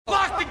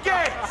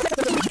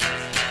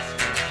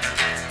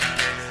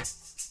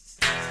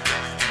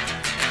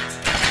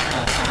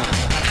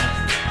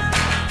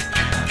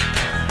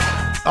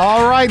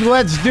All right,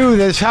 let's do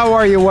this. How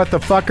are you, what the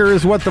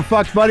fuckers, what the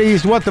fuck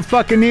buddies, what the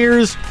fucking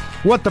ears,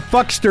 what the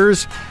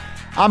fucksters?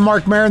 I'm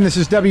Marc Maron. This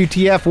is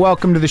WTF.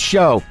 Welcome to the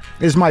show.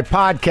 This is my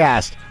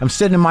podcast. I'm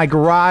sitting in my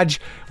garage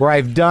where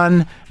I've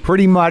done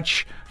pretty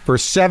much for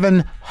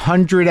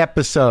 700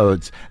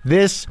 episodes.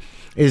 This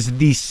is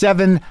the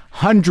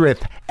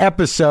 700th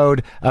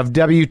episode of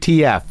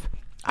WTF.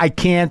 I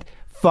can't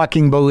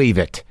fucking believe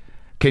it.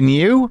 Can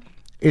you?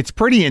 It's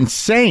pretty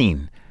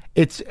insane.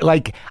 It's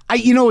like,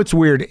 what's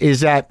weird is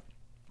that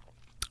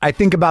I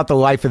think about the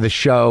life of the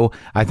show.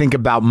 I think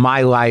about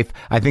my life.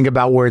 I think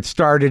about where it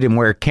started and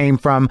where it came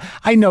from.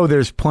 I know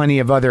there's plenty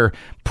of other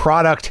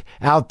product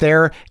out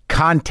there,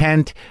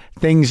 content,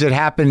 things that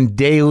happen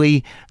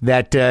daily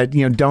that,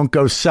 don't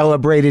go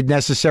celebrated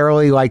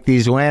necessarily, like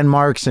these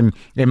landmarks in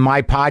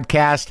my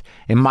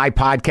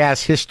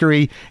podcast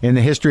history, in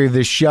the history of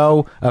this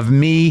show, of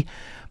me.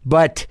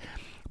 But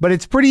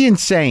it's pretty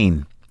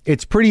insane.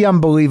 It's pretty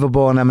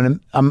unbelievable, and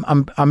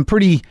I'm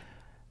pretty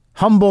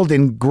humbled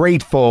and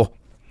grateful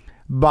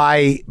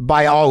by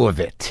all of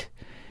it.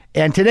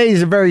 And today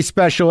is a very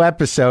special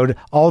episode,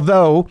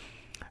 although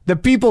the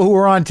people who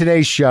were on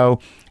today's show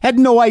had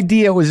no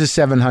idea it was a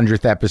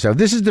 700th episode.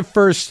 This is the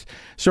first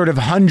sort of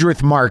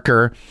 100th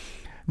marker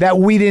that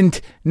we didn't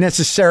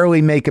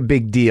necessarily make a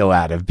big deal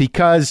out of,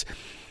 because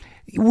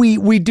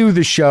we do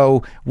the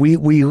show. We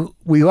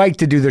like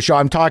to do the show.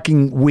 I'm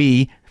talking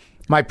we.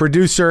 My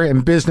producer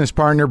and business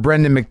partner,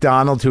 Brendan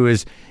McDonald, who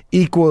is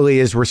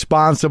equally as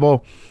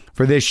responsible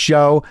for this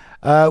show.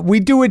 We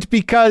do it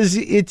because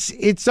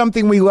it's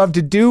something we love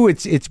to do.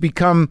 It's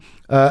become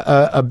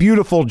a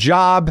beautiful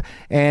job,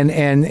 and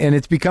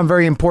it's become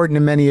very important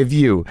to many of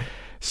you.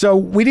 So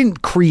we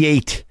didn't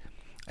create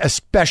a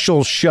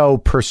special show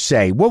per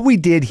se. What we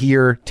did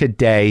here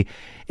today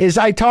is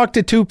I talked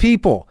to two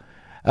people.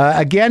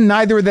 Again,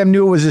 neither of them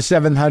knew it was a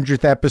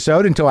 700th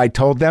episode until I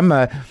told them.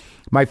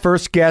 My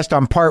first guest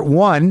on part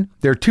one,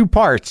 there are two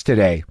parts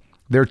today.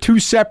 There are two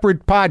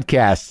separate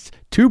podcasts,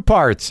 two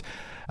parts.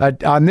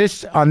 On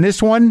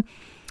this one,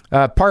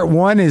 part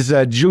one is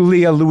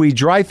Julia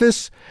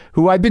Louis-Dreyfus,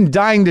 who I've been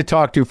dying to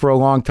talk to for a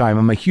long time.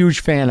 I'm a huge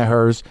fan of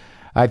hers.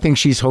 I think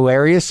she's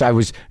hilarious. I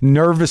was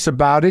nervous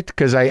about it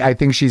because I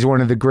think she's one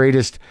of the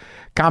greatest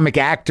comic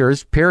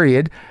actors,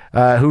 period,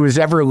 who has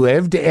ever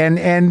lived.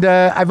 And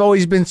I've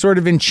always been sort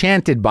of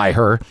enchanted by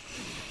her.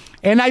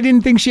 And I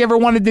didn't think she ever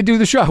wanted to do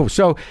the show.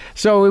 So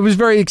it was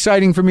very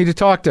exciting for me to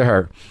talk to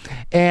her.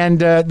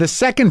 And the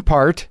second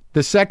part,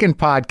 the second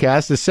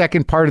podcast, the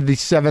second part of the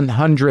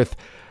 700th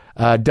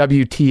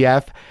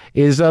WTF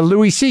is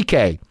Louis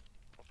C.K.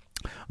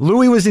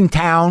 Louis was in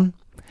town,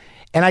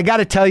 and I got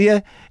to tell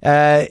you,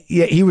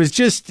 he was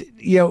just,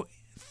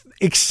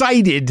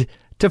 excited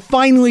to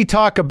finally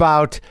talk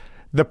about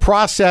the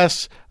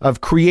process of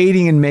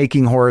creating and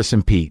making Horace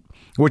and Pete,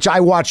 which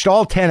I watched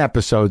all 10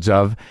 episodes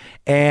of.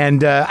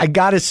 And I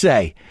got to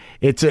say,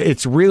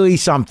 it's really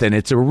something.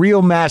 It's a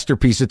real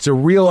masterpiece. It's a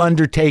real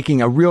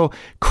undertaking, a real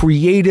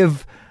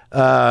creative.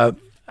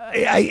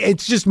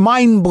 It's just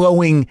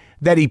mind-blowing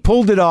that he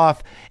pulled it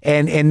off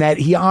and that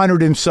he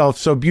honored himself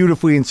so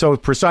beautifully and so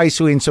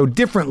precisely and so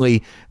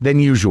differently than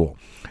usual.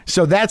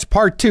 So that's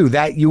part two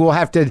that you will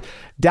have to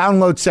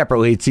download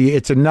separately.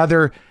 It's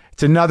another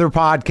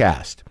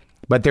podcast,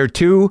 but there are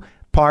two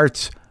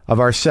parts of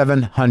our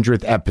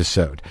 700th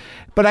episode.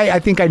 But I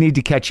think I need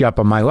to catch you up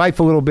on my life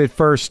a little bit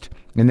first,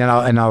 and then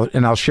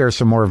I'll share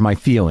some more of my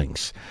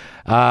feelings.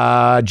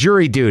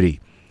 Jury duty.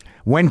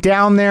 Went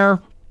down there,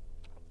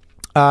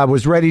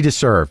 was ready to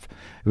serve.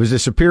 It was a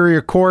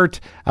superior court.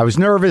 I was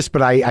nervous,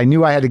 but I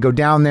knew I had to go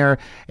down there,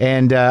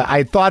 and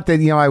I thought that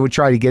I would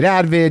try to get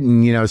out of it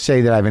and say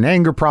that I have an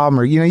anger problem,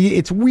 or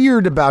it's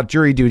weird about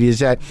jury duty is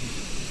that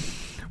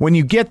when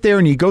you get there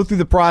and you go through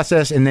the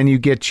process and then you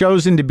get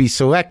chosen to be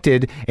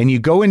selected and you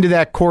go into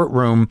that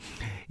courtroom,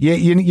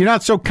 you're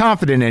not so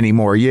confident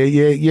anymore.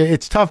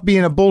 It's tough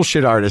being a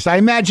bullshit artist. I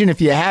imagine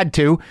if you had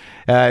to,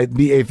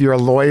 if you're a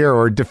lawyer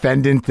or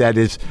defendant that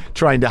is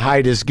trying to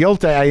hide his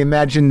guilt, I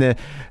imagine the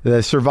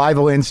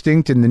survival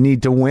instinct and the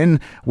need to win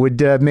would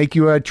make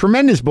you a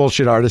tremendous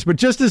bullshit artist. But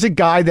just as a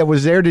guy that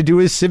was there to do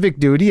his civic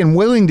duty and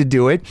willing to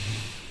do it,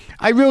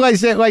 I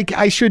realized that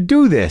I should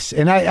do this,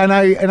 and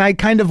I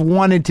kind of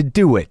wanted to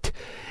do it,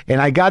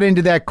 and I got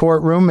into that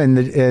courtroom, and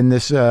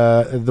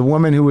the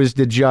woman who was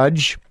the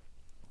judge,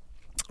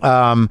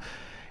 I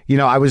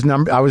was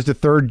the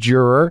third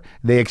juror.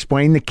 They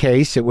explained the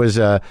case. It was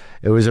a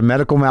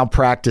medical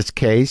malpractice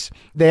case.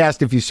 They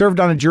asked if you served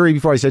on a jury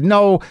before. I said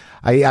no.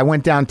 I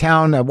went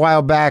downtown a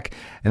while back,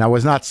 and I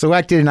was not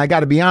selected. And I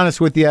got to be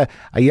honest with you,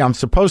 I'm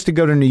supposed to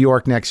go to New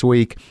York next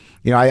week.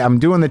 I'm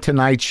doing the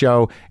Tonight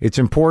Show. It's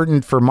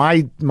important for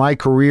my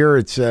career.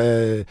 It's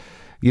I'd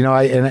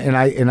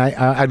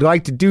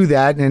like to do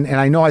that, and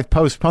I know I've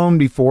postponed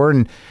before,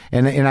 and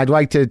I'd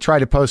like to try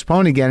to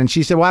postpone again. And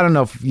she said, well, I don't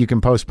know if you can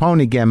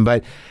postpone again,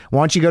 but why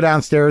don't you go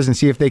downstairs and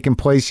see if they can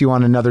place you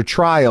on another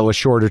trial, a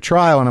shorter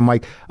trial? And I'm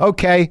like,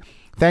 okay,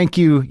 thank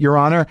you, Your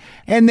Honor.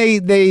 And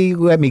they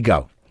let me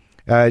go.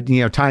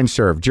 Time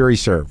served, jury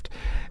served.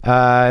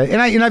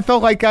 And I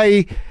felt like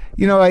I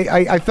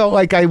felt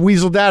like I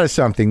weaseled out of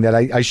something that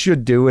I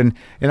should do. And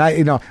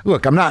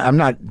look, I'm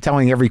not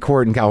telling every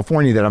court in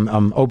California that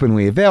I'm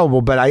openly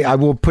available, but I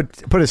will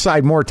put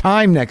aside more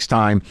time next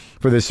time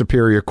for the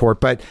Superior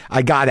Court. But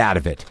I got out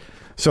of it.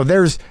 So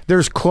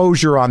there's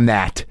closure on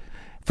that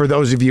for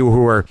those of you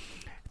who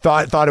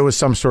thought it was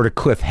some sort of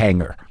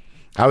cliffhanger.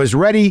 I was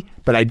ready,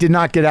 but I did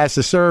not get asked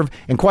to serve.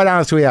 And quite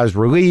honestly, I was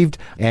relieved.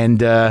 And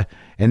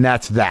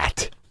that's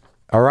that.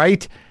 All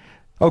right.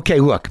 Okay,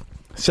 look.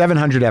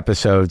 700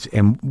 episodes,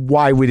 and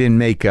why we didn't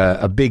make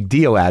a big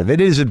deal out of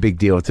it. It is a big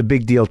deal. It's a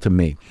big deal to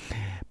me.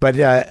 But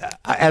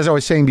as I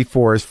was saying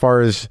before, as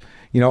far as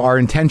our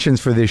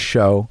intentions for this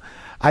show,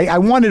 I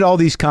wanted all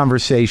these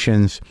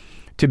conversations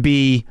to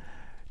be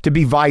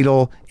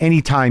vital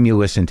anytime you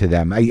listen to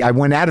them. I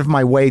went out of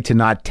my way to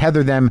not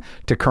tether them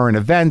to current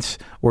events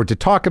or to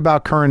talk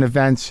about current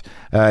events.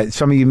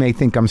 Some of you may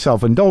think I'm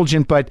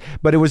self-indulgent, but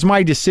it was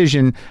my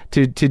decision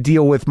to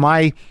deal with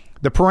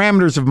the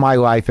parameters of my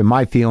life and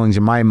my feelings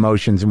and my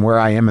emotions and where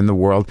I am in the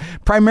world,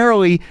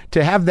 primarily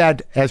to have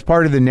that as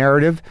part of the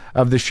narrative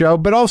of the show,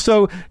 but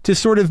also to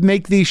sort of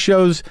make these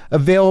shows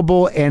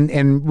available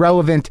and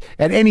relevant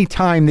at any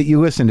time that you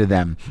listen to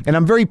them. And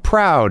I'm very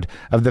proud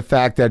of the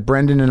fact that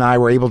Brendan and I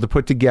were able to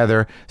put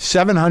together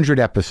 700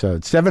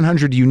 episodes,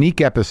 700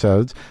 unique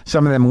episodes,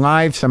 some of them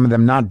live, some of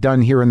them not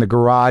done here in the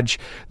garage,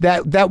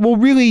 that will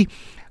really...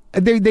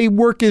 They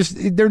work as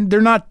they're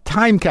not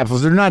time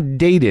capsules. They're not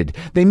dated.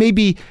 They may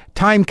be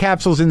time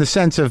capsules in the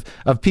sense of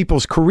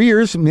people's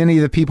careers. Many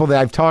of the people that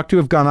I've talked to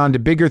have gone on to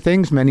bigger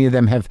things. Many of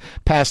them have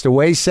passed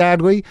away,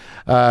 sadly.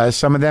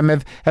 Some of them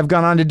have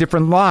gone on to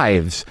different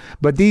lives.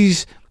 But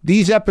these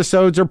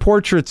episodes are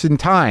portraits in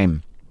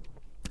time.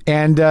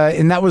 And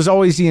that was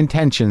always the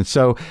intention.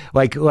 So,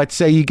 like, let's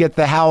say you get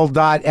the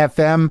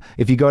howl.fm.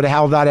 If you go to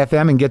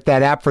howl.fm and get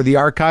that app for the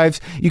archives,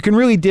 you can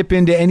really dip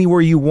into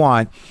anywhere you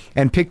want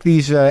and pick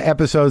these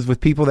episodes with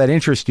people that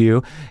interest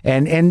you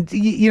and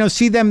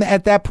see them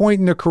at that point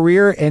in their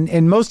career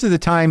and most of the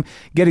time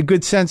get a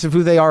good sense of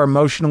who they are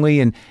emotionally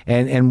and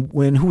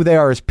who they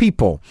are as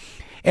people.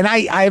 And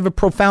I have a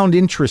profound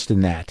interest in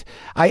that.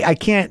 I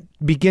can't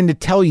begin to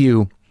tell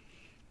you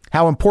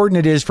how important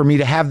it is for me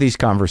to have these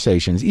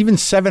conversations, even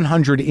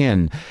 700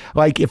 in.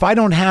 Like, if I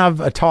don't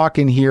have a talk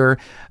in here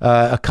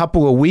a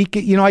couple a week,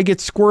 I get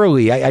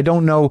squirrely. I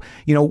don't know,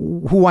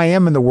 who I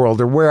am in the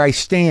world or where I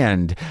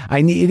stand.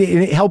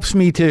 It helps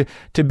me to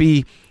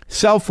be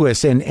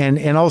selfless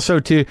and also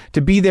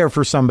to be there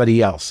for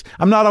somebody else.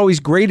 I'm not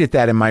always great at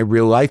that in my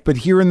real life, but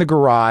here in the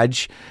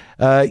garage,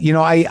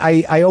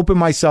 I open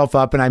myself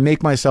up and I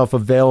make myself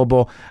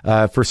available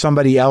for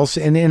somebody else,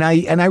 and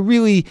I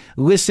really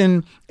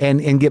listen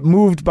and get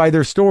moved by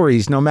their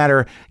stories, no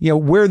matter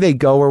where they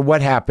go or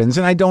what happens.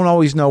 And I don't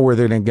always know where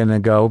they're going to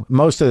go.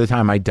 Most of the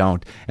time, I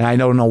don't, and I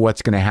don't know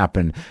what's going to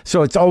happen.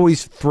 So it's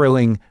always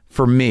thrilling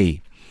for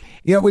me.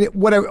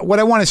 What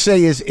I want to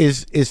say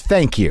is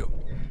thank you,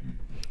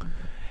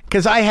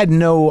 because I had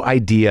no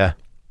idea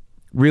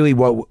really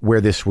where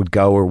this would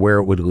go or where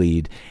it would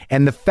lead,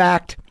 and the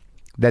fact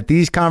that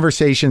these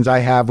conversations I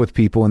have with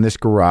people in this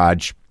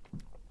garage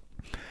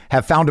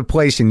have found a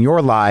place in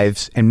your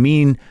lives and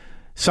mean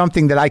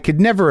something that I could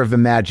never have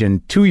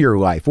imagined to your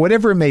life,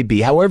 whatever it may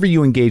be, however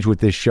you engage with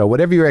this show,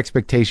 whatever your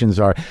expectations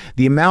are,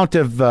 the amount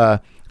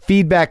of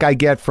feedback I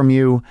get from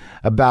you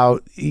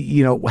about,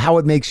 how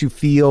it makes you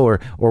feel or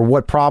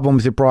what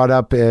problems it brought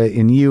up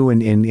in you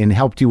and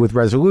helped you with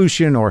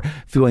resolution or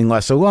feeling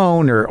less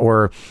alone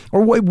or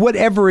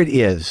whatever it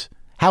is.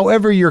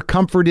 However you're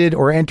comforted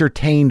or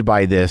entertained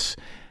by this,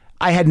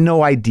 I had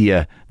no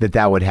idea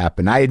that would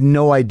happen. I had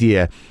no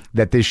idea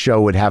that this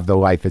show would have the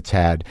life it's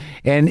had.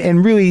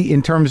 And really,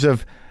 in terms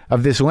of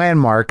this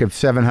landmark of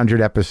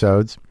 700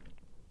 episodes,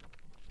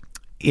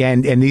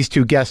 and these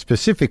two guests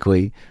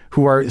specifically,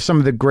 who are some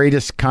of the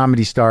greatest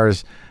comedy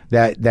stars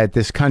that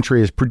this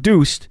country has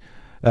produced,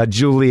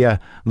 Julia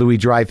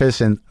Louis-Dreyfus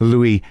and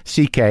Louis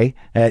C.K.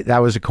 That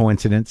was a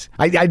coincidence.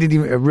 I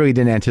really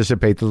didn't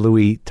anticipate the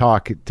Louis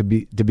talk to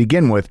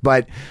begin with,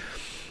 but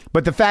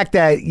the fact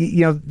that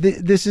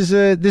this is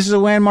a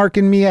landmark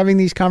in me having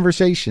these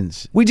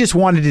conversations. We just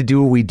wanted to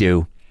do what we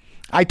do.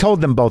 I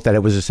told them both that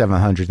it was a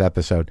 700th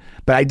episode,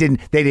 but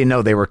they didn't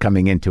know they were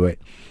coming into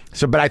it.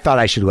 But I thought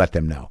I should let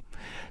them know.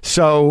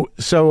 So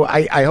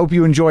I hope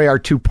you enjoy our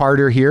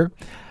two-parter here,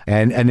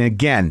 and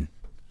again,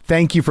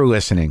 thank you for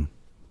listening.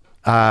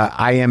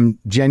 I am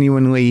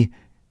genuinely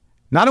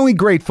not only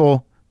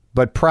grateful,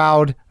 but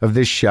proud of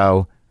this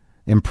show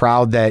and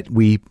proud that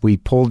we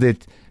pulled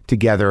it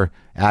together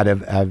out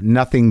of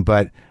nothing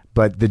but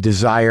the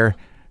desire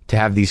to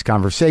have these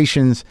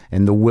conversations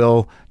and the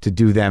will to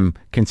do them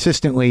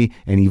consistently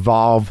and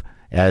evolve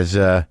as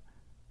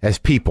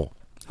people.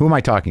 Who am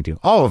I talking to?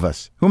 All of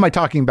us. Who am I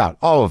talking about?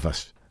 All of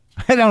us.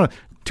 I don't know.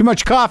 Too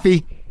much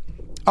coffee.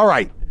 All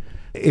right.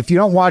 If you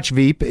don't watch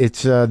Veep,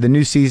 it's the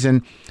new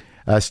season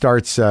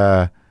starts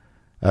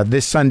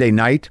this Sunday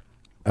night.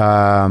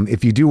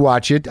 If you do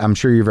watch it, I'm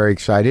sure you're very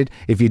excited.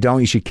 If you don't,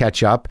 you should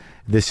catch up.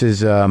 This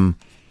is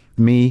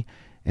me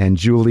and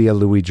Julia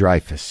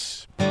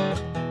Louis-Dreyfus.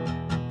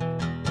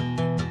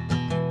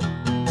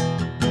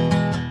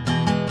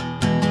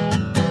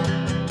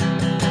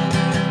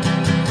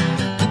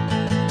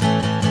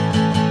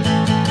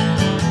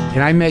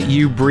 And I met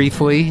you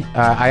briefly.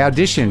 I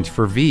auditioned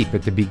for Veep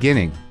at the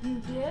beginning.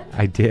 You did?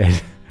 I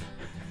did.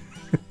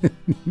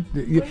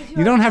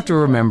 You don't have to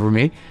remember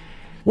me.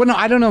 Well, no,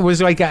 I don't know. It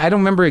was like, I don't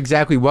remember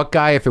exactly what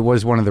guy, if it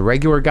was one of the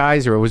regular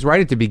guys or it was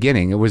right at the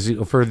beginning. It was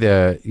for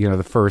the,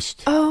 the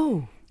first.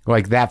 Oh.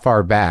 Like that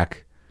far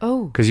back.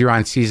 Oh. Because you're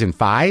on season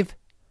 5.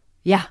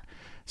 Yeah.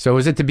 So it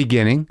was at the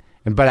beginning,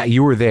 but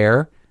you were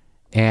there.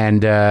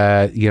 And,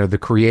 the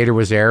creator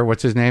was there.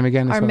 What's his name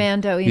again?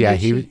 Armando. Yeah,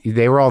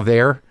 they were all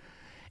there.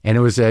 And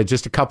it was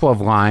just a couple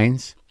of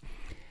lines.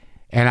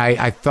 And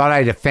I thought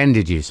I'd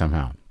offended you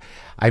somehow.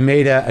 I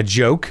made a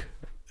joke,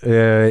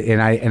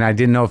 and I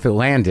didn't know if it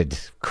landed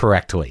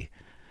correctly.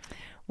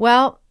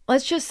 Well,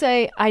 let's just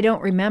say I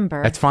don't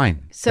remember. That's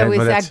fine. So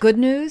is that good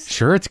news?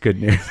 Sure, it's good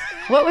news.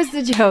 What was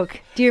the joke?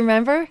 Do you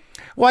remember?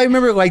 Well, I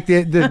remember like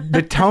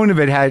the tone of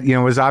it had,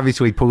 was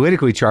obviously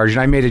politically charged.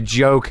 And I made a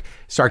joke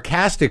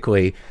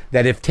sarcastically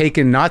that if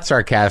taken not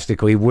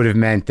sarcastically would have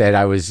meant that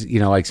I was,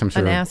 like some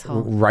sort An of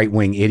asshole.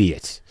 Right-wing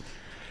idiot.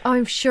 Oh,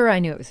 I'm sure I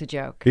knew it was a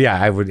joke.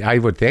 Yeah, I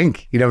would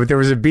think. But there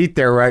was a beat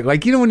there, right?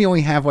 Like, when you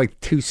only have like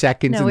 2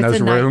 seconds in those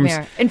it's a rooms.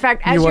 nightmare. In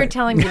fact, as you're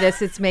telling me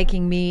this, it's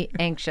making me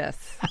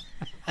anxious.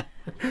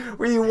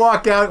 Where you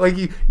walk out, like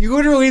you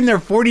literally in there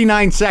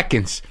 49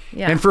 seconds.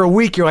 Yeah. And for a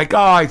week, you're like,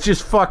 oh, it's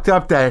just fucked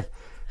up that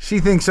she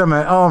thinks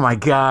oh my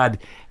God.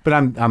 But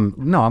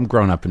I'm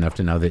grown up enough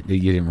to know that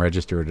you didn't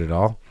register it at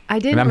all. I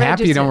didn't. And I'm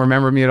happy you don't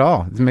remember me at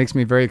all. It makes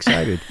me very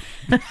excited.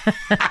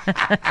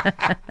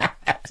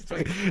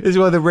 It's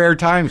one of the rare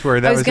times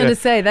where that was. I was going to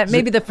say that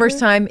may be the first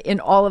time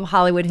in all of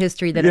Hollywood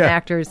history that an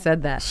actor has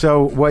said that.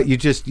 So what?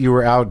 You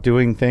were out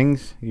doing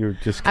things? You were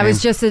just. I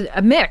was just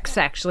a mix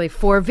actually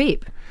for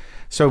Veep.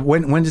 So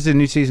when does the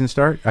new season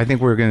start? I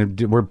think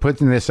we're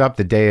putting this up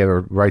the day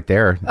or right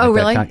there. Oh,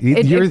 really?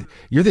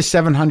 You're the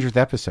 700th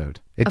episode.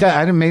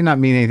 It may not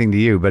mean anything to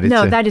you, but it's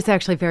that is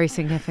actually very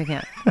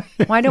significant.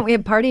 Why don't we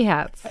have party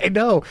hats? I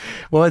know.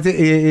 Well,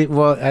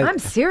 I'm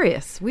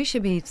serious. We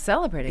should be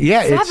celebrating.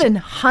 Yeah,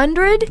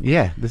 700.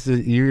 Yeah, this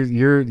is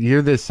you're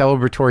the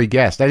celebratory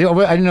guest. I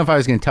didn't know if I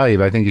was going to tell you,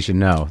 but I think you should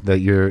know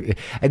that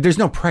there's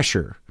no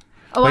pressure.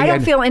 Oh, I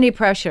don't feel any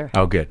pressure.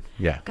 Oh, good.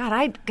 Yeah. God,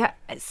 I got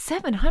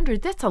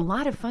 700. That's a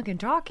lot of fucking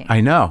talking.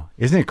 I know.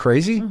 Isn't it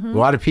crazy? Mm-hmm. A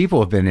lot of people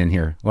have been in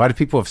here. A lot of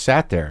people have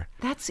sat there.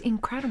 That's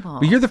incredible.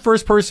 But you're the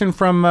first person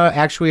from, I've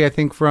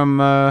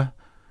not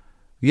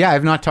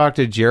talked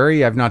to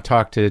Jerry. I've not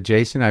talked to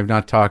Jason. I've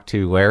not talked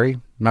to Larry.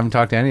 I haven't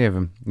talked to any of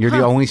them. You're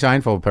the only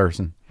Seinfeld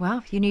person.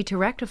 Well, you need to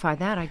rectify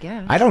that, I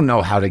guess. I don't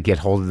know how to get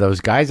hold of those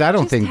guys.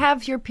 Just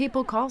have your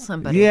people call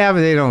somebody. Yeah, but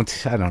they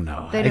don't. I don't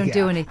know. They don't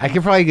do anything. I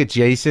could probably get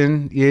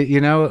Jason,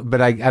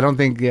 but I don't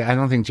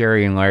think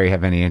Jerry and Larry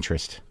have any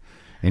interest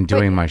in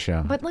doing my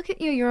show. But look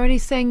at you. You're already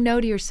saying no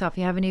to yourself.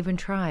 You haven't even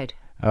tried.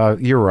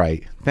 You're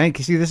right. Thank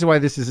you. See, this is why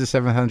this is the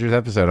 700th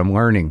episode. I'm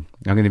learning.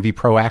 I'm going to be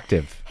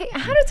proactive. Hey,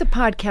 how does a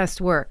podcast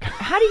work?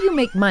 How do you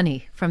make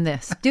money from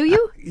this? Do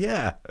you?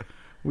 Yeah,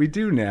 we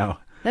do now.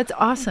 That's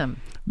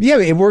awesome. Yeah,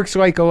 it works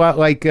like a lot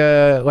like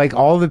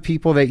all the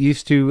people that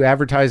used to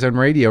advertise on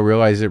radio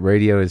realize that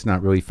radio is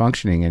not really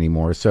functioning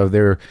anymore.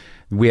 So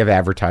we have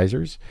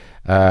advertisers.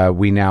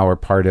 We now are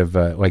part of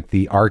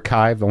the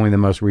archive. Only the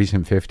most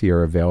recent 50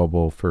 are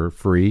available for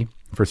free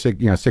for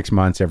 6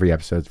 months. Every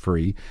episode's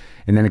free,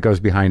 and then it goes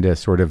behind a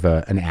sort of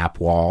an app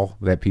wall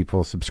that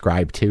people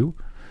subscribe to,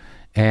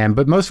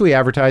 but mostly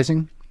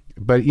advertising.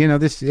 But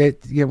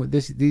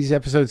these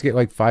episodes get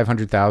like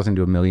 500,000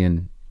 to 1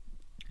 million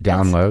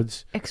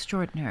downloads. That's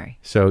extraordinary.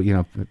 So,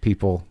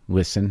 people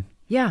listen.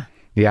 Yeah.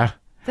 Yeah.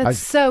 That's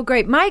so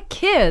great. My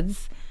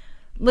kids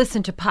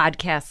listen to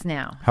podcasts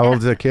now. How old are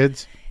the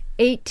kids?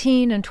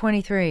 18 and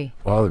 23.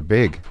 Well, they're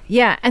big.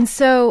 Yeah. And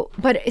so,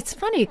 but it's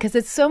funny because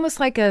it's almost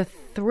like a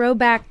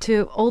throwback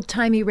to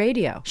old-timey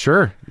radio.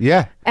 Sure.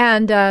 Yeah.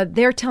 And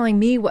they're telling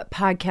me what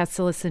podcasts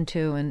to listen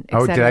to and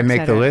et cetera, did I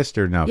make the list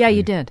or no? Yeah,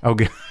 you did.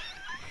 Okay.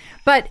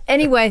 But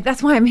anyway,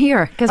 that's why I'm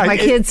here, because my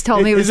kids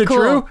told me it was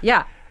cool. Is it true?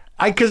 Yeah.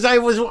 Because I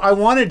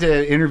wanted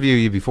to interview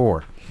you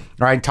before,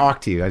 or I'd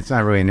talk to you. It's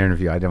not really an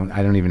interview. I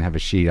don't even have a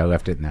sheet. I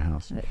left it in the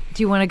house.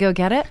 Do you want to go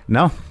get it?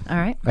 No. All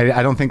right.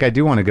 I don't think I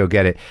do want to go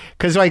get it.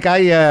 Because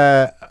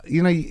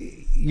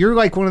you're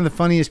like one of the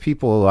funniest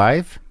people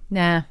alive.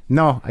 Nah.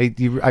 No, I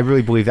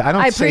really believe that.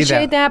 I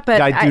appreciate that,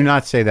 but I do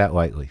not say that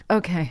lightly.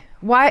 Okay.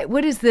 Why?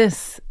 What is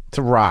this? It's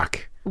a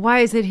rock. Why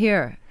is it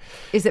here?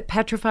 Is it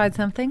petrified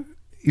something?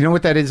 You know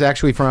what that is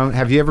actually from?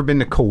 Have you ever been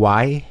to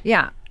Kauai?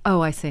 Yeah.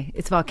 Oh, I see.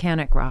 It's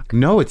volcanic rock.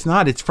 No, it's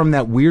not. It's from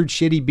that weird,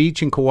 shitty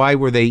beach in Kauai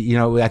where they,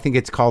 I think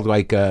it's called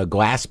like a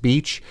glass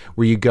beach,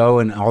 where you go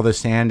and all the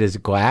sand is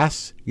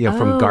glass,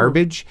 from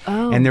garbage.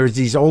 Oh. And there's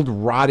these old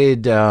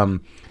rotted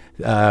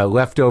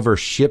leftover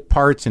ship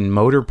parts and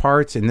motor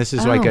parts. And this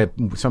is like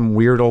some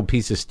weird old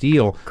piece of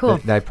steel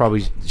that I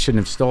probably shouldn't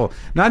have stole.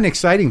 Not an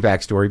exciting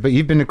backstory, but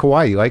you've been to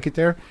Kauai. You like it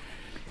there?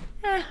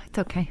 It's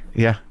okay.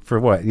 Yeah, for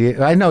what?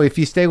 Yeah, I know if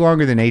you stay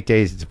longer than 8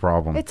 days, it's a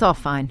problem. It's all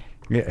fine.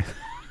 Yeah.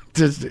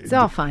 It's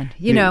all fine.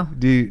 You know.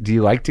 Do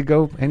you like to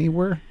go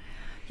anywhere?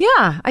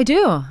 Yeah, I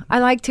do. I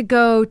like to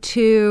go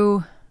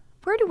to...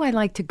 Where do I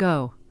like to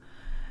go?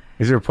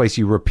 Is there a place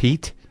you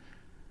repeat?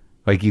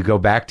 Like you go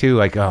back to?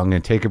 Like, oh, I'm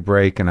going to take a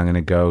break and I'm going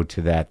to go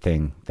to that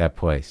thing, that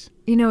place.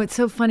 You know, it's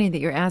so funny that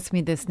you're asking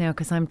me this now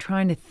because I'm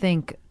trying to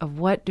think of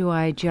what do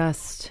I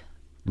just...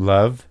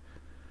 Love?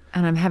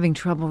 And I'm having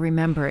trouble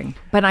remembering.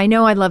 But I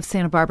know I love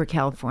Santa Barbara,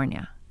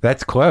 California.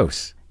 That's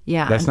close.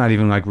 Yeah. That's not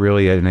even like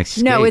really an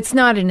escape. No, it's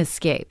not an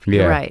escape.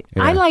 Yeah, You're right.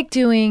 yeah. I like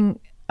doing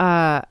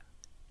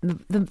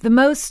the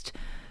most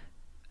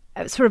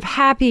sort of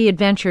happy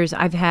adventures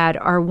I've had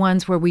are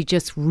ones where we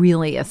just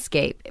really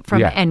escape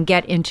from and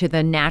get into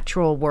the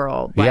natural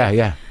world. Like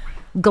yeah.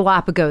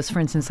 Galapagos, for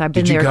instance. I've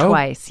been Did you there go?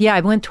 twice. Yeah,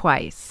 I went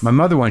twice. My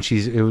mother went.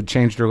 It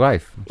changed her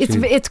life.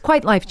 It's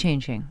quite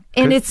life-changing.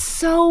 And it's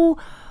so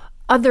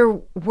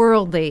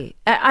otherworldly.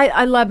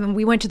 I love it.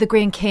 We went to the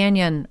Grand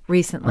Canyon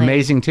recently.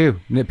 Amazing, too.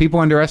 People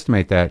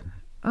underestimate that.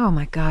 Oh,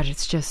 my God.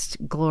 It's just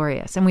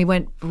glorious. And we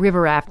went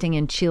river rafting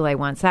in Chile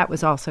once. That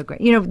was also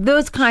great. You know,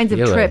 those kinds of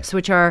trips,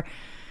 which are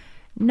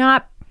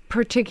not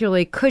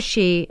particularly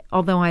cushy,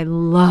 although I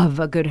love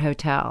a good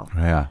hotel.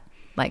 Yeah.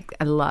 Like,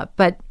 I love.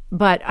 But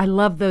I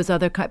love those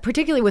other,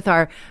 particularly with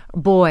our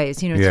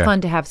boys. You know, it's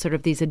fun to have sort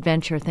of these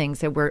adventure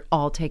things that we're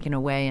all taken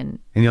away. And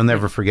you'll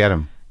never forget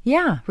them.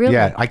 Yeah, really.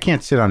 Yeah, I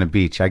can't sit on a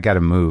beach. I got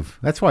to move.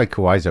 That's why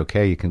Kauai's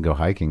okay. You can go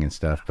hiking and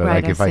stuff. But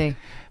right, like if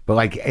but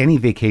like any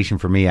vacation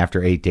for me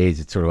after 8 days,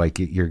 it's sort of like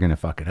you're going to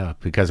fuck it up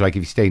because like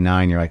if you stay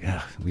 9, you're like,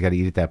 ugh, we got to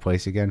eat at that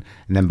place again.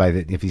 And then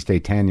if you stay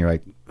 10, you're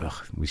like,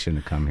 ugh, we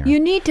shouldn't have come here. You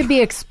need to be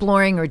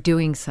exploring or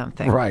doing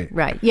something. Right.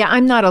 Right. Yeah,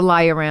 I'm not a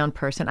lie around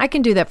person. I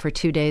can do that for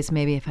 2 days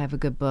maybe if I have a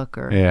good book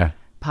or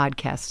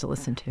podcast to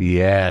listen to.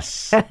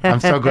 Yes. I'm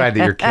so glad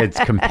that your kids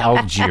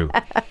compelled you.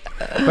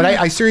 But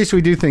I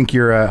seriously do think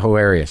you're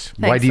hilarious.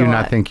 Thanks why do you a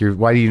not lot. think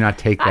why do you not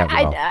take that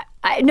well?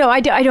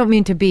 I don't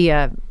mean to be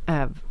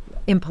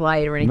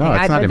impolite or anything. No,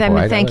 it's not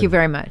impolite. Thank you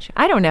very much.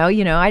 I don't know,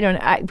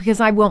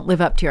 because I won't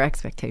live up to your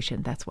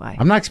expectation. That's why.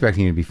 I'm not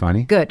expecting you to be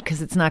funny. Good,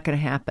 because it's not going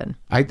to happen.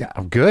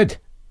 Good.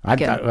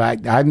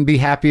 I'd be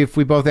happy if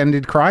we both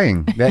ended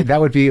crying. That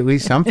would be at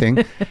least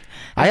something.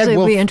 Actually,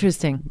 it'd be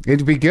interesting.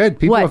 It'd be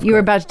good. What, you were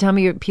about to tell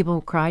me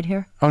people cried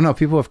here? Oh, no,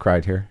 people have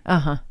cried here.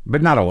 Uh-huh.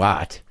 But not a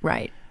lot.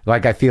 Right.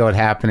 Like I feel it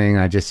happening.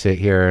 I just sit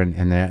here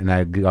and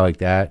I go like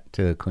that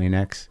to the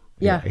Kleenex.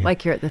 Yeah,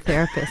 like you're at the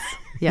therapist.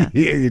 Yeah.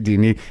 Do you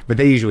need? But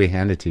they usually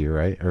hand it to you,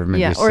 right? Or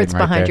maybe or it's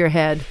behind your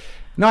head.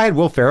 No, I had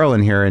Will Ferrell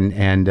in here,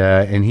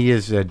 and he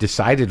is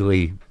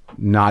decidedly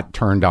not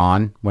turned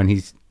on when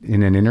he's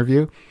in an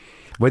interview.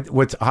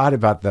 What's odd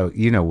about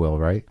Will,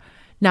 right?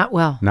 Not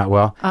well. Not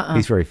well.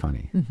 He's very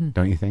funny,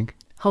 don't you think?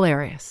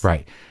 Hilarious.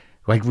 Right.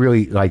 Like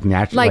really, like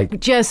natural. Like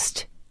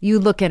just. You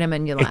look at him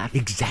and you laugh.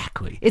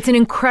 Exactly. It's an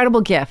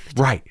incredible gift.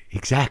 Right.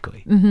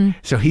 Exactly. Mm-hmm.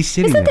 So he's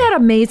sitting Isn't there. that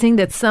amazing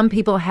that some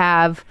people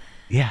have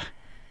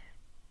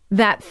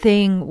that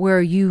thing where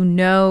you're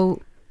going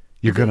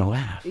to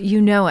laugh.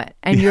 You know it.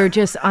 And you're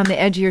just on the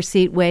edge of your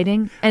seat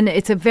waiting. And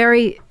it's a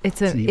rare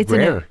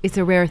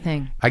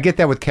thing. I get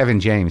that with Kevin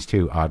James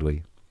too,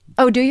 oddly.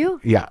 Oh, do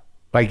you? Yeah.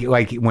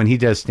 Like when he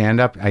does stand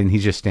up and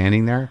he's just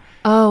standing there.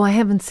 Oh, I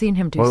haven't seen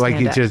him do stand up. Well,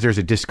 like there's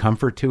a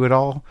discomfort to it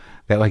all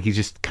that like he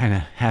just kind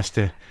of has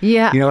to.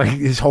 Yeah. Like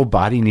his whole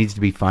body needs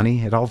to be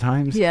funny at all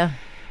times. Yeah.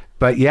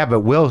 But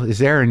Will is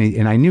there,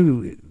 and I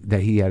knew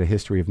that he had a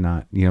history of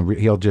not.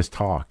 He'll just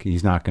talk.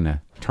 He's not going to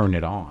turn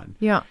it on.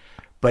 Yeah.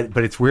 But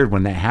it's weird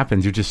when that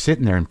happens. You're just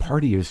sitting there, and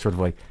part of you is sort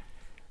of like,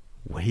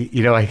 wait,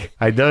 like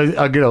I'm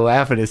gonna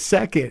laugh in a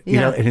second,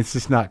 and it's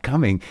just not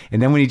coming.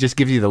 And then when he just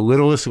gives you the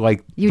littlest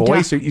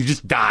voice, or you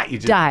just die. You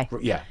just die.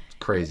 Yeah, it's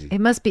crazy.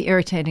 It must be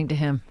irritating to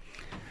him.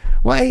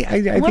 Well,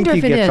 I think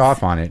he gets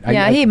off on it.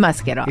 Yeah, he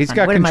must get off. He's on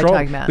got it. What control. am I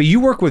talking about? But you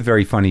work with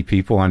very funny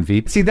people on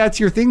Veep. See, that's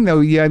your thing, though.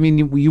 Yeah, I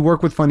mean, you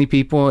work with funny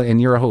people, and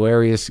you're a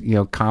hilarious,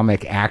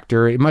 comic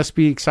actor. It must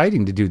be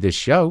exciting to do this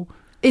show.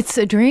 It's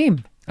a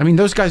dream. I mean,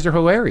 those guys are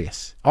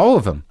hilarious, all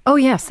of them. Oh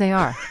yes, they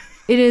are.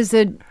 It is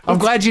a. I'm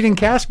glad you didn't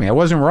cast me. I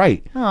wasn't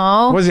right.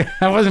 Oh,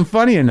 I wasn't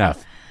funny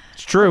enough.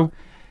 It's true.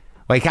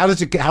 Like, how's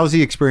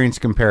the experience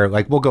compare?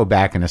 Like, we'll go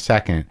back in a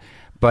second,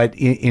 but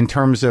in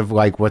terms of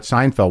like what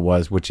Seinfeld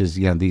was, which is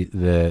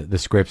the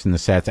scripts and the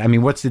sets. I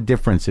mean, what's the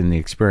difference in the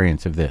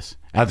experience of this?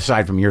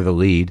 Aside from you're the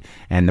lead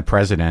and the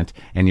president,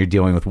 and you're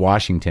dealing with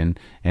Washington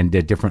and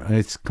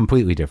it's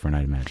completely different,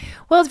 I'd imagine.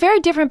 Well, it's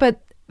very different,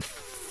 but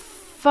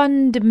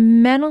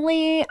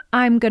fundamentally,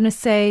 I'm going to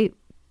say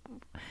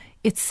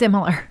it's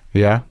similar.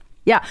 Yeah?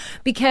 Yeah,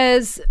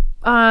 because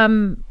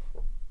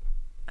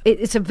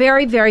it's a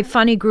very, very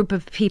funny group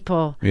of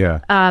people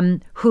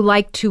who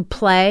like to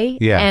play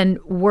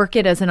and work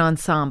it as an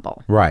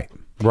ensemble. Right.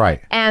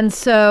 And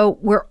so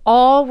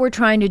we're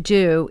trying to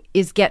do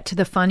is get to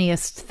the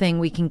funniest thing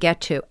we can get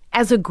to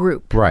as a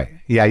group. Right.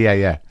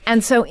 Yeah.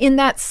 And so in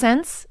that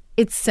sense,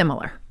 it's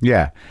similar.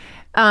 Yeah.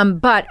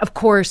 But of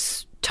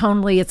course,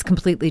 tonally it's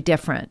completely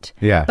different.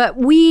 Yeah. But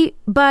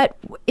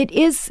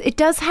it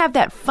does have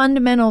that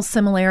fundamental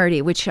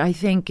similarity, which I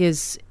think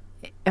is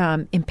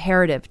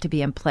imperative to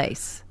be in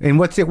place. And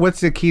what's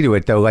the key to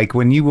it though? Like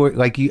when you were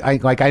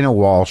I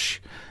know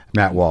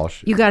Matt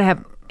Walsh. You got to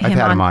have I've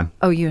had him on.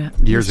 Oh, you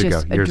years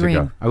ago. I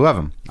love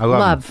him. I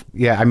love him.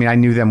 Yeah, I mean, I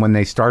knew them when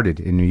they started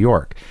in New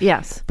York.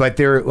 Yes. But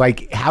they're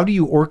like, how do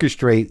you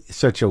orchestrate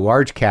such a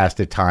large cast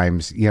at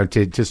times,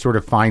 to sort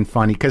of find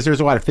funny? Because there's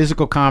a lot of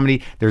physical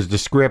comedy, there's the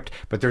script,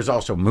 but there's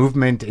also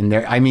movement in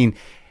there. I mean,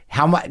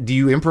 how much do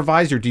you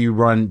improvise or do you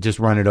run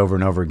it over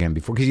and over again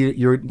before?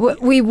 Because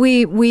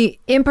we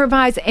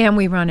improvise and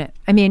we run it.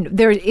 I mean,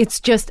 it's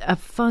just a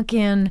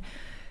fucking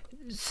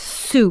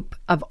soup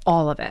of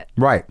all of it.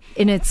 Right.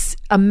 And it's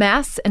a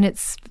mess and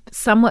it's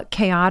somewhat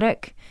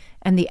chaotic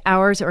and the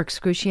hours are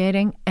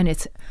excruciating and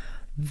it's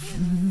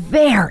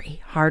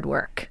very hard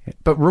work.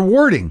 But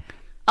rewarding.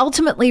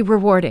 Ultimately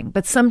rewarding.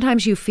 But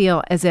sometimes you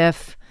feel as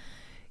if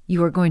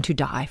you are going to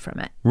die from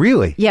it.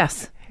 Really?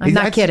 Yes. I'm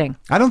not kidding.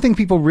 I don't think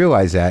people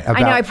realize that.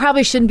 I know. I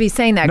probably shouldn't be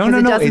saying that because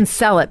it doesn't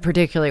sell it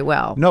particularly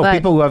well. No,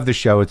 people love the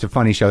show. It's a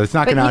funny show. It's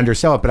not going to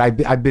undersell it. But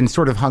I've been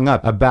sort of hung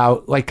up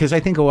about because I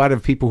think a lot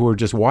of people who are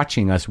just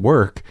watching us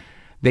work,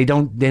 they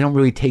don't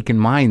really take in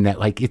mind that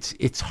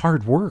it's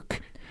hard work.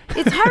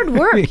 It's hard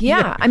work.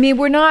 Yeah. I mean,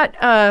 we're not.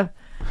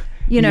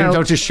 You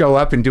don't just show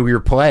up and do your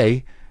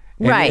play,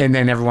 right? And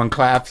then everyone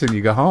claps and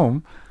you go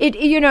home.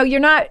 You're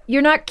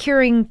not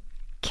curing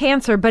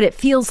cancer, but it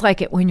feels like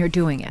it when you're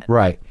doing it.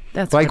 Right.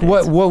 That's like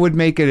what would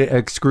make it an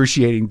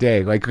excruciating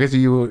day? Like because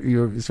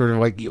you're sort of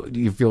like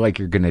you feel like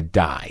you're gonna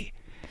die,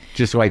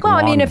 just like. Well,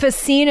 I mean, if a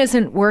scene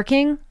isn't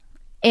working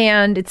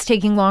and it's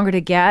taking longer to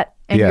get,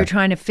 and you're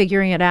trying to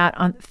figure it out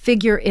on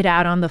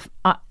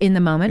in the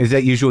moment. Is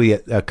that usually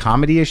a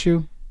comedy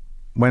issue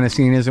when a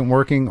scene isn't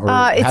working, or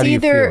it's how do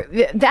either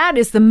you feel? That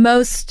is the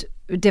most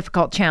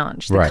difficult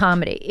challenge, the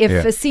comedy.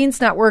 If a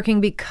scene's not working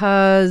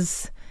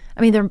because. I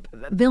mean, there are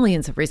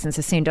millions of reasons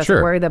a scene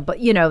doesn't work.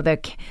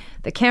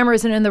 The camera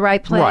isn't in the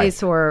right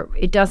place, or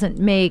it doesn't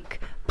make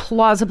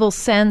plausible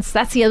sense.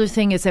 That's the other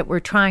thing is that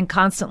we're trying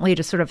constantly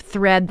to sort of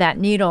thread that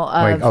needle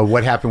of... Like,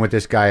 what happened with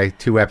this guy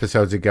 2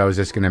 episodes ago? Is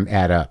this going to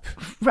add up?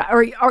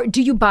 Or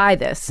do you buy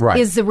this? Right.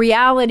 Is the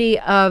reality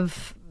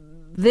of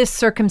this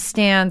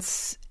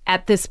circumstance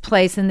at this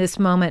place in this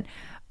moment...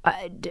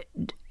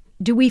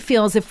 do we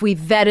feel as if we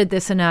vetted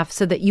this enough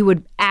so that you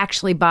would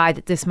actually buy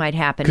that this might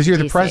happen? Because you're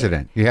the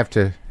president. You have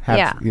to have...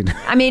 Yeah.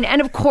 I mean,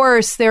 and of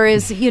course, there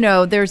is,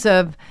 there's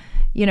a...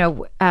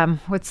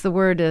 what's the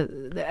word?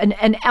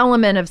 An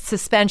element of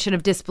suspension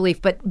of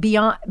disbelief, but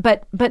beyond,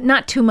 but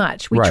not too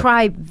much. We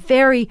try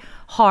very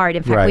hard.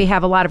 In fact, we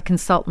have a lot of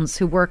consultants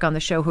who work on the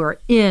show who are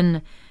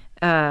in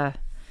the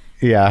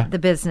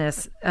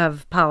business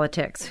of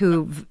politics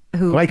who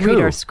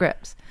read our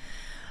scripts.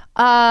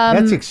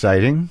 That's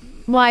exciting.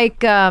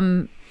 Like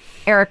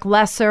Eric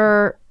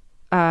Lesser,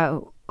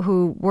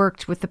 who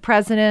worked with the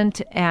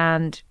president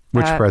and.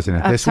 Which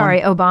president? This one?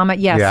 Obama.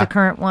 Yes, the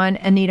current one.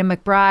 Anita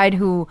McBride,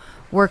 who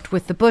worked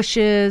with the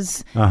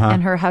Bushes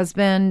and her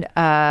husband.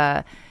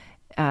 Who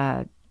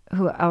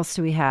else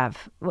do we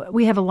have?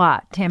 We have a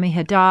lot. Tammy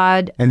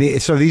Haddad. And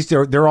so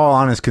they're all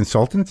on as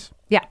consultants?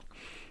 Yeah.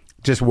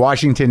 Just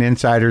Washington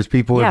insiders,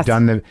 people who have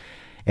done the...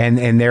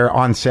 And they're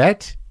on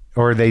set?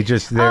 Or are they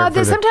just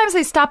there sometimes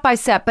they stop by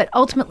set, but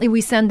ultimately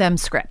we send them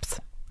scripts.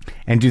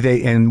 And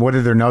and what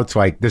are their notes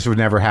like? This would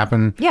never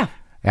happen? Yeah.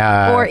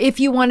 Or if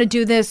you want to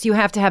do this, you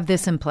have to have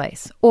this in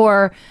place.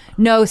 Or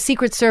no,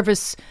 Secret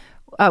Service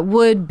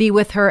would be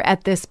with her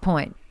at this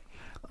point.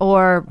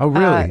 Or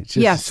really?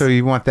 Yes. So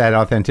you want that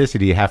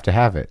authenticity, you have to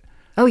have it.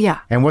 Oh, yeah.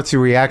 And what's the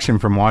reaction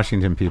from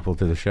Washington people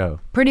to the show?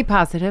 Pretty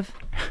positive.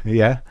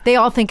 Yeah? They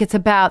all think it's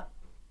about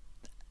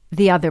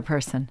the other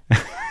person.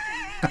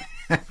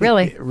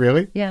 Really?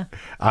 Really? Yeah.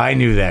 I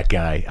knew that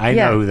guy. I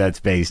know who that's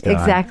based on.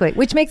 Exactly.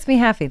 Which makes me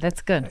happy.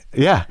 That's good.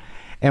 Yeah.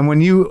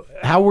 And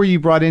how were you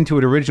brought into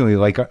it originally?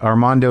 Like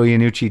Armando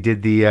Iannucci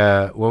did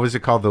the, what was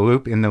it called? The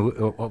Loop?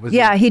 What was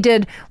it? He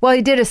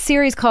did a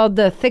series called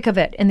The Thick of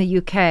It in the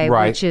UK,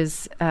 which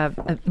is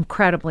an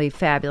incredibly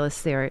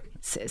fabulous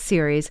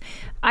series.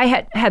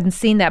 I hadn't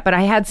seen that, but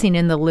I had seen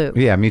In the Loop.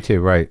 Yeah, me too,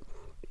 right.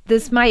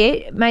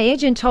 My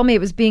agent told me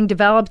it was being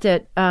developed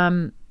at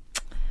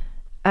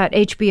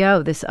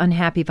HBO, this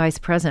unhappy vice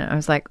president. I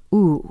was like,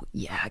 ooh,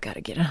 yeah, I got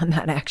to get on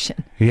that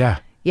action. Yeah.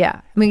 Yeah.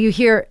 I mean, you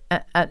hear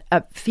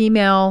a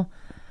female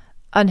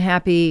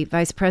unhappy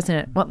vice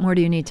president. What more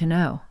do you need to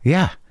know?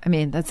 Yeah. I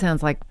mean, that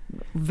sounds like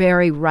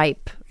very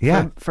ripe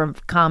from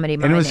comedy.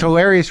 And it was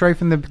hilarious right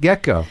from the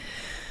get-go.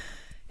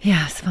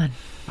 Yeah, it's fun.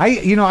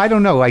 I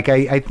don't know. Like,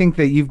 I think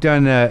that you've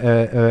done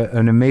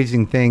an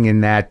amazing thing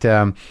in that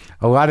a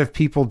lot of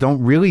people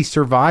don't really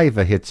survive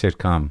a hit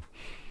sitcom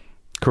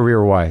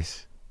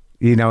career-wise,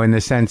 in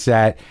the sense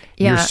that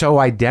you're so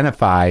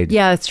identified.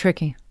 Yeah, it's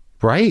tricky.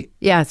 Right?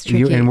 Yeah, it's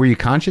tricky. And were you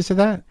conscious of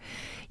that?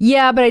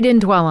 Yeah, but I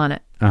didn't dwell on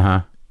it. Uh-huh.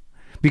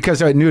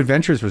 Because New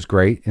Adventures was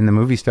great in the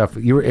movie stuff.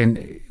 You were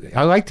in.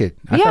 I liked it.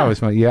 I thought it was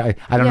fun. Yeah,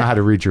 I don't know how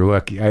to read your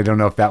look. I don't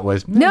know if that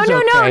was. No.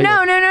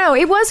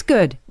 It was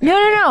good. No.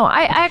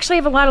 I actually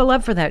have a lot of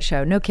love for that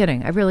show. No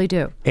kidding. I really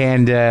do.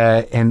 And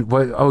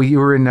what? Oh, you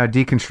were in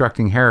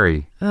Deconstructing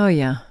Harry. Oh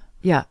yeah.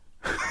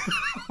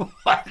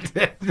 What?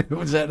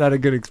 Was that not a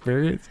good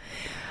experience?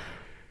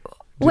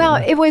 Well,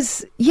 it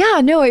was. Yeah,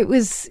 no, it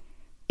was.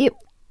 It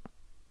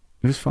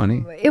was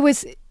funny. It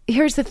was.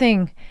 Here's the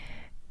thing.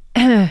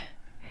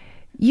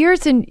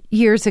 Years and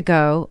years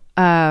ago,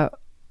 I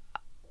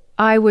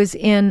was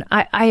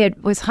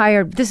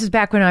hired. This is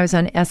back when I was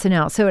on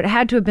SNL, so it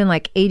had to have been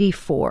like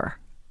 84,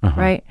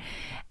 right?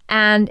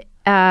 And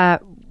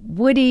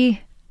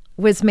Woody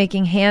was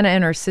making Hannah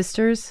and Her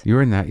Sisters. You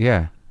were in that,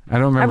 yeah. I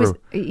don't remember.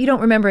 You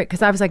don't remember it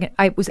because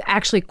I was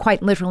actually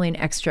quite literally an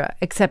extra,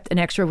 except an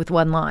extra with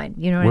one line.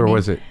 You know what I mean? Where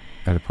was it?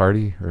 At a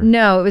party? Or?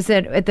 No, it was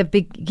at the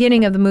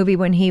beginning of the movie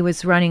when he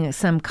was running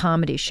some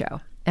comedy show.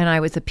 And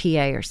I was a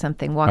PA or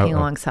something walking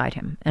alongside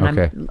him.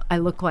 And I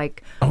look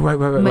like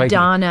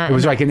Madonna. Like, it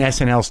was like an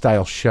SNL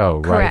style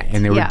show, correct, right?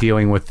 And they were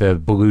dealing with the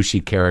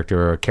Belushi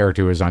character, or a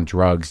character who was on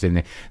drugs,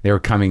 and they were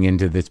coming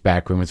into this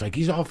back room. It's like,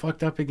 he's all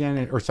fucked up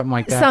again, or something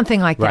like that. Something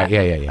like that.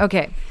 Right, yeah.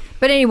 Okay.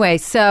 But anyway,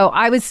 so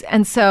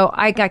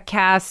I got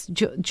cast.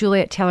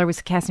 Juliet Taylor was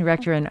the casting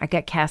director, and I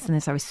got cast in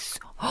this. I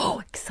was so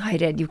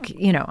excited. You're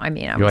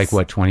like,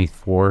 what,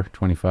 24,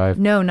 25?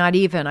 No, not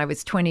even. I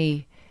was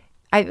 20.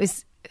 I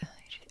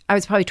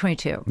was probably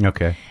 22.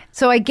 Okay.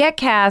 So I get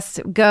cast,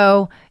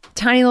 go,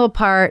 tiny little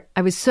part.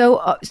 I was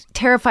so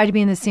terrified to be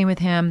in the scene with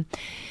him.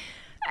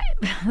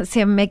 Let's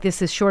see, I'm going to make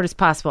this as short as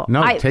possible.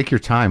 No, take your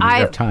time. We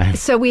have time.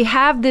 So we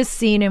have this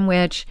scene in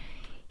which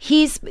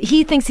he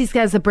thinks he's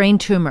got a brain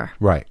tumor.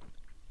 Right.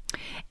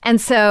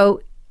 And so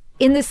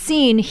in the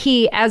scene,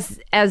 he, as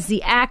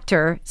the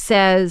actor,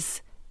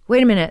 says,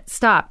 wait a minute,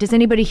 stop. Does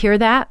anybody hear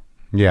that?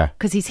 Yeah.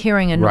 Because he's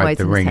hearing a noise. Right,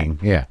 the ringing,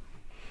 yeah.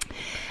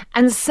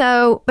 And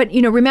so, but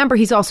remember,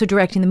 he's also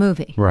directing the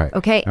movie. Right.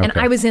 Okay? And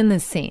I was in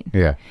this scene.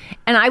 Yeah.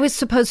 And I was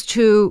supposed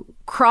to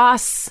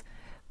cross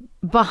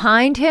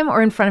behind him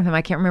or in front of him,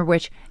 I can't remember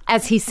which,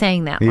 as he's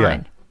saying that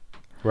line.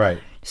 Right.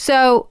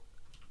 So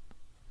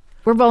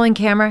we're rolling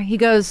camera. He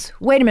goes,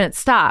 wait a minute,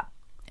 stop.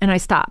 And I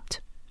stopped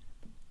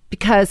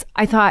because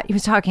I thought he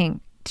was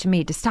talking to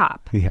me to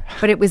stop. Yeah.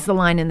 But it was the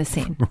line in the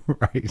scene.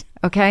 Right.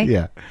 Okay?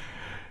 Yeah.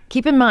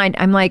 Keep in mind,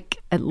 I'm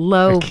like a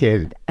low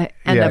kid,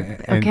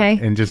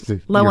 and just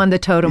low on the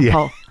totem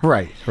pole.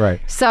 Right.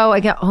 So I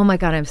go, oh my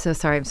God, I'm so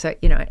sorry. I'm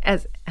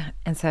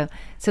so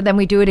so then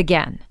we do it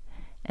again,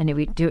 and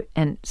we do,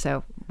 and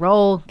so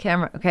roll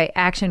camera, okay,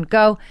 action,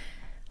 go,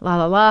 la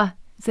la la.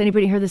 Does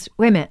anybody hear this?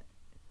 Wait a minute,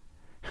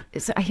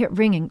 I hear it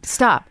ringing.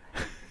 Stop,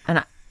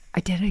 and I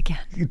did it again.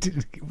 You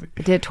did.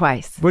 I did it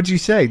twice. What'd you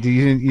say?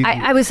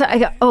 I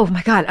go, oh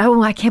my God,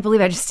 I can't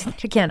believe I just did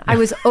it again. I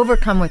was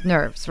overcome with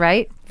nerves,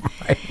 right?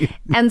 Right.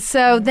 And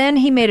so then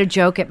he made a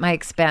joke at my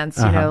expense,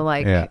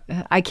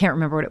 I can't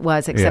remember what it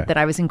was, except that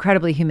I was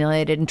incredibly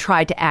humiliated and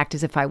tried to act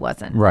as if I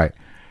wasn't. Right.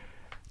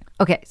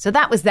 Okay, so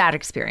that was that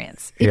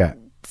experience.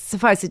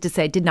 Suffice it to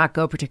say, did not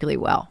go particularly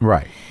well.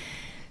 Right.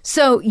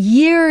 So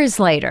years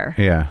later,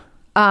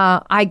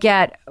 I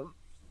get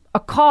a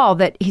call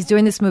that he's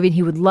doing this movie and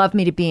he would love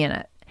me to be in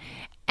it.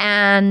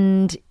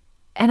 And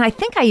I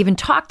think I even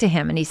talked to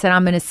him, and he said,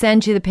 I'm going to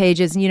send you the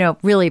pages. And,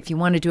 really, if you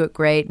want to do it,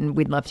 great. And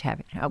we'd love to have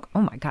it.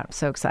 Oh, my God, I'm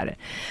so excited.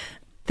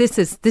 This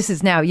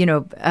is now,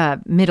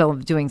 middle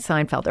of doing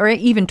Seinfeld, or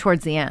even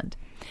towards the end.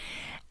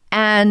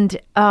 And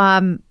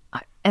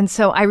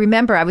so I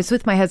remember I was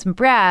with my husband,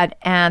 Brad,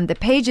 and the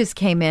pages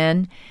came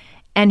in,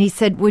 and he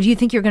said, well, do you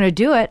think you're going to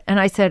do it? And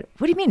I said,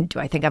 what do you mean, do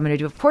I think I'm going to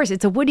do it? Of course,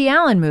 it's a Woody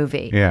Allen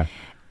movie. Yeah.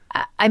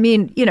 I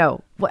mean,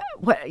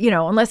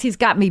 unless he's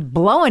got me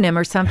blowing him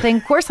or something,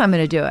 of course I'm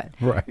going to do it.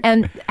 Right.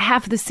 And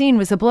half the scene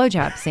was a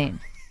blowjob scene.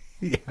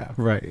 Yeah,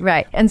 right.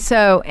 Right. And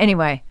so,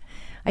 anyway,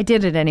 I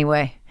did it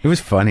anyway. It was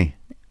funny.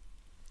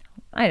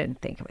 I didn't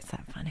think it was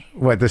that funny.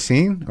 What, the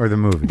scene or the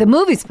movie? The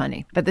movie's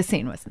funny, but the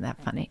scene wasn't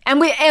that funny.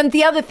 And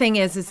the other thing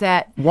is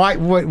that... Why?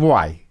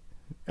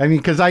 I mean,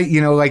 because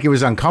it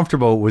was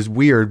uncomfortable. It was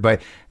weird,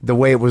 but the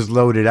way it was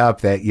loaded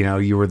up, that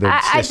you were the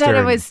sister. I thought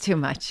it was too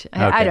much.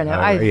 I don't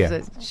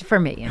know. For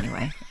me,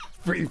 anyway.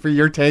 For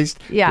your taste,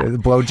 yeah. The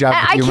blowjob.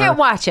 I can't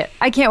watch it.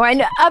 I can't watch.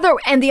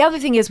 And the other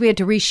thing is, we had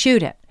to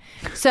reshoot it.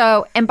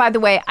 So, and by the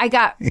way,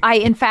 I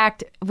in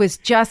fact was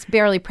just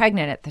barely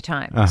pregnant at the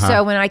time. Uh-huh.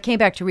 So when I came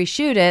back to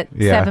reshoot it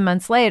 7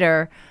 months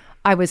later,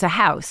 I was a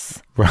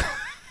house. Right.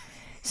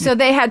 So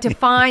they had to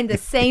find the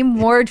same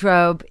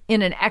wardrobe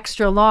in an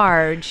extra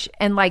large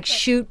and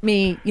shoot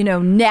me,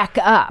 neck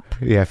up.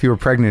 Yeah, if you were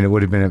pregnant, it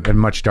would have been a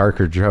much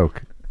darker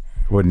joke,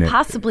 wouldn't it?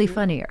 Possibly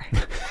funnier.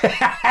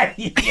 I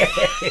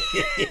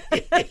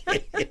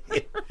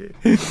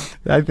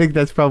think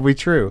that's probably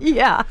true.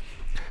 Yeah.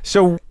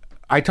 So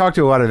I talked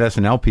to a lot of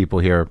SNL people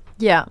here.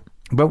 Yeah.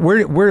 But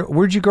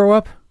where'd you grow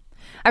up?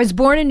 I was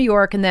born in New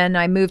York, and then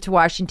I moved to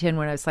Washington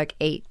when I was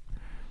 8.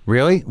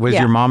 Really? Was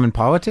your mom in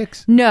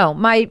politics? No,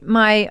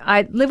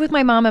 I lived with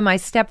my mom and my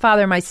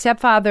stepfather. My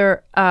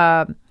stepfather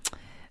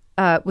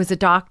was a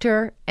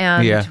doctor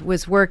and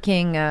was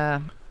working.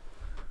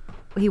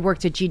 He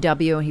worked at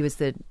GW, and he was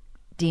the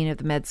dean of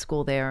the med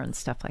school there and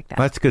stuff like that.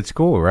 Well, that's good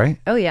school, right?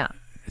 Oh, yeah.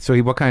 So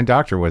what kind of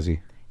doctor was he?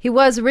 He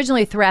was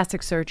originally a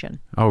thoracic surgeon.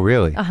 Oh,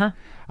 really? Uh-huh.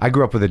 I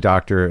grew up with a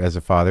doctor as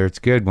a father. It's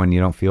good when you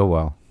don't feel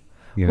well.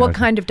 What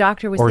kind of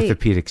doctor was he?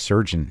 Orthopedic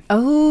surgeon.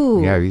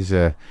 Oh. Yeah, he's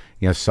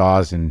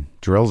saws and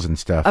drills and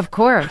stuff. Of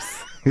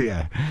course.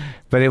 Yeah.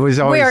 But it was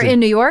always... Where,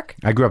 in New York?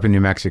 I grew up in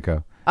New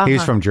Mexico.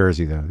 He's from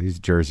Jersey, though. These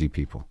Jersey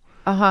people.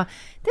 Uh-huh.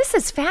 This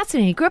is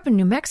fascinating. You grew up in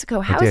New Mexico.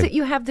 How is it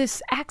you have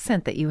this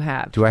accent that you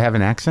have? Do I have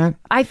an accent?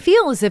 I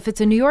feel as if it's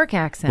a New York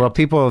accent. Well,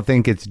 people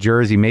think it's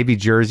Jersey. Maybe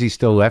Jersey's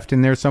still left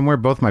in there somewhere.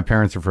 Both my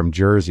parents are from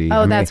Jersey.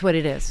 Oh, that's what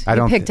it is.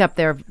 You picked up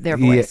their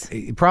voice.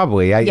 Yeah,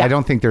 probably. I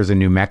don't think there's a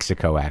New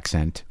Mexico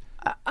accent.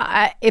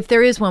 If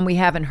there is one, we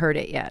haven't heard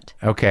it yet.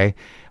 Okay.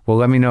 Well,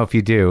 let me know if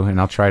you do,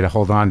 and I'll try to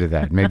hold on to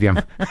that. Maybe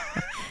I'm...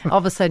 All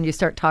of a sudden, you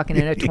start talking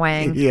in a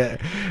twang. Yeah.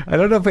 I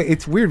don't know if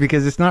it's weird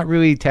because it's not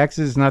really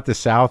Texas, it's not the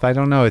South. I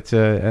don't know. I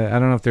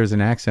don't know if there's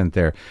an accent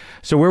there.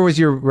 So where was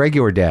your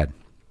regular dad?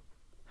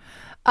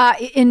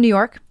 In New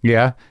York.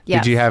 Yeah?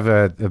 Yes. Did you have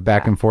a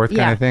back and forth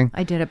kind of thing?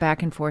 I did a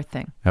back and forth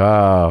thing.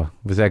 Oh,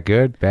 was that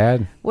good?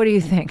 Bad? What do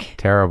you think?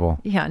 Terrible.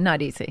 Yeah,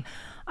 not easy.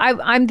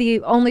 I'm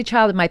the only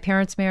child of my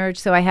parents' marriage,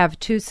 so I have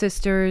 2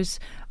 sisters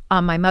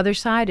on my mother's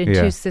side and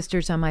 2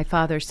 sisters on my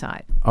father's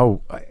side.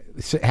 Oh,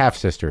 half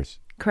sisters.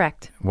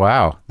 Correct.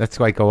 Wow, that's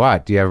like a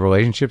lot. Do you have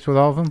relationships with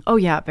all of them? Oh,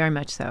 yeah, very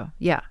much so.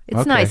 Yeah,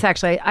 it's nice,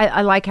 actually.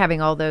 I like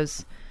having all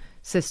those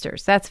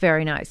sisters. That's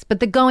very nice. But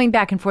the going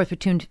back and forth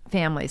between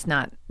families,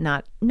 not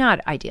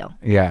ideal.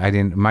 Yeah,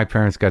 my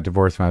parents got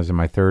divorced when I was in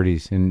my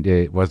 30s, and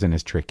it wasn't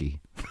as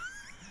tricky.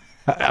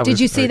 Did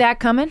you see that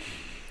coming?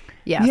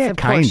 Yes, yeah, of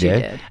course you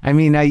did. I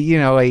mean, I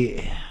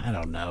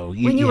don't know.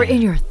 When you were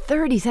in your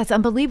 30s, that's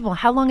unbelievable.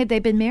 How long had they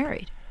been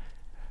married?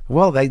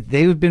 Well,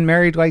 they've been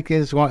married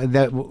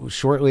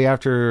shortly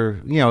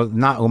after,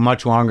 not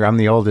much longer. I'm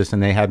the oldest,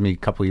 and they had me a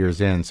couple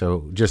years in,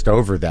 so just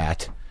over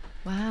that.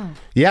 Wow.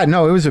 Yeah,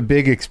 no, it was a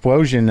big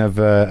explosion of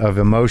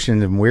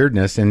emotion and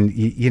weirdness, and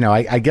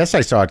I guess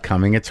I saw it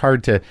coming. It's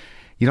hard to,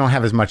 you don't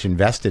have as much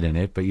invested in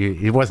it, but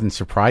it wasn't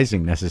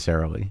surprising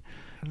necessarily.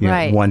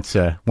 Right. Once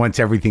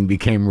everything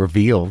became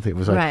revealed, it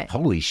was like, right.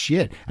 Holy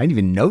shit, I didn't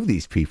even know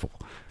these people.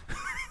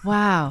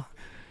 Wow.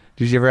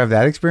 Did you ever have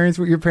that experience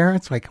with your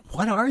parents? Like,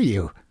 what are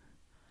you?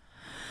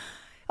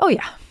 Oh,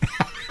 yeah.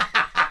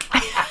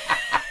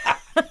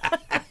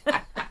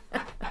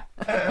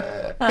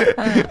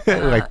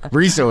 Like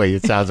recently,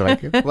 it sounds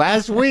like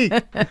last week.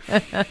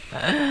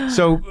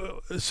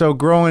 So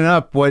growing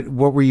up, what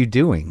were you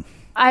doing?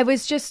 I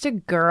was just a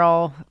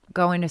girl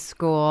going to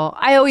school.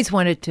 I always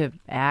wanted to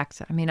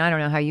act. I mean, I don't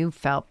know how you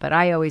felt, but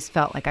I always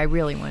felt like I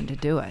really wanted to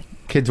do it.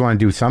 Kids want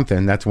to do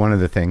something. That's one of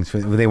the things they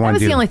want to do. That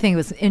was the only thing that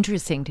was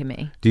interesting to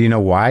me. Do you know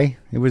why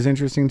it was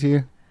interesting to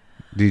you?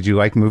 Did you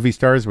like movie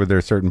stars? Were there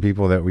certain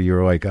people that you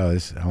were like, I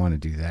want to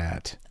do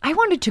that? I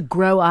wanted to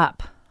grow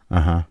up.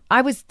 Uh-huh.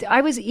 I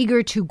was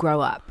eager to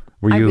grow up.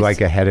 Were you like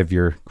ahead of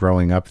your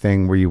growing up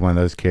thing? Were you one of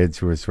those kids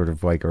who was sort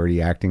of like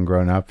already acting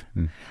grown up?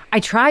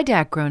 I tried to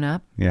act grown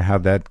up. Yeah,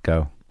 how'd that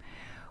go?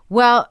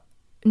 Well,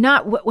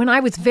 when I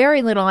was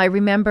very little, I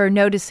remember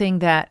noticing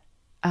that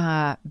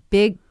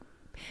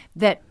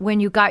that when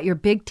you got your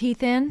big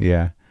teeth in,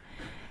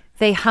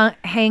 they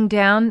hang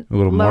down a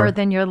little lower more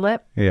than your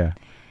lip. Yeah.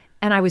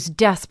 And I was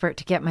desperate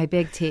to get my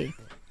big teeth.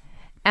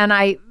 And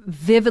I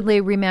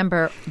vividly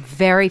remember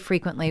very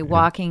frequently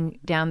walking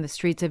down the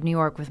streets of New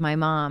York with my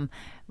mom,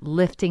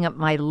 lifting up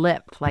my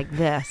lip like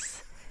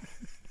this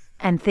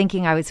and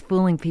thinking I was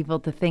fooling people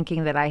to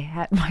thinking that I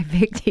had my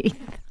big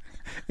teeth.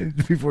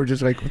 People were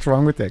just like, what's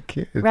wrong with that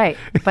kid? Right.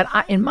 But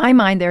in my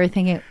mind, they were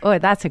thinking, oh,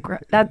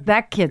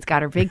 that kid's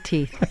got her big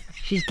teeth.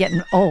 She's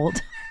getting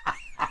old.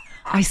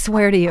 I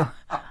swear to you,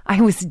 I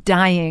was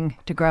dying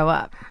to grow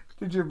up.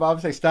 Did your mom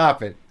say,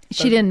 stop it?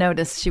 She didn't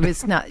notice. She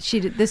was not.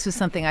 This was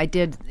something I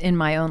did in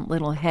my own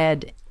little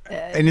head.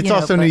 And it's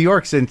also New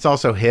York, so it's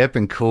also hip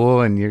and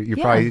cool, and you're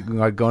probably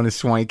going to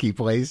swanky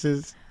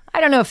places. I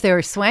don't know if they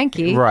were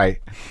swanky,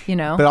 right?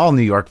 But all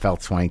New York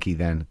felt swanky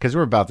then, because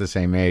we're about the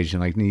same age.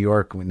 And like New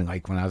York, when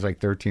I was like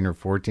 13 or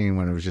 14,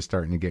 when it was just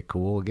starting to get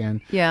cool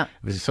again. Yeah,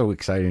 it was so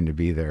exciting to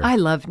be there.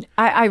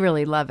 I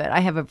really love it.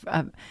 I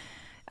have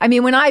I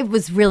mean, when I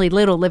was really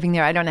little living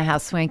there, I don't know how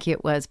swanky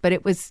it was, but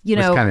it was, It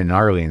was kind of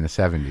gnarly in the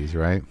 70s,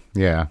 right?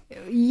 Yeah.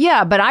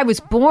 Yeah, but I was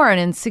born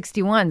in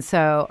 61,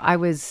 so I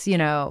was,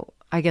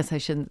 I guess I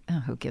shouldn't,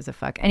 who gives a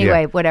fuck?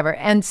 Anyway, whatever.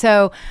 And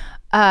so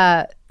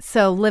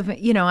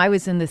living, I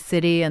was in the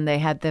city and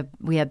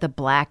we had the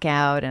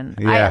blackout,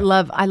 and I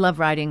love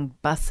riding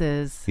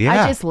buses. Yeah.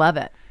 I just love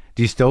it.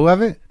 Do you still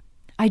love it?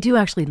 I do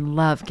actually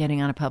love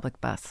getting on a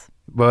public bus.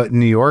 But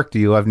New York, do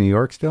you love New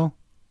York still?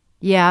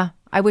 Yeah.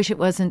 I wish it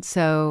wasn't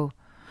so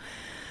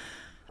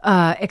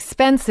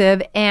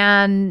expensive,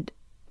 and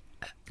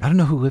I don't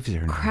know who lives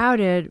there now.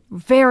 Crowded,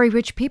 very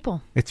rich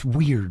people. It's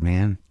weird,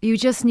 man. You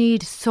just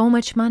need so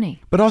much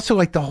money. But also,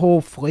 like, the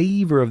whole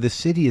flavor of the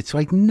city, it's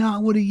like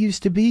not what it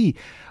used to be.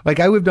 Like,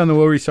 I lived on the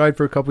Lower East Side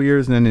for a couple of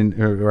years, and then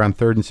around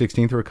 3rd and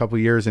 16th for a couple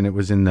of years, and it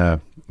was in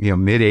the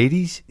mid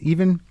 80s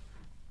even.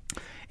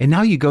 And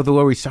now you go to the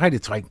Lower East Side,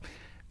 it's like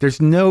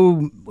there's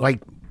no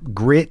like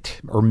grit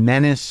or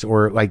menace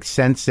or like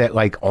sense that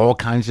like all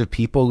kinds of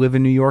people live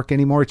in New York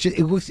anymore. It's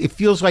just, it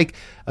feels like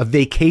a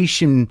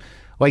vacation.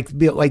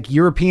 Like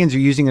Europeans are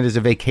using it as a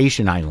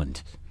vacation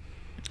island.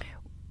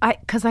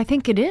 Because I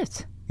think it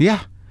is.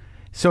 Yeah.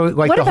 So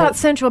like, what about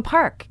Central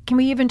Park? Can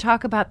we even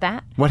talk about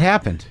that? What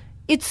happened?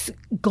 It's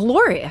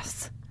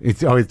glorious.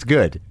 It's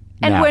good.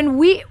 And now. when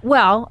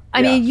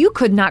I mean, you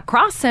could not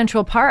cross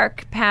Central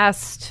Park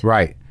past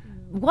right.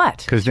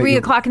 What? 3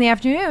 o'clock in the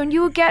afternoon,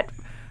 you would get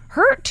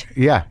hurt.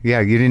 Yeah.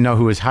 You didn't know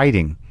who was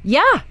hiding.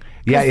 Yeah.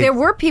 Because there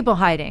were people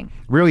hiding.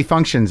 Really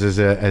functions as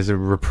a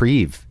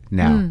reprieve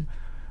now.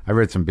 I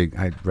read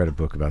a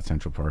book about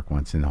Central Park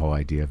once and the whole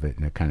idea of it,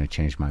 and it kind of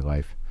changed my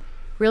life.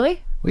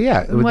 Really? Well,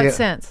 yeah. In what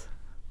sense?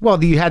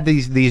 Well, you had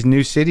these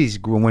new cities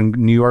when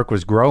New York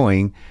was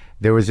growing.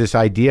 There was this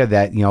idea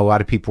that, a lot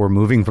of people were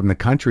moving from the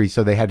country,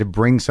 so they had to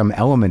bring some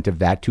element of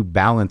that to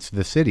balance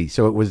the city.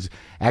 So it was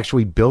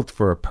actually built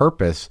for a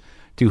purpose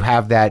to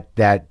have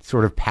that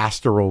sort of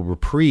pastoral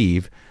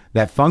reprieve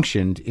that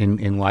functioned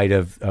in light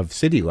of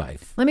city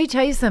life. Let me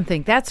tell you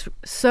something. That's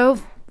so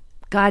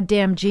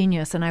goddamn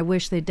genius, and I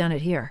wish they'd done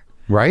it here.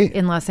 Right?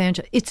 In Los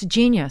Angeles. It's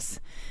genius.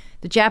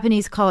 The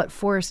Japanese call it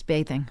forest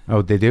bathing.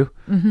 Oh, they do?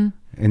 Mm-hmm.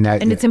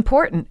 And it's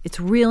important. It's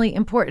really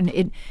important.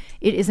 It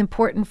is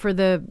important for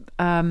the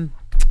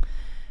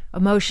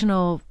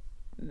emotional,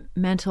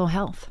 mental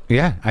health.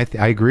 Yeah,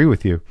 I agree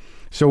with you.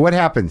 So what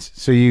happens?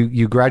 So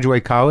you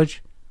graduate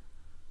college?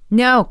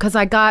 No, because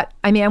I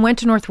went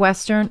to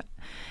Northwestern.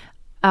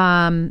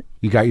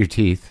 You got your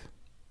teeth.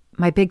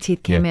 My big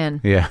teeth came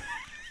in. Yeah.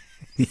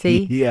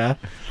 See? Yeah.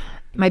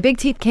 My big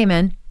teeth came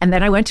in, and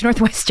then I went to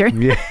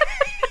Northwestern. Yeah.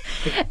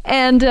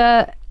 And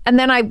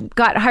then I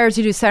got hired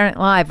to do Saturday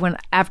Night Live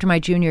after my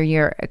junior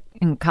year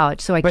in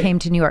college. So I came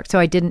to New York. So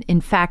I didn't,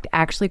 in fact,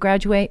 actually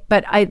graduate,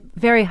 but I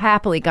very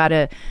happily got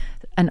an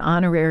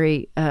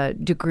honorary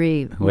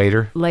degree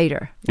later.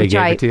 They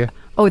gave it to you?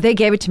 Oh, they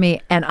gave it to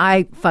me, and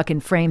I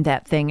fucking framed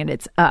that thing, and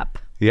it's up.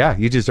 Yeah,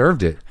 you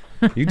deserved it.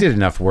 You did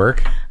enough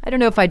work. I don't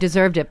know if I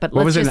deserved it, but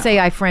let's just say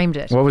I framed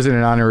it. What was it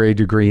an honorary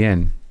degree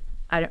in?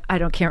 I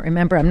can't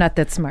remember. I'm not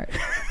that smart.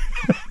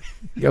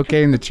 You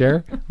okay in the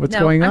chair? What's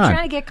going on? I'm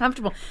trying to get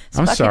comfortable.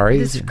 I'm sorry.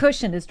 This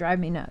cushion is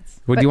driving me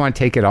nuts. Do you want to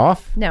take it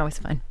off? No, it's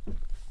fine.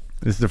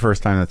 This is the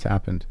first time that's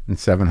happened in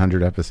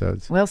 700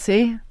 episodes. Well,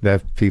 see?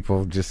 That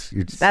people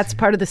That's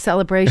part of the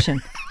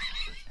celebration.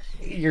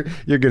 You're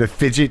going to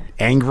fidget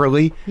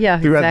angrily? Yeah,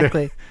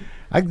 exactly.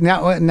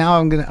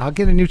 I'll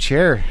get a new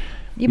chair.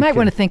 You might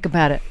want to think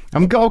about it.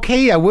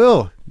 Okay, I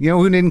will. You know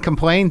who didn't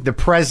complain? The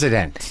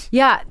president.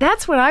 Yeah,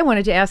 that's what I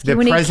wanted to ask you.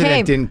 The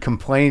president didn't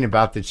complain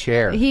about the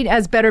chair. He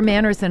has better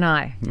manners than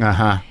I.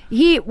 Uh-huh.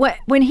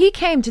 When he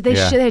came, they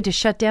had to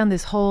shut down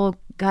this whole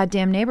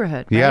goddamn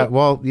neighborhood, right? Yeah,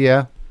 well,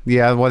 yeah.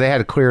 Well, they had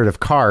to clear it of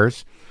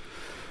cars.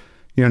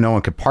 No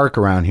one could park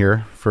around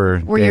here for a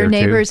day or two. Were your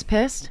neighbors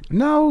pissed?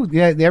 No,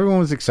 yeah, everyone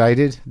was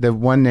excited. The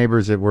one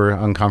neighbors that were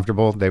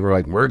uncomfortable, they were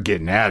like, "We're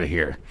getting out of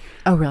here."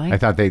 Oh, really? I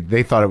thought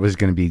they thought it was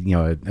going to be,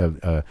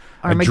 a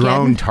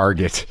drone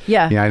target.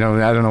 Yeah. I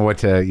don't know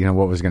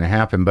what was going to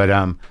happen, but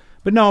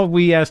no,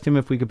 we asked him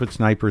if we could put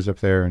snipers up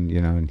there, and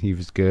and he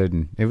was good,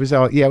 and it was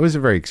it was a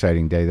very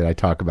exciting day that I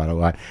talk about a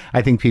lot.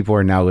 I think people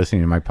are now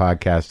listening to my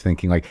podcast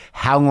thinking like,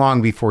 how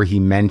long before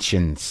he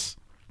mentions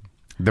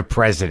the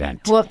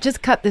president? Well,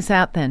 just cut this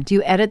out then. Do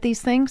you edit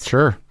these things?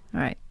 Sure.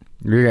 All right.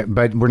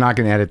 But we're not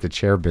going to edit the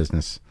chair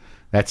business.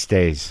 That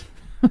stays.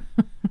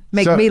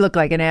 Make me look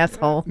like an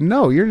asshole.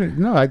 No,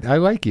 I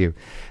like you.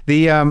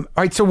 All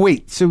right, so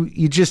wait. So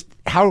you just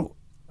how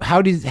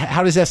does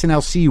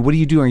SNL see you? What are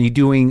you doing? Are you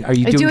doing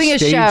a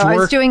stage show? work? I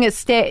was doing a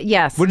stage.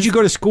 Yes. What did you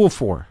go to school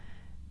for?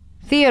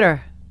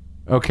 Theater.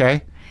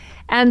 Okay.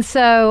 And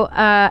so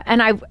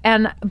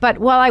but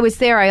while I was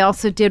there, I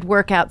also did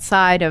work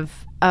outside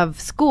of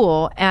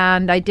school,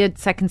 and I did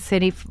Second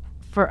City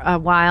for a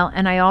while,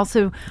 and I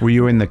also... Were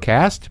you in the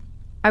cast?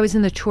 I was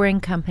in the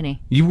touring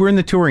company. You were in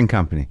the touring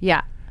company?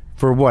 Yeah.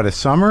 For what, a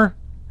summer?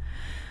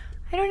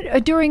 I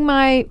don't during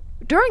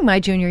my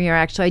junior year,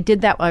 actually. I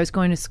did that while I was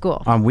going to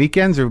school. On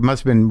weekends, or it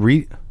must have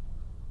been...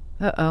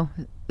 Uh-oh.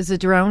 Is the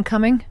drone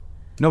coming?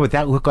 No, but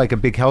that looked like a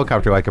big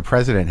helicopter, like a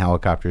president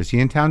helicopter. Is he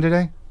in town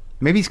today?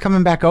 Maybe he's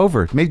coming back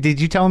over. Did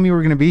you tell him you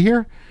were going to be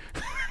here?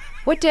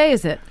 What day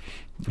is it?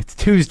 It's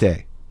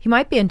Tuesday. He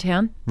might be in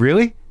town.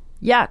 Really?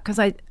 Yeah, because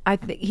I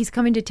think he's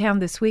coming to town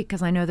this week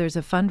because I know there's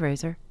a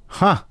fundraiser.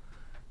 Huh.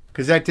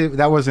 Because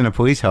that wasn't a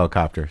police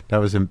helicopter. That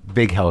was a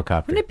big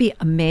helicopter. Wouldn't it be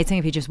amazing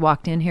if he just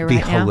walked in here right now?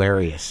 It'd be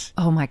hilarious.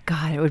 Oh, my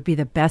God. It would be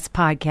the best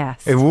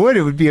podcast. It would.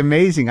 It would be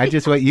amazing. I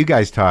just let you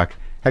guys talk.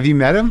 Have you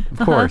met him? Of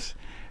course.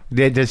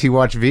 Does he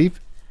watch Veep?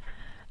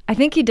 I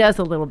think he does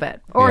a little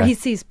bit. Or he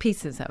sees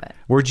pieces of it.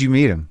 Where'd you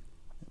meet him?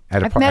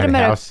 I've met him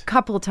at a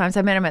couple of times.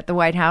 I met him at the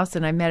White House,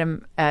 and I met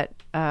him at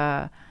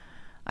a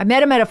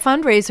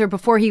fundraiser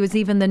before he was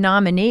even the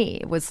nominee.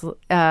 It was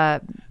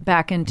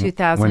back in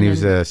 2000. When he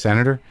was a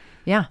senator?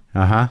 Yeah.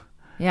 Uh-huh.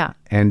 Yeah.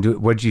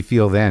 And what did you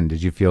feel then?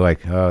 Did you feel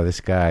like, oh,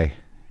 this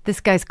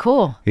guy's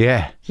cool?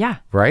 Yeah. Yeah.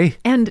 Right?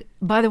 And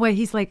by the way,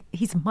 he's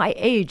my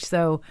age,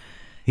 so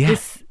yeah,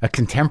 a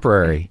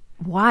contemporary.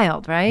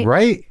 Wild, right?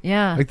 Right?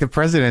 Yeah. Like the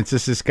president's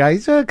just this guy.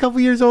 He's a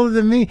couple years older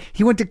than me.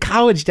 He went to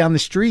college down the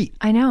street.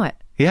 I know it.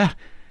 Yeah.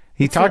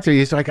 He talked to me.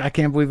 He's like, I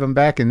can't believe I'm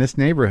back in this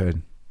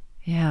neighborhood.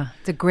 Yeah.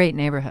 It's a great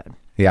neighborhood.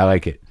 Yeah, I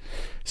like it.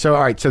 So,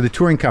 all right. So the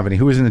touring company,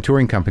 who was in the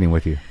touring company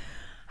with you?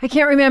 I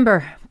can't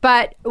remember,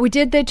 but I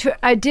did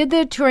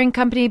the touring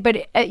company,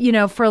 but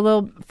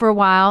for a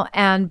while,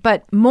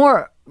 but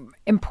more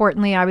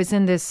importantly, I was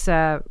in this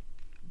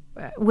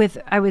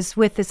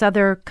with this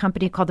other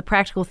company called the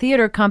Practical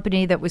Theater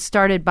Company that was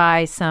started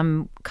by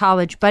some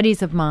college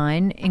buddies of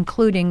mine,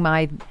 including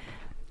my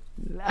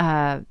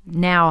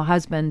now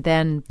husband.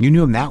 Then you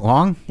knew him that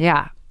long?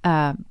 Yeah.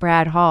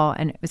 Brad Hall,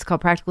 and it was called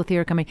Practical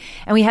Theater Company.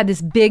 And we had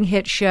this big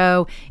hit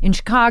show in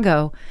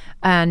Chicago,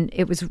 and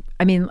it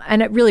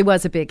really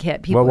was a big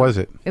hit. What was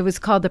it? It was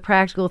called the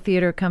Practical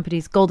Theater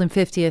Company's Golden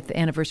 50th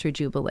Anniversary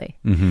Jubilee.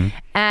 Mm-hmm.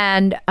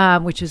 And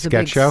which was a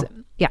sketch big show?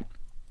 Yeah.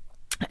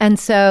 And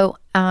so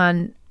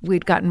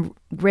we'd gotten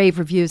rave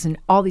reviews, and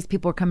all these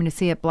people were coming to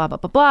see it, blah, blah,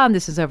 blah, blah, and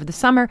this is over the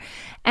summer.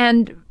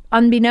 And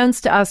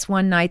unbeknownst to us,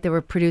 one night there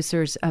were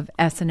producers of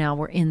SNL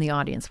were in the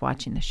audience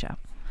watching the show.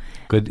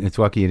 Good. It's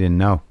lucky you didn't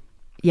know.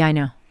 Yeah, I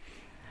know.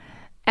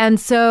 And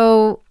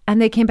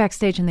they came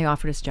backstage and they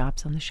offered us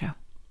jobs on the show.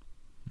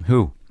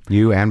 Who?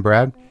 You and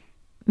Brad?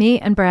 Me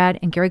and Brad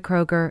and Gary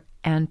Kroger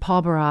and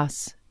Paul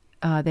Barras.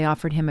 They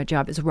offered him a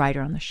job as a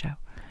writer on the show.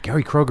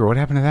 Gary Kroger, what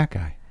happened to that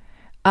guy?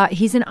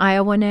 He's in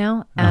Iowa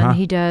now, and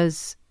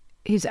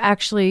he's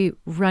actually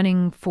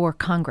running for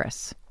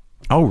Congress.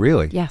 Oh,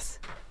 really? Yes.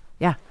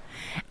 Yeah.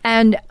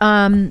 And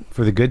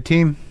for the good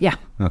team? Yeah.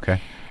 Okay.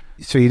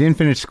 So you didn't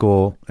finish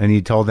school, and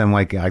you told them,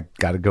 like, I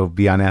got to go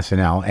be on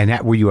SNL.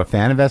 And were you a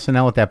fan of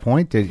SNL at that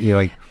point? Did you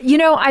like?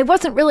 I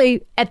wasn't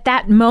really at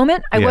that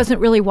moment. I wasn't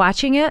really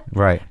watching it.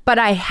 Right. But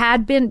I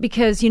had been,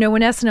 because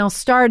when SNL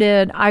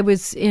started, I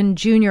was in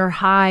junior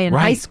high and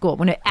high school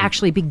when it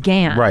actually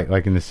began. Right,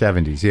 like in the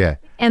 70s. Yeah.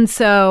 And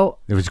so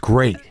it was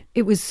great.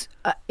 It was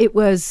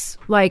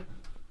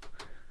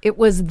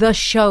the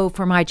show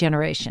for my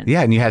generation.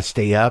 Yeah, and you had to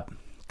stay up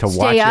to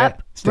watch up,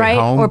 it. Stay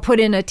home. Or put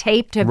in a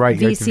tape to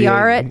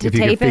VCR it to if you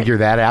tape could figure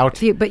that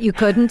out. But you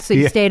couldn't, so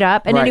you stayed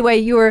up. And anyway,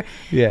 you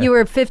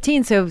were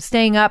 15, so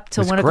staying up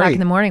till 1 o'clock in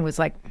the morning was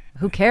like,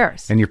 who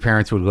cares? And your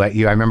parents would let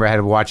you. I remember I had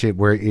to watch it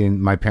where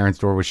my parents'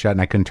 door was shut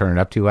and I couldn't turn it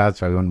up too loud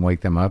so I wouldn't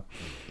wake them up.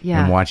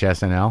 Yeah. And watch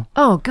SNL.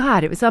 Oh,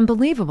 God, it was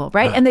unbelievable,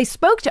 right? And they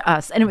spoke to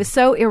us, and it was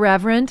so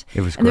irreverent.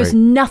 It was great. And there's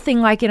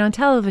nothing like it on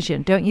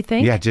television, don't you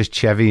think? Yeah, just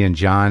Chevy and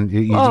John.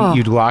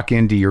 You'd lock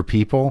into your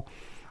people.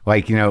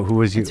 Like, who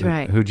was you? That's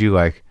right. Who'd you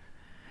like?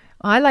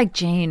 I like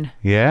Jane.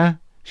 Yeah?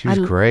 She was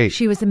great.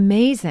 She was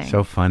amazing.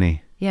 So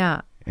funny.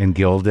 Yeah. And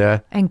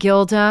Gilda.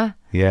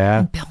 Yeah.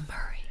 And Bill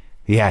Murray.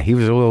 Yeah, he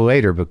was a little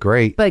later, but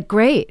great.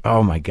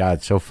 Oh, my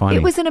God, so funny.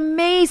 It was an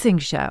amazing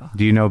show.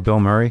 Do you know Bill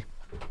Murray?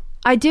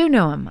 I do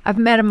know him. I've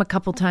met him a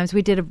couple times.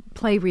 We did a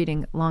play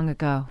reading long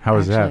ago. How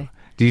was that?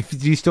 Do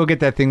you still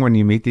get that thing when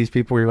you meet these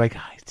people where you're like,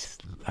 it's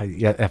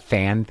a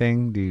fan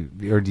thing?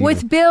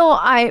 With Bill,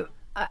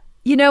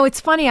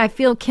 it's funny. I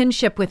feel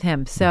kinship with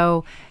him.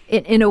 So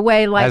in a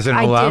way, like as an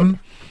alum?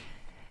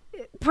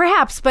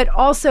 Perhaps, but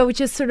also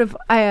just sort of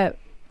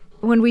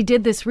when we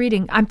did this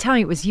reading, I'm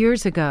telling you, it was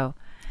years ago.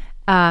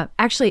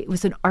 Actually, it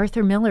was an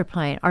Arthur Miller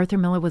play. Arthur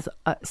Miller was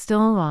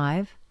still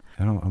alive.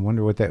 I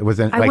wonder what that was.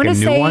 Like a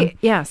new one?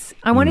 Yes,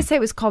 I want to say it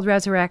was called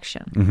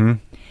Resurrection.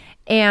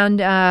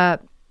 Mm-hmm.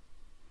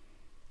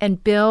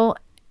 And Bill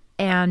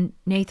and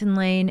Nathan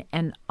Lane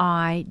and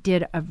I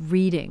did a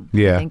reading.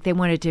 Yeah. I think they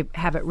wanted to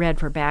have it read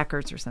for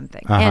backers or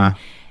something. Uh-huh. And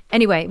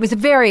anyway, it was a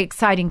very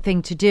exciting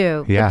thing to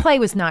do. Yeah. The play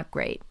was not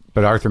great.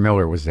 But Arthur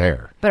Miller was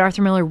there.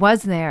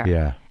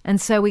 Yeah.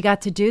 And so we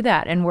got to do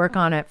that and work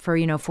on it for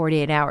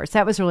 48 hours.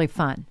 That was really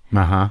fun.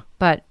 Uh-huh.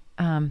 But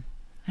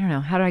I don't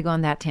know. How did I go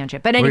on that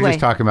tangent? But anyway. We're just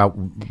talking about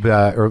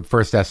the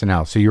first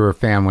SNL. So you were a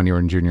fan when you were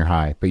in junior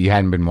high, but you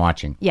hadn't been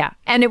watching. Yeah.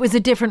 And it was a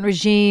different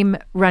regime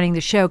running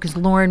the show because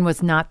Lauren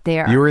was not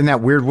there. You were in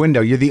that weird window.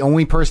 You're the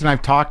only person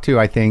I've talked to,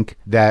 I think,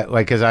 that,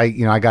 like, because I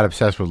got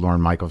obsessed with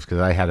Lorne Michaels because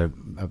I had a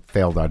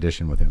failed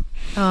audition with him.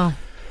 Oh.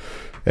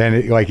 And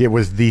it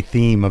was the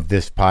theme of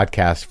this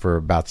podcast for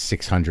about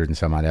 600 and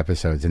some odd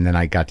episodes. And then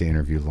I got to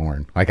interview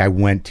Lorne. Like, I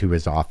went to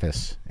his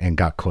office and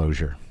got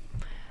closure.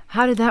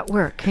 How did that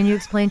work? Can you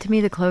explain to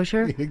me the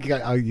closure?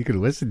 You could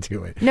listen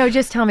to it. No,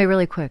 just tell me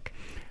really quick.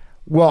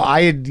 Well,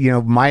 I had,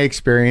 my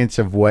experience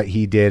of what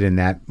he did in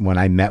that when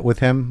I met with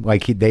him,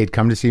 like they'd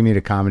come to see me at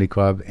a comedy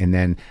club and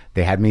then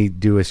they had me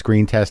do a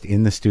screen test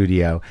in the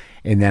studio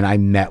and then I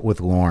met with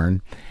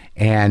Lorne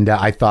And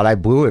I thought I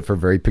blew it for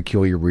very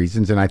peculiar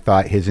reasons, and I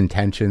thought his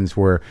intentions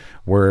were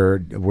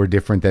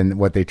different than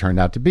what they turned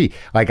out to be.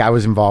 Like, I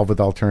was involved with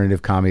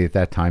alternative comedy at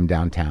that time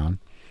downtown,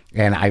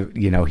 and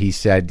he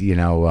said,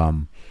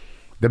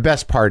 the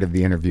best part of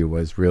the interview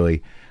was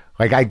really,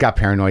 like, I got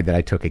paranoid that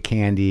I took a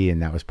candy,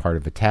 and that was part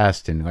of a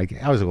test, and like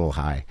I was a little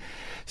high.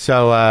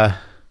 So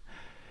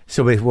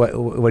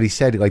what he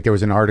said, like, there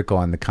was an article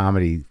on the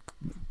comedy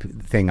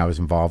thing I was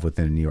involved with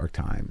in the New York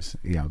Times,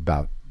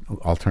 about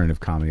alternative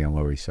comedy on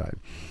Lower East Side.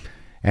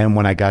 And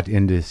when I got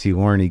in to see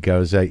Lauren, he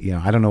goes, I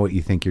don't know what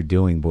you think you're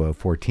doing below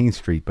 14th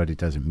Street, but it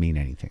doesn't mean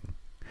anything.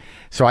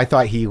 So I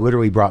thought he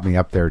literally brought me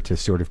up there to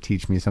sort of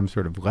teach me some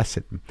sort of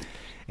lesson.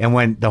 And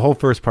when the whole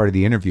first part of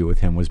the interview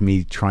with him was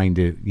me trying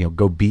to,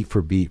 go beat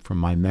for beat from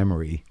my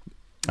memory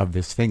of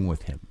this thing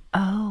with him.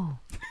 Oh.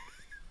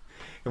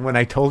 And when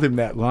I told him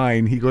that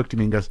line, he looked at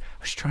me and goes,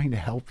 I was trying to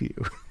help you.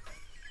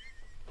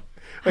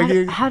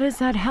 How does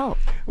that help?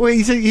 Well,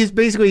 he's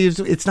basically,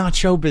 it's not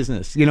show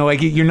business.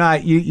 Like, you're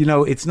not,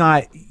 it's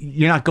not,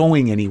 you're not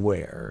going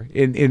anywhere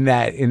in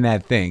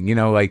that thing.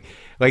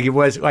 Like it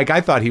was, like,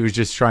 I thought he was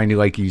just trying to,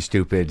 like, you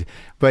stupid,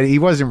 but he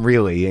wasn't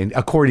really. And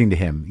according to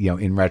him,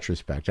 in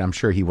retrospect, I'm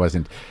sure he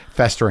wasn't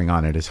festering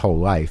on it his whole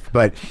life.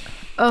 But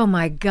oh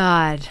my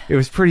God, it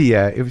was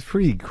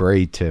pretty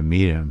great to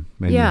meet him.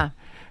 And, yeah.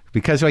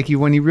 Because, like,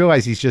 when you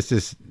realize he's just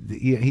this,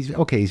 he's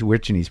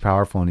rich and he's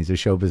powerful and he's a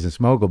show business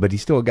mogul, but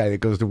he's still a guy that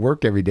goes to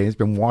work every day. He's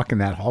been walking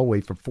that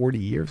hallway for 40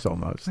 years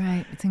almost.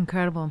 Right. It's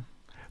incredible.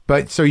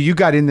 But so you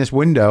got in this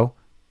window.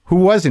 Who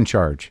was in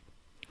charge?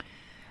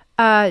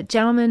 A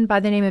gentleman by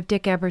the name of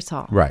Dick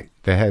Ebersol. Right.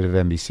 The head of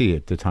NBC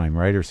at the time,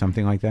 right? Or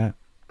something like that?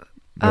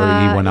 Or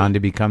he went on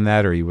to become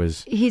that, or he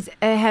was... He's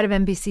a head of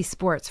NBC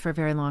Sports for a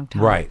very long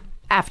time. Right.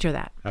 After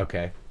that.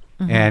 Okay.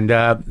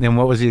 Mm-hmm. And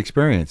what was the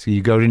experience?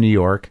 You go to New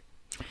York.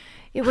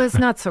 It was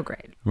not so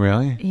great.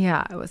 Really?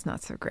 Yeah, it was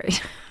not so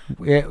great.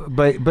 Yeah,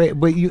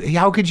 but you,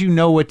 how could you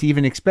know what to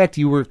even expect?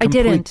 You were I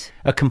didn't.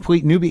 A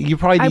complete newbie. You're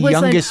probably the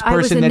youngest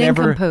person that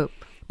ever.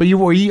 But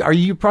are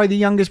you probably the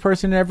youngest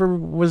person that ever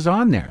was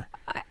on there?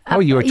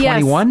 You were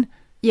 21?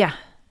 Yes.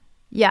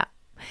 Yeah.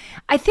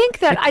 I think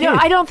that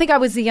I don't think I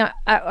was the young.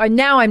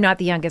 Now I'm not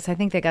the youngest. I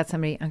think they got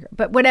somebody younger.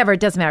 But whatever, it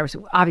doesn't matter. It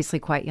was obviously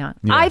quite young.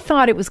 Yeah. I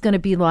thought it was going to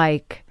be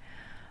like.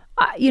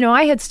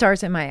 I had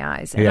stars in my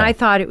eyes, and I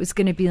thought it was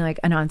going to be like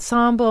an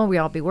ensemble. We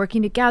all be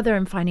working together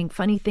and finding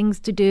funny things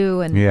to do,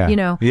 and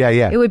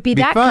it would be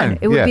that fun. Kind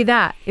of, it would be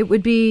that. It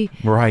would be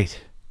right,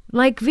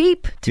 like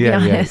Veep, to be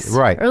honest,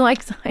 right, or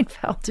like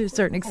Seinfeld to a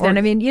certain extent.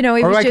 It or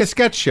was like just a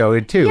sketch show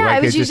too. Yeah, like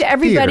it was just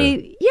everybody.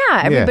 Theater.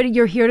 Yeah, everybody.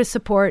 You're here to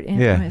support.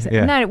 And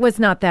that it was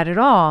not that at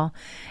all.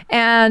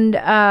 And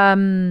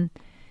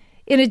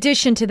in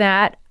addition to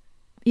that,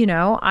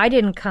 I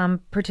didn't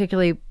come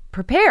particularly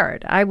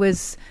prepared. I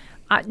was.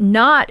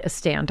 Not a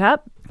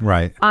stand-up.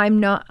 Right.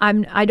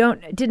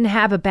 Didn't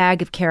have a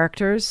bag of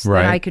characters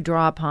that I could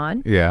draw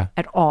upon. Yeah.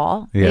 At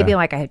all. Yeah. Maybe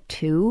like I had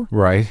two.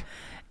 Right.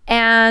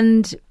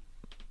 And,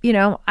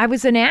 I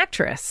was an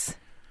actress.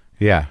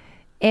 Yeah.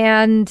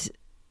 And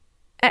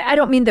I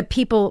don't mean that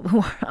people who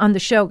are on the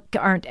show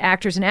aren't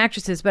actors and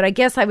actresses, but I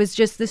guess I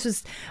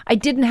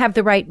didn't have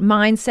the right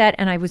mindset,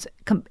 and I was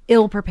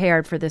ill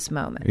prepared for this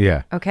moment.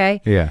 Yeah.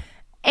 Okay? Yeah.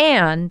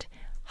 And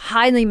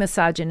highly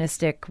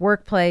misogynistic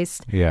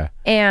workplace. Yeah.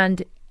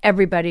 And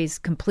everybody's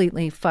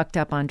completely fucked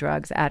up on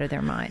drugs out of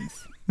their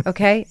minds.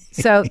 Okay?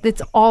 So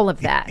it's all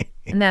of that.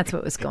 And that's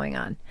what was going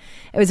on.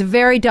 It was a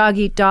very dog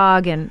eat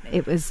dog, and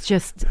it was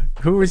just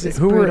Who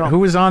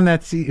was on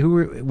that seat?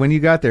 When you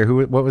got there,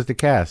 what was the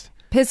cast?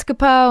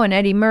 Piscopo and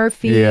Eddie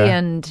Murphy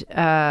and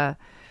Tim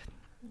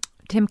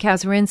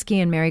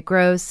Kazurinsky and Mary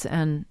Gross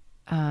and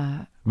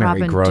Mary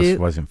Robin Gross Duke.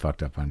 Wasn't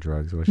fucked up on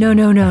drugs, was she?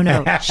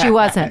 No. She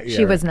wasn't.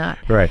 She was not.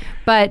 Right.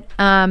 But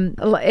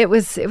it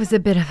was a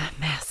bit of a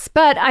mess.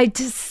 But I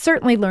just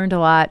certainly learned a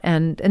lot.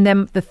 And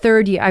then the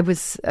third year, I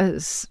was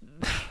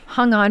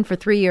hung on for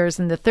 3 years.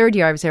 And the third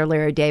year I was there,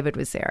 Larry David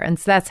was there. And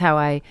so that's how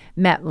I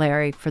met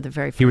Larry for the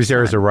very first time. He was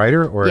there as a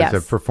writer or as a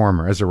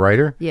performer? As a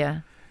writer?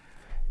 Yeah.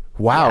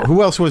 Wow. Yeah.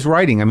 Who else was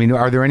writing? I mean,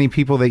 are there any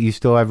people that you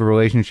still have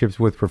relationships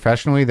with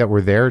professionally that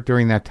were there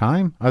during that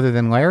time other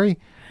than Larry?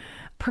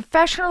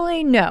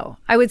 Professionally, no.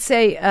 I would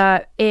say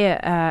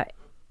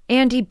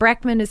Andy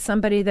Breckman is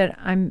somebody that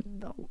I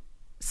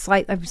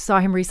saw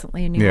him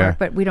recently in New York,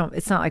 but we don't.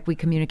 It's not like we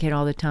communicate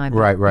all the time.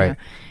 Right.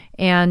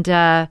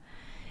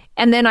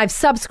 And then I've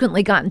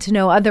subsequently gotten to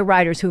know other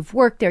writers who have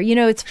worked there.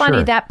 It's funny,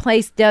 Sure. That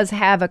place does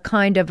have a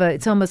kind of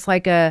it's almost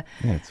like a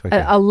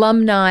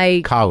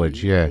alumni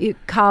college,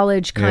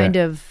 college kind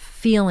of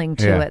feeling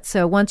to it.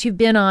 So once you've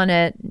been on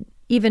it.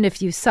 Even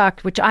if you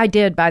sucked, which I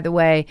did, by the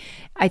way,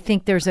 I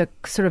think there's a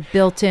sort of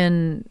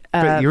built-in.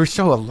 But you're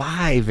so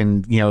alive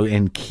and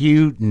and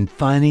cute and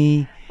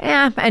funny.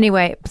 Yeah.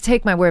 Anyway,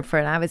 take my word for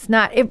it. I was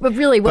not. It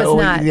really was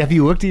not. Have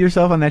you looked at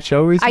yourself on that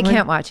show recently? I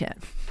can't watch it.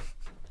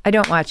 I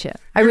don't watch it.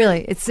 I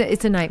really. It's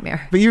a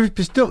nightmare. But you're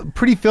still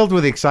pretty filled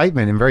with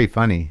excitement and very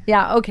funny.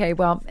 Yeah. Okay.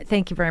 Well,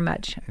 thank you very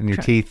much. And your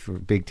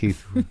big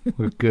teeth,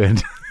 look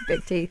good.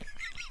 Big teeth.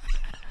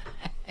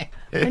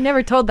 I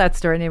never told that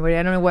story to anybody.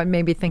 I don't know what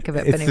made me think of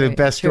it. It's but anyway, the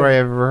best story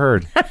I've ever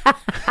heard.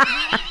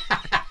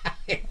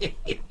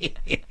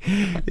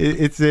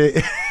 It's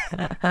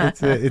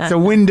a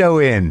window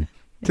in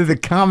to the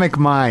comic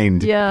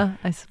mind. Yeah,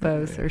 I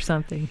suppose, or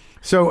something.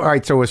 So, all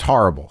right, so it was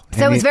horrible.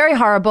 So it was very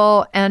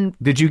horrible. And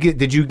did you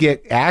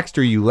get axed,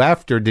 or you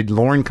left, or did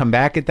Lauren come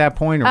back at that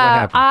point, or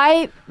what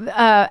happened?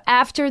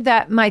 After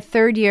that, my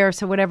third year,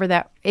 so whatever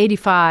that,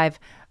 85,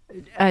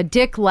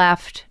 Dick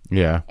left.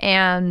 Yeah.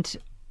 And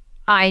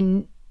I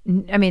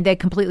mean, they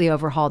completely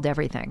overhauled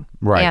everything.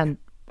 Right. And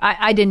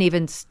I didn't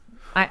even...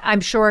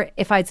 I'm sure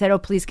if I'd said, "Oh,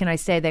 please, can I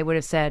stay?" they would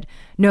have said,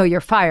 "No, you're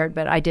fired."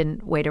 But I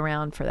didn't wait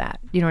around for that.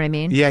 You know what I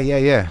mean?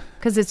 Yeah.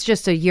 Because it's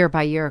just a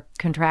year-by-year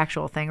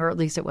contractual thing, or at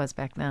least it was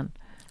back then.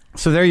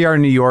 So there you are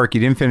in New York.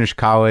 You didn't finish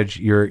college.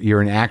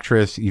 You're an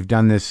actress. You've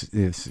done this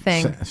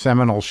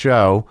seminal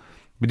show.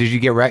 But did you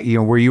get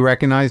were you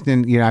recognized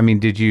in?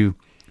 Did you?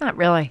 Not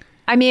really.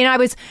 I mean, I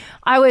was.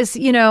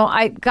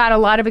 I got a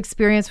lot of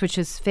experience, which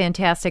is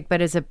fantastic.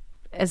 But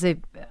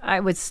I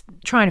was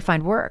trying to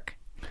find work.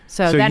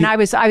 So then I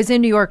was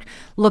in New York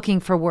looking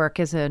for work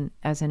as an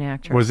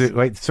actress. Was it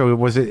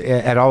was it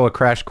at all a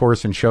crash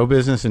course in show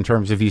business in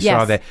terms of you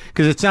saw that?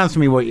 Because it sounds to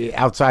me,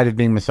 outside of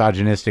being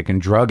misogynistic and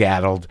drug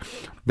addled,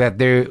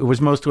 that it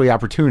was mostly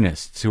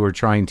opportunists who were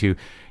trying to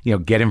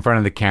get in front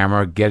of the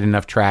camera, get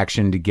enough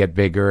traction to get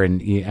bigger,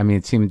 and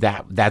it seemed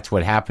that's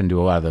what happened to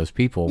a lot of those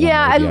people.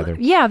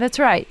 Yeah, that's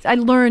right. I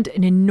learned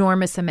an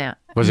enormous amount.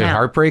 Was it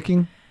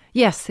heartbreaking?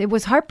 Yes, it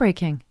was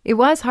heartbreaking. It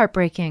was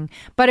heartbreaking.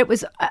 But it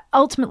was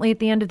ultimately, at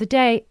the end of the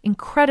day,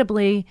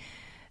 incredibly,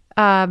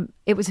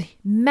 it was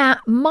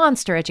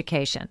monster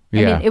education. I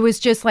mean, it was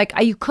just like,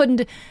 you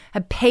couldn't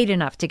have paid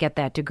enough to get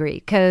that degree,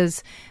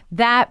 because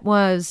that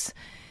was,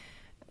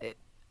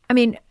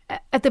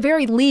 at the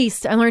very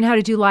least, I learned how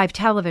to do live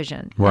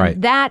television. Right.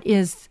 And that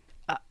is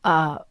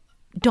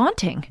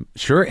daunting.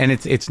 Sure, and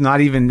it's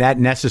not even that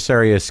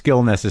necessary a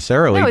skill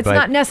necessarily. No, it's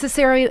not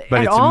necessary at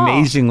all.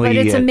 But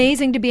it's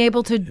amazing to be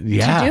learned to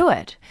do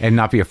it and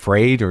not be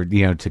afraid, or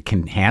to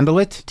handle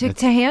it.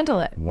 To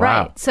handle it,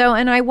 wow. Right? So,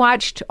 and I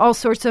watched all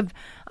sorts of.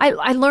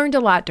 I learned a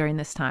lot during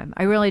this time.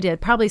 I really did.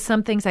 Probably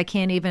some things I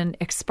can't even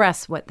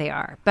express what they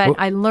are, but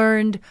I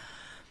learned,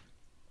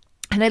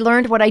 and I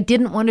learned what I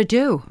didn't want to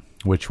do,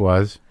 which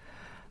was.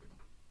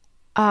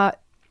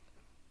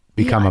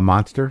 Become a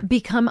monster?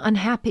 Become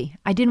unhappy.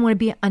 I didn't want to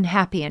be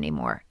unhappy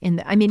anymore.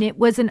 It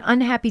was an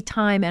unhappy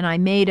time, and I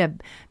made a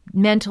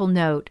mental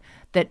note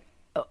that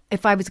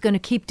if I was going to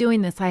keep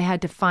doing this, I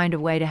had to find a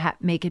way to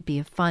make it be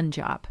a fun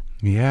job.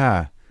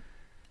 Yeah.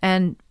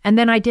 And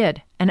then I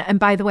did. And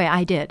by the way,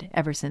 I did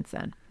ever since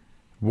then.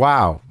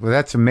 Wow. Well,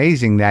 that's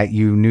amazing that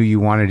you knew you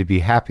wanted to be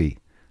happy.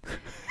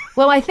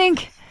 Well, I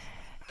think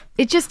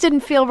it just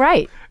didn't feel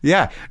right.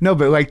 Yeah, no,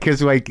 but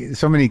because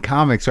so many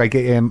comics, I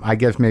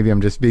guess maybe I'm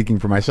just speaking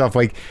for myself.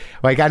 Like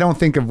I don't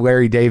think of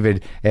Larry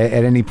David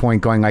at any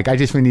point going I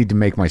just need to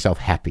make myself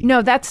happy.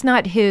 No, that's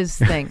not his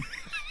thing.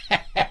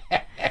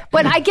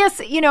 But I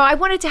guess I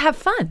wanted to have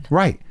fun.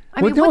 Right.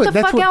 What the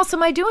fuck else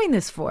am I doing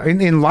this for?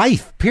 In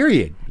life,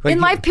 period.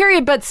 In life,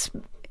 period. But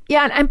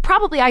and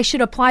probably I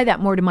should apply that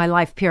more to my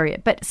life,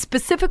 period. But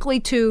specifically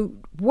to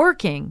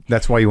working.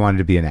 That's why you wanted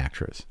to be an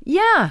actress.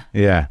 Yeah.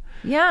 Yeah.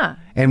 Yeah.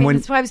 And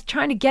that's why I was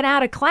trying to get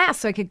out of class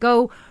so I could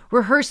go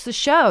rehearse the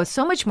show.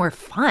 So much more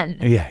fun.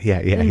 Yeah.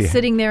 Than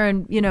sitting there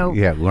and,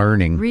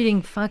 learning.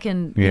 Reading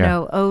fucking,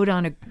 Ode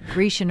on a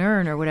Grecian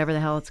Urn or whatever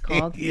the hell it's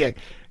called. Yeah.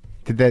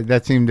 Did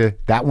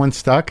that one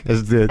stuck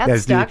as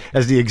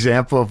the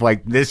example of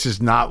this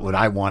is not what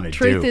I want to do.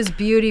 Truth is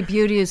beauty,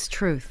 beauty is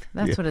truth.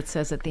 That's what it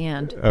says at the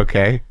end.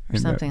 Okay. Or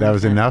something that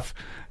was enough?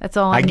 That's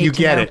all I need to know. You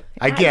get it.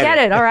 I get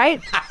it, all right?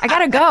 I got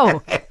to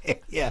go.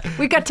 Yeah.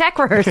 We got tech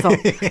rehearsal.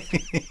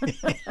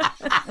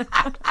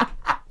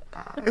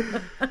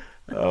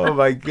 Oh,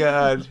 my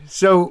God.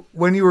 So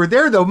when you were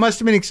there, though, it must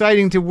have been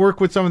exciting to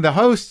work with some of the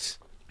hosts.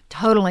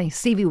 Totally.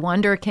 Stevie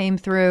Wonder came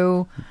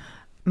through.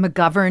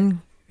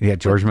 McGovern. Yeah,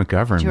 George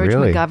McGovern, George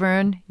really?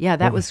 McGovern. Yeah,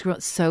 that was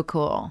so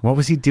cool. What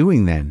was he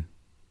doing then?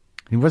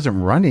 He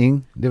wasn't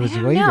running. It was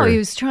later. No, he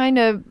was trying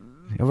to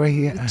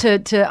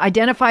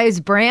identify his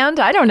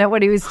brand. I don't know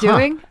what he was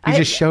doing. He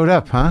just showed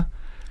up, huh?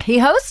 He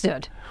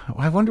hosted.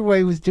 I wonder what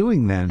he was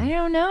doing then. I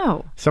don't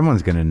know.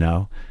 Someone's going to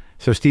know.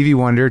 So Stevie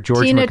Wonder,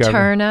 George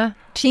McGovern.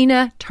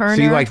 Tina Turner.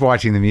 So you liked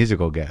watching the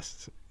musical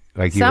guests?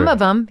 Some of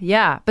them,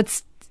 yeah.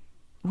 But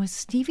was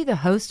Stevie the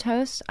host?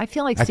 I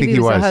feel like Stevie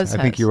was the host.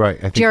 I think you're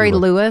right. Jerry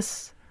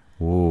Lewis.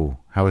 Ooh,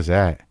 how was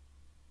that?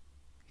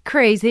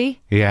 Crazy.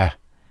 Yeah.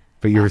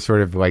 But you were sort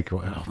of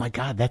oh my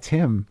God, that's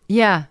him.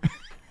 Yeah.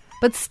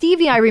 But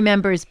Stevie, I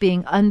remember as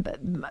being,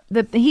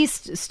 he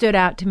stood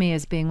out to me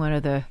as being one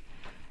of the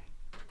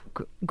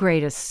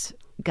greatest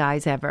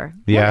guys ever.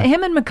 Yeah.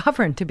 Him and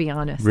McGovern, to be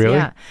honest. Really?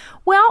 Yeah.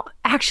 Well,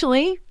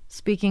 actually,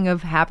 speaking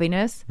of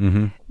happiness,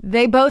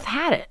 they both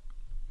had it.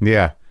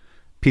 Yeah.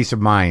 Peace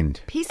of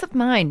mind. Peace of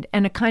mind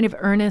and a kind of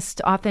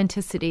earnest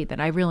authenticity that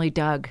I really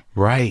dug.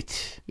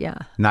 Right. Yeah.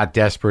 Not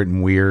desperate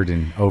and weird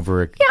and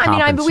over.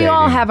 Yeah, we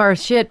all have our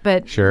shit,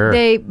 but sure.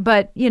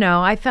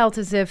 I felt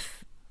as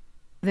if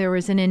there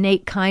was an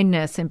innate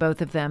kindness in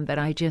both of them that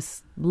I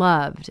just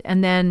loved.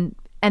 And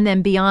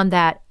then beyond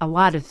that, a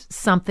lot of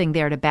something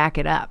there to back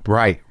it up.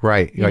 Right.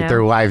 Like know?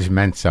 their lives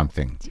meant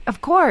something.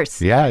 Of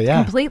course.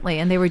 Yeah. Completely.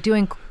 And they were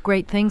doing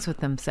great things with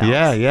themselves.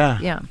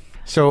 Yeah.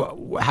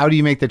 So how do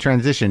you make the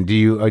transition?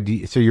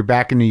 So you're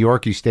back in New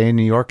York. You stay in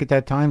New York at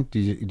that time?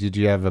 Did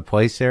you have a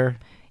place there?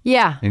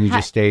 Yeah. And you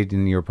just stayed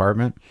in your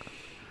apartment?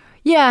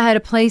 Yeah, I had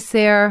a place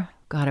there.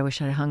 God, I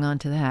wish I'd hung on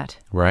to that.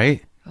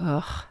 Right?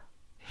 Ugh.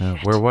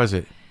 Where was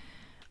it?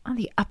 On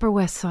the Upper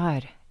West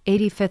Side,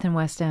 85th and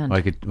West End.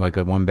 Like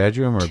a one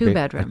bedroom or two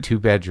bedroom? A two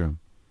bedroom.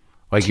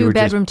 Like two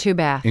bedroom, two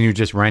bath. And you're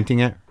just renting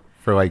it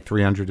for like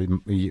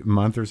 $300 a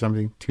month or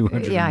something?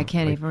 $200? Yeah, I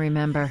can't even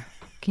remember.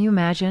 Can you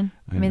imagine?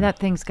 I mean, that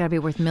thing's got to be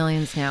worth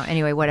millions now.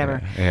 Anyway,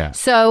 whatever. Yeah.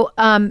 So,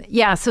 so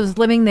I was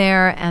living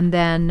there, and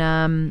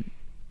then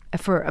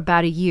for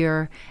about a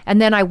year,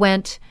 and then I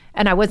went,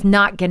 and I was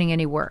not getting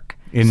any work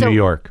in New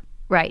York.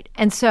 Right.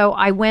 And so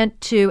I went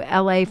to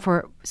LA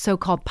for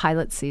so-called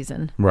pilot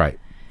season. Right.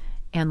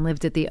 And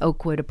lived at the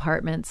Oakwood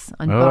Apartments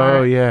on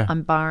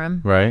on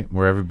Barham. Right,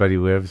 where everybody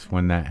lives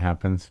when that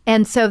happens.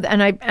 And so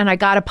and I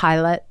got a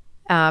pilot,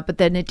 but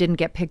then it didn't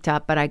get picked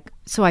up. But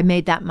I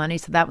made that money,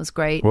 so that was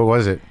great. What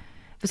was it?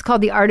 It was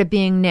called The Art of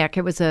Being Nick.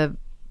 It was a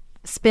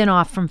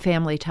spin-off from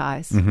Family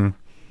Ties. Mm-hmm.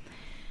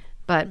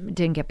 But it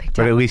didn't get picked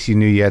up. But at least you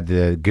knew you had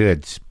the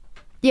goods.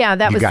 Yeah,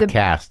 that was got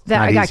cast.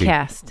 I got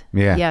cast.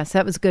 Yeah. Yes,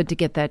 that was good to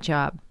get that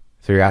job.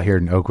 So you're out here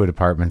in Oakwood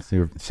Apartments,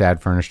 your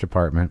sad furnished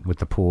apartment with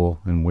the pool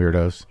and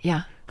weirdos.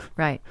 Yeah,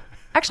 right.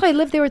 Actually, I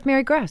lived there with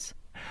Mary Gross.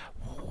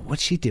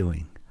 What's she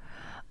doing?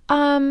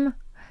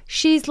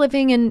 She's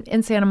living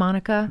in Santa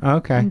Monica.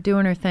 Okay. And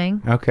doing her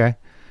thing. Okay.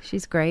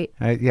 She's great.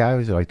 I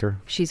always liked her.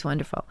 She's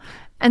wonderful.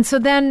 And so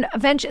then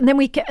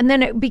eventually,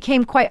 then it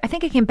became quite. I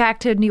think I came back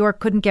to New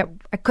York.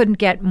 I couldn't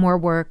get more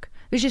work.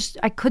 It was just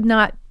I could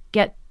not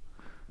get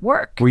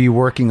work. Were you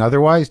working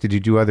otherwise? Did you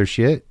do other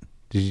shit?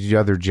 Did you do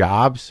other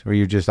jobs? Or were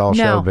you just all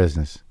show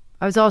business?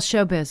 I was all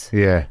showbiz.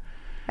 Yeah.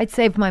 I'd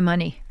saved my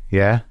money.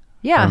 Yeah?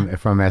 Yeah.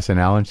 From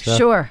SNL and stuff?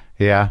 Sure.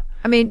 Yeah.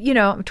 I mean,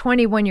 I'm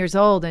 21 years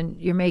old and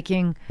you're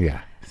making...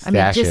 Yeah.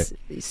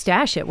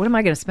 Stash it. What am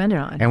I going to spend it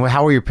on? And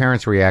how were your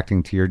parents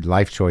reacting to your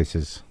life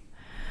choices?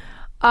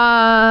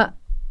 I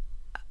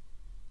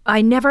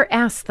never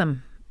asked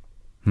them.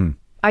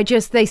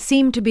 They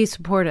seemed to be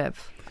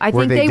supportive. I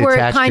think they were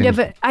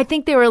I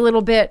think they were a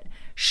little bit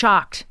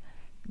shocked.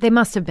 They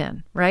must have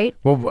been, right?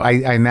 Well, I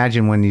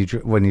imagine when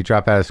you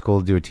drop out of school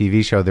to do a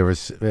TV show, there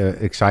was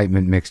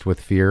excitement mixed with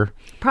fear.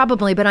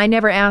 Probably, but I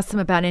never asked them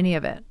about any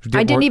of it.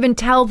 I didn't even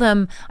tell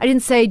them. I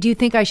didn't say, "Do you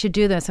think I should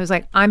do this?" I was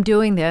like, "I'm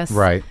doing this."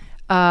 Right.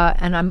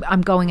 And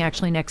I'm going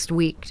actually next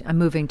week. I'm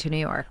moving to New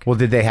York. Well,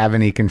 did they have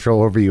any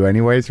control over you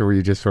anyways, or were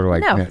you just sort of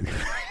like... No.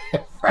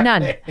 Right.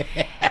 None.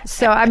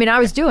 So, I mean, I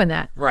was doing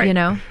that, right.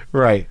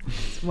 Right.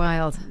 It's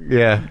wild.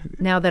 Yeah.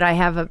 Now that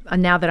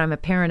now that I'm a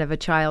parent of a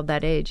child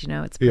that age,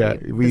 it's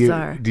pretty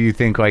bizarre. Do you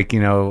think what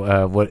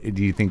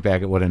do you think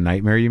back at what a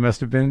nightmare you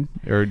must have been?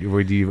 Or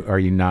do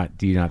you not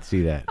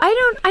see that?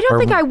 I don't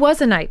think I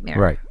was a nightmare.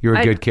 Right. You were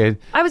a good kid?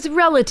 I was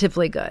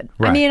relatively good.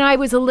 Right. I mean, I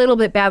was a little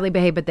bit badly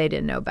behaved, but they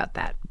didn't know about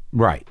that.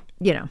 Right.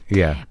 Yeah.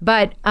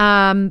 But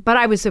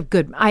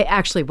I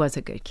actually was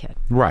a good kid.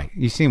 Right.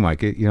 You seem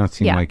like it. You don't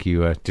seem like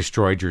you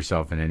destroyed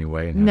yourself in any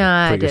way and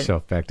put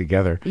yourself back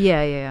together.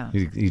 Yeah.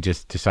 You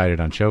just decided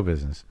on show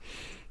business.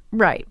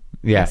 Right.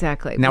 Yeah.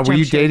 Exactly. Now, were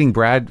you dating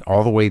Brad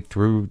all the way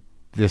through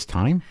this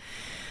time?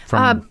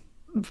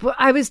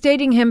 I was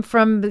dating him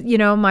from,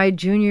 my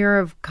junior year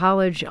of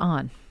college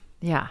on.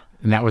 Yeah.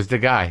 And that was the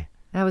guy?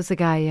 That was the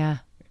guy, yeah.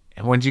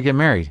 And when did you get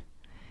married?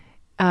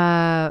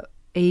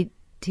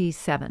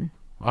 87.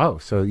 Oh,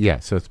 so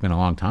it's been a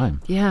long time.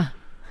 Yeah.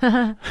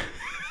 Wild,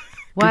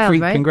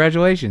 right?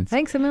 Congratulations.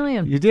 Thanks a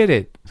million. You did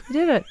it.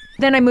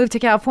 Then I moved to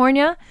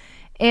California,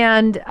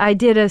 and I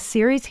did a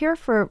series here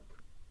for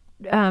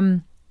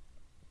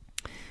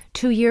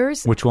 2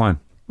 years. Which one?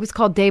 It was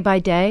called Day by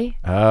Day.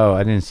 Oh,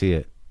 I didn't see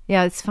it.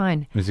 Yeah, it's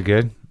fine. Was it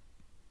good?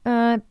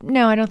 No,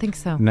 I don't think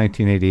so.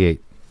 1988.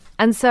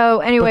 And so,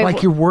 anyway...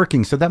 But you're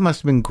working, so that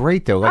must have been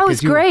great, though. It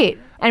was great.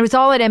 And it was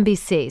all at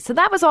NBC. So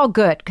that was all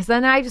good, because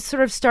then I was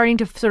sort of starting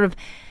to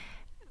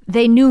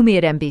they knew me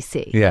at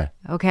NBC. Yeah.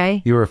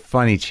 Okay? You were a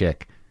funny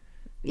chick.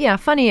 Yeah,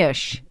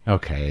 funny-ish.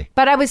 Okay.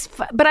 But I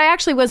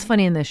actually was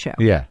funny in this show.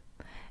 Yeah.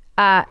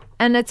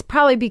 And it's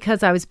probably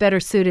because I was better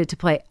suited to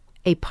play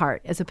a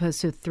part as opposed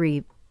to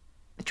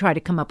try to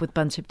come up with a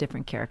bunch of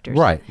different characters.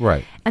 Right.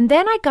 And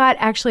then I got,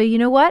 actually, you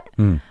know what?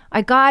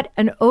 I got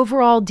an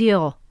overall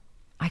deal.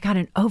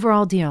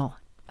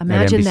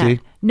 Imagine that.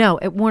 No,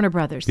 at Warner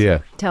Brothers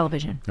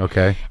Television.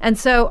 Okay. And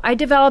so I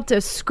developed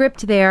a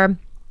script there,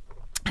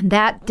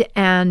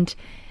 and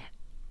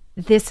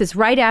this is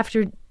right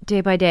after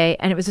Day by Day,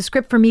 and it was a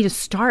script for me to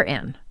star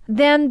in.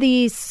 Then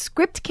the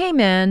script came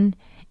in,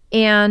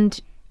 and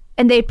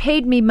they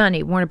paid me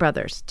money, Warner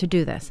Brothers, to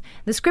do this.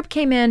 The script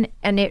came in,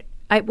 and it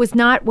was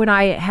not what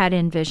I had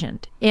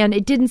envisioned, and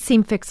it didn't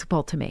seem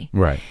fixable to me.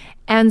 Right.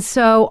 And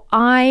so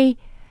I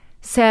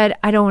said,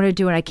 I don't want to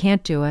do it. I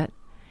can't do it.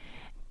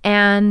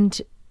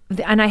 And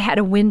I had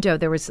a window.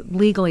 There was a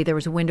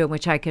window in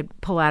which I could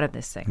pull out of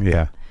this thing.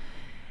 Yeah.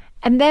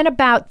 And then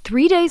about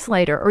 3 days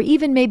later, or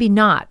even maybe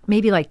not,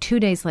 maybe like 2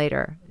 days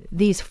later,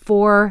 these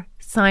 4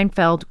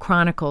 Seinfeld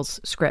Chronicles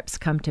scripts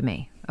come to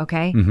me,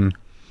 okay? Mm-hmm.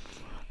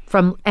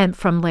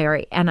 From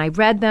Larry. And I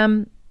read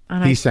them.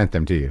 And he sent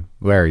them to you.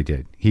 Larry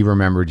did. He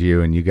remembered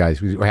you, and you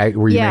guys,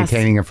 were you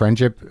maintaining a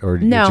friendship? Or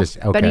no, just,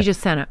 okay. But he just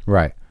sent it.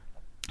 Right.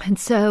 And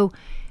so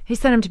he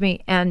sent them to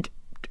me, and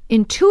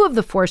in 2 of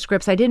the 4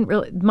 scripts,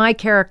 my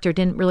character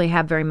didn't really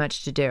have very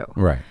much to do.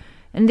 Right.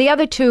 And the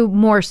other 2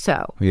 more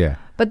so. Yeah.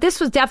 But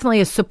this was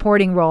definitely a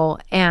supporting role,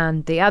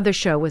 and the other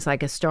show was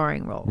like a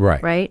starring role.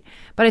 Right. Right?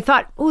 But I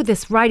thought,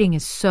 this writing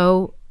is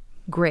so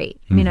great.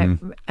 I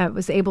mean, I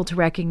was able to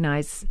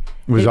recognize.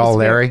 It was all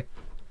Larry?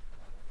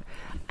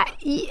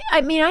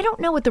 I mean, I don't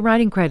know what the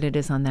writing credit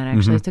is on that,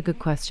 actually. It's a good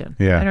question.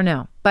 Yeah. I don't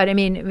know. But I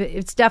mean,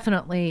 it's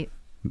definitely.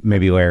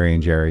 Maybe Larry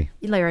and Jerry.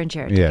 Larry and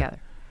Jerry together.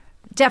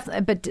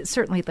 Definitely, but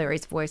certainly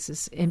Larry's voice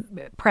is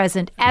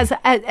present as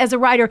a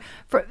writer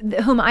for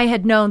whom I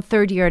had known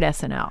third year at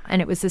SNL,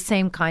 and it was the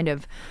same kind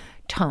of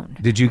tone.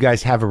 Did you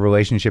guys have a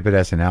relationship at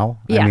SNL?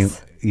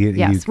 Yes. I mean,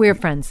 yes, we were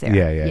friends there.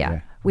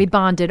 Yeah. We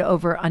bonded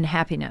over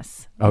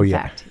unhappiness. Oh, in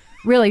fact.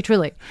 Really,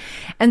 truly.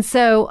 And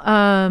so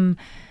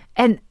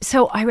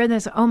I read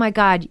this, oh my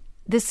God,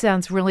 this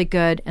sounds really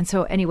good. And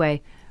so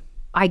anyway,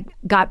 I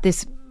got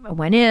this, I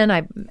went in,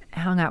 I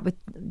hung out with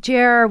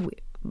Jer,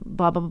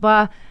 blah, blah,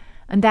 blah.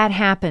 And that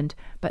happened.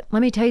 But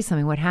let me tell you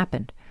something, what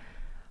happened.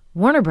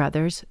 Warner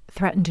Brothers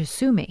threatened to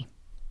sue me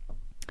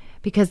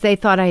because they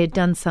thought I had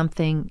done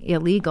something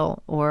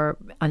illegal or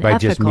unethical. By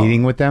just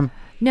meeting with them?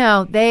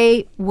 No,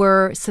 they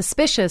were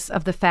suspicious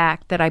of the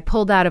fact that I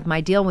pulled out of my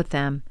deal with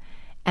them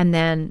and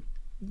then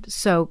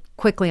so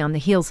quickly on the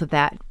heels of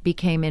that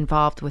became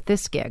involved with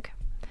this gig.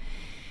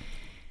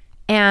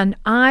 And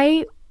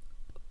I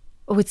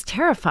was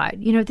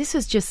terrified. This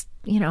is just,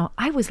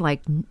 I was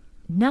like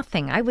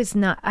nothing. I was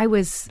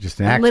just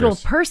an a actress. Little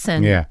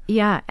person. Yeah.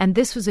 Yeah. And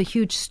this was a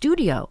huge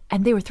studio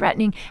and they were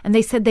threatening and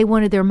they said they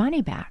wanted their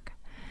money back.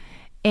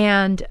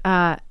 And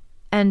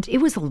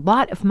it was a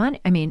lot of money.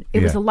 I mean,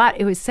 it was a lot.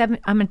 It was I'm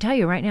going to tell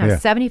you right now,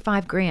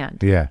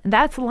 $75,000. Yeah. And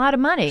that's a lot of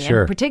money.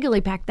 Sure. And particularly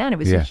back then, it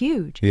was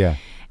huge. Yeah.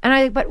 And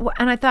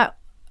I thought,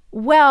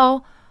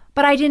 well,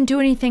 but I didn't do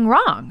anything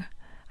wrong.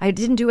 I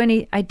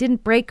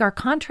didn't break our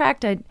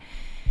contract.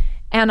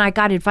 And I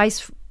got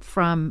advice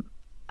from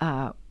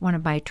one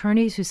of my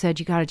attorneys who said,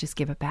 you got to just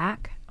give it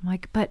back. I'm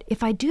like, but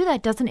if I do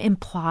that, doesn't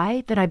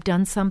imply that I've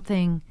done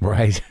something.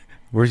 Right.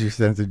 Where's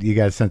your you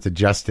got a sense of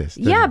justice?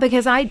 Yeah,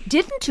 because I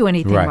didn't do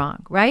anything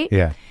wrong, right?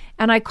 Yeah.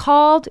 And I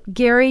called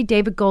Gary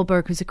David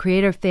Goldberg, who's a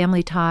creator of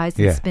Family Ties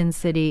and Spin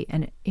City,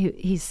 and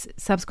he's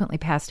subsequently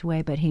passed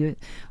away, but he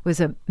was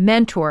a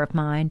mentor of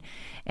mine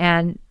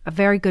and a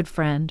very good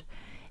friend.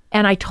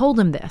 And I told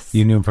him this.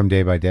 You knew him from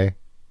Day by Day?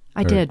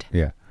 I did.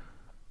 Yeah.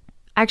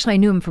 Actually, I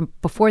knew him from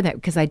before that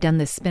because I'd done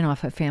this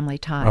spinoff of Family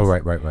Ties. Oh,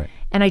 right.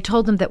 And I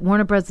told him that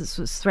Warner Brothers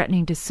was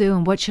threatening to sue,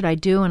 and what should I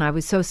do? And I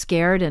was so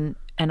scared, and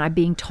I'm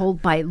being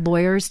told by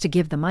lawyers to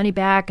give the money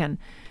back. And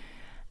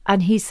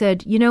he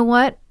said, you know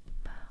what?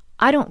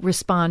 I don't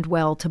respond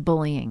well to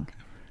bullying.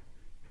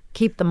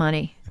 Keep the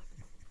money.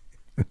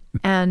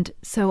 And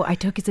so I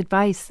took his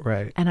advice.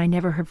 Right. And I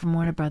never heard from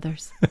Warner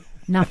Brothers.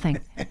 Nothing.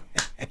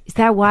 Is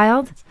that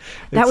wild?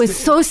 That was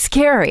so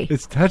scary.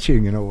 It's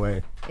touching in a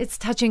way. It's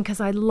touching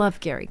because I love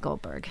Gary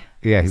Goldberg.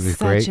 Yeah, he was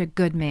great. Such a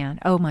good man.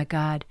 Oh, my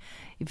God.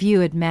 If you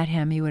had met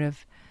him, you would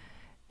have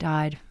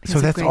died. So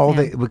that's all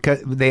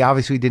because they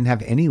obviously didn't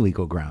have any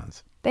legal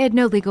grounds. They had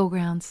no legal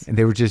grounds. And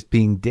they were just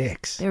being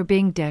dicks. They were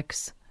being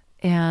dicks.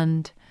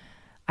 And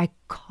I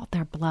called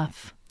their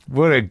bluff.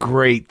 What a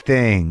great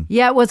thing.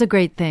 Yeah, it was a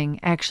great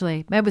thing,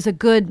 actually. It was a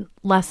good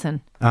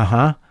lesson.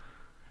 Uh-huh.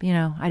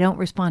 I don't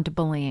respond to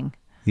bullying.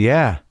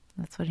 Yeah.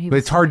 That's what he But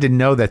was it's hard to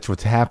know that's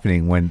what's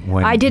happening when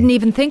I didn't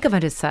even think of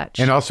it as such.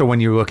 And also when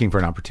you're looking for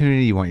an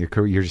opportunity, you want your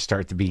career, you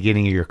start at the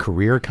beginning of your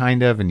career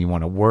kind of, and you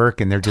want to work,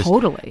 and they're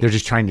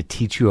just trying to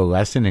teach you a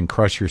lesson and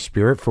crush your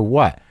spirit for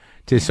what?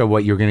 So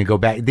what, you're going to go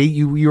back?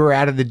 You were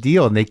out of the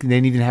deal, and they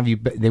didn't even have you.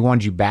 They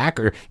wanted you back,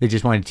 or they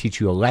just wanted to teach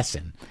you a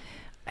lesson.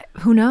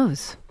 Who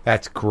knows?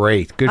 That's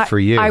great. Good for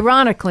you.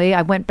 Ironically,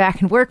 I went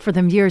back and worked for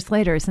them years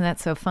later. Isn't that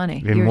so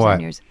funny? In years what?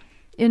 and years.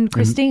 In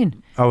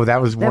Christine. Oh,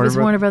 that was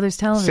Warner Brothers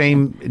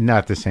Television.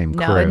 Not the same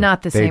crew. No,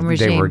 not the same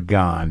regime. They were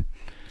gone.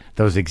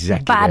 Those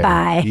executives.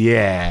 Bye-bye.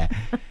 Yeah.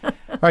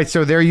 All right,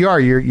 so there you are.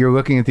 You're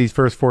looking at these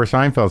first 4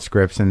 Seinfeld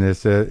scripts in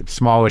this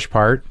smallish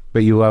part,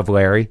 but you love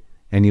Larry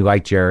and you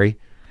like Jerry.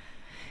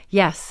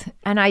 Yes,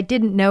 and I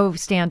didn't know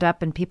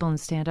stand-up and people in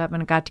stand-up,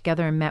 and I got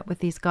together and met with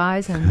these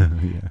guys,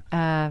 and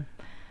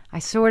I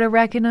sort of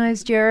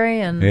recognized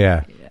Jerry, and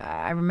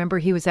I remember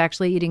he was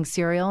actually eating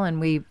cereal, and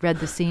we read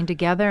the scene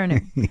together,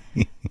 and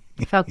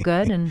it felt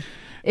good, and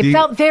it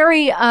felt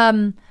very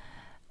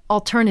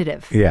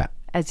alternative,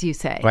 as you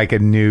say. Like a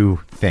new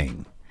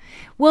thing.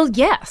 Well,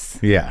 yes.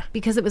 Yeah.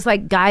 Because it was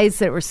like guys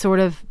that were sort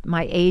of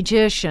my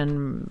age-ish,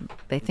 and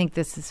they think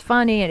this is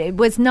funny, and it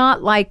was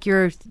not like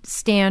your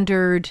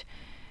standard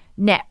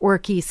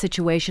networky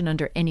situation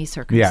under any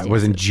circumstances. Yeah, it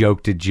wasn't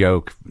joke to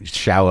joke,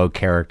 shallow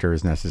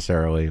characters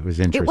necessarily. It was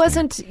interesting. It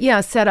wasn't,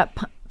 set up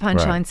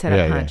punchline, Right. set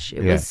up punch.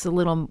 It was a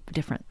little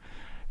different.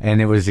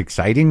 And it was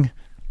exciting?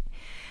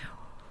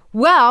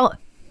 Well,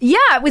 yeah,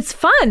 it was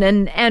fun.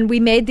 And we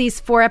made these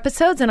 4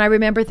 episodes, and I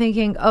remember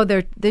thinking,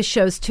 this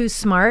show's too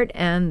smart,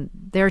 and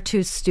they're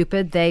too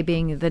stupid, they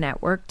being the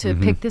network, to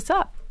pick this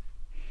up.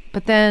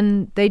 But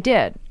then they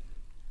did.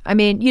 I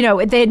mean,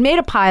 they had made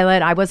a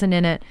pilot. I wasn't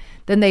in it.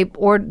 Then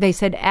they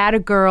said, add a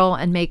girl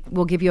and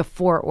we'll give you a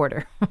 4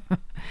 order.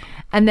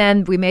 And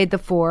then we made the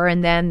 4,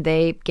 and then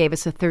they gave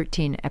us a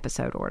 13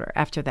 episode order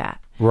after that.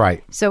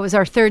 Right. So it was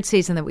our 3rd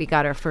season that we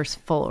got our first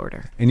full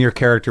order. And your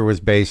character was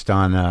based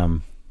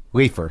on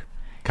Leifer,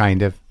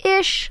 kind of.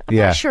 Ish. I'm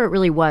not sure it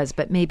really was,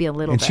 but maybe a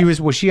little bit. And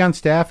was she on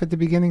staff at the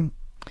beginning?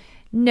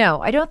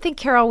 No, I don't think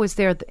Carol was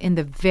there in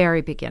the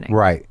very beginning.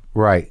 Right.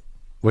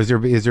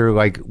 Is there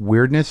like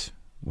weirdness?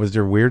 Was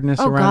there weirdness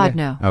around God, it?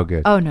 no. Oh,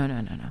 good. Oh, no.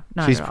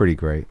 Not She's at all. pretty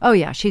great. Oh,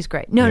 yeah, she's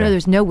great. No,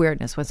 there's no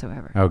weirdness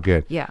whatsoever. Oh,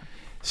 good. Yeah.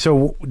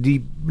 So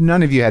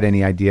none of you had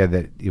any idea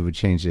that it would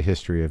change the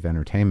history of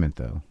entertainment,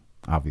 though,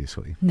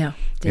 obviously. No,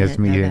 didn't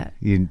know that.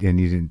 And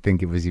you didn't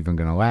think it was even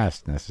going to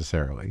last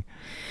necessarily.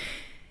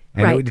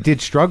 And right. it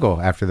did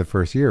struggle after the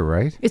first year,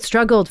 right? It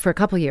struggled for a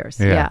couple of years.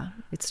 Yeah.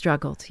 It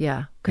struggled,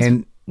 yeah.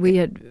 Because we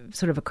had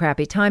sort of a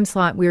crappy time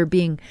slot.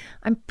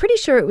 I'm pretty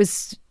sure it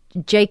was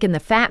Jake and the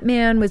Fat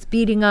Man was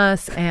beating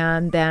us,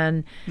 and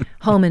then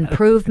Home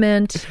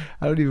Improvement.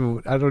 I don't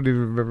even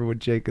remember what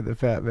Jake and the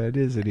Fat Man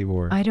is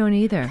anymore. I don't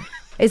either.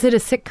 Is it a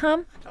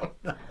sitcom? I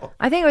don't know.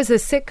 I think it was a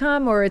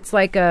sitcom, or it's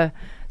like a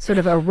sort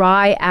of a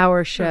wry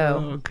hour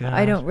show. Oh, God.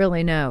 I don't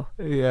really know.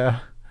 Yeah.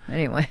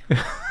 Anyway,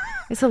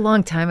 it's a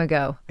long time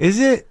ago. Is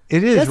it?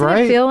 It is, Doesn't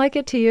right? it feel like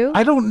it to you?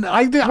 I don't.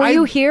 Were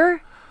you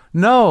here?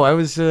 No, I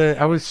was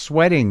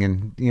sweating,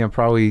 and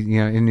probably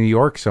in New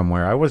York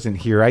somewhere. I wasn't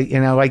here. I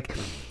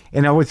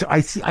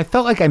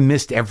felt like I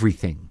missed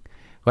everything.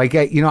 Like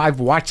I've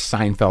watched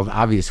Seinfeld,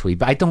 obviously,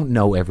 but I don't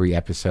know every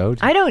episode.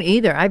 I don't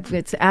either.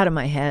 It's out of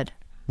my head.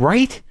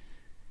 Right?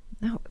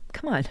 No,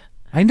 come on.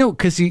 I know,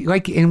 because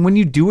and when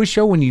you do a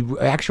show, when you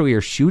actually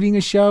are shooting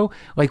a show,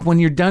 like when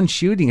you're done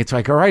shooting, it's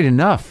like, all right,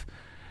 enough.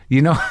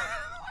 It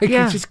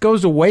just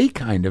goes away,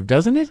 kind of,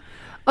 doesn't it?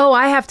 Oh,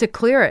 I have to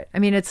clear it. I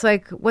mean, it's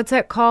like, what's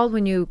that called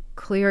when you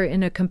clear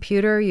in a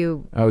computer?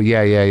 You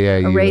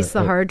erase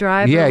the hard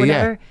drive or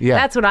whatever? Yeah.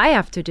 That's what I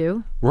have to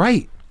do.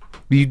 Right.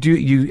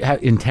 You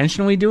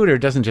intentionally do it, or it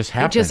doesn't just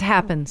happen? It just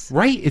happens.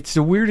 Right. It's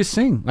the weirdest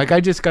thing. Like, I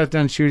just got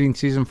done shooting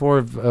season 4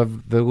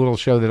 of the little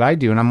show that I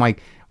do, and I'm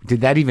like, did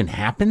that even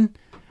happen?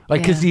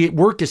 Like, because the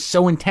work is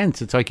so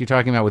intense. It's like you're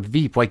talking about with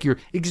Veep. Like, you're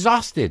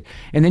exhausted.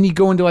 And then you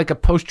go into like a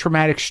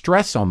post-traumatic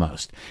stress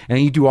almost. And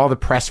then you do all the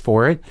press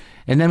for it.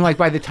 And then like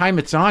by the time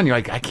it's on, you're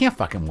like, I can't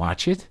fucking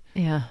watch it.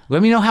 Yeah.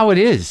 Let me know how it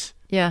is.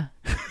 Yeah.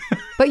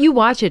 But you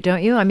watch it,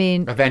 don't you? I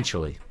mean.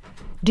 Eventually.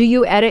 Do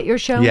you edit your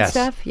show Yes.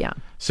 and stuff? Yeah.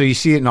 So you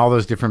see it in all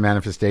those different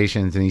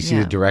manifestations, and you see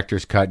the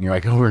director's cut, and you're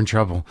like, oh, we're in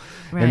trouble.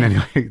 Right. And then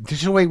you're like,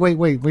 just wait,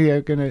 we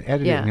are going to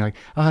edit it. And you're like,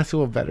 oh, that's a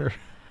little better.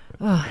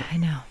 Oh, I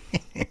know.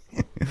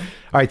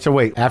 All right, so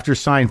wait, after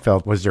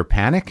Seinfeld, was there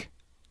panic?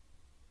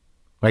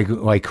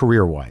 Like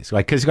career-wise,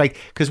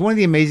 because one of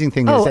the amazing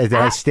things that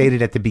I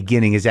stated at the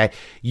beginning is that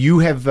you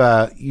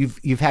have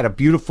you've had a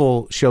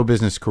beautiful show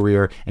business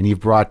career, and you've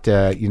brought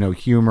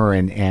humor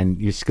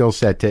and your skill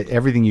set to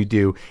everything you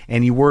do,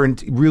 and you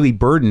weren't really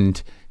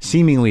burdened,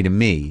 seemingly to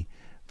me,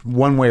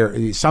 one way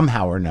or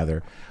somehow or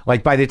another.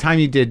 Like by the time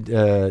you did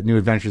New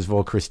Adventures of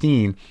Old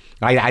Christine,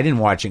 I didn't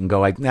watch it and go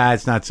like, nah,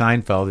 it's not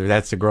Seinfeld, or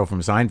that's the girl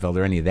from Seinfeld,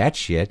 or any of that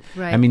shit.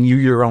 Right. I mean, you're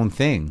your own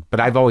thing. But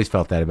I've always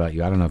felt that about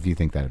you. I don't know if you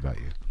think that about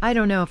you. I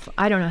don't know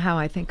how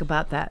I think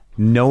about that.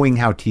 Knowing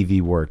how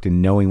TV worked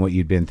and knowing what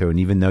you'd been through, and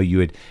even though you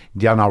had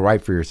done all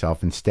right for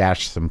yourself and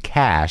stashed some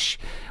cash,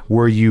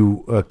 were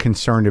you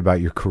concerned about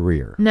your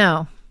career?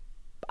 No,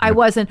 I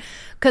wasn't,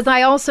 because I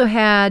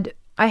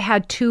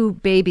had 2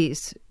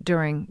 babies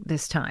during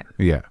this time.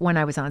 Yeah. When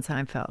I was on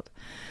Seinfeld,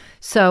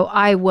 so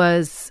I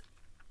was.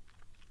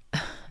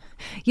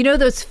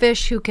 Those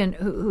fish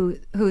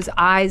whose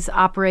eyes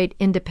operate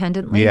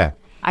independently? Yeah.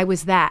 I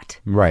was that.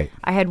 Right.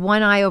 I had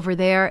one eye over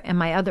there and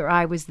my other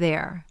eye was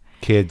there.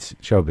 Kids,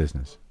 show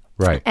business.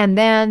 Right. And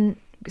then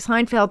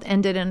Seinfeld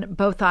ended and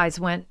both eyes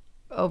went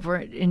over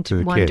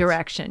into one kids.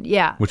 Direction.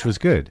 Yeah. Which was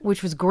good.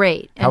 Which was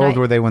great. How old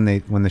were they when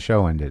the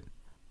show ended?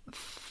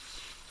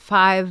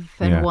 5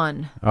 and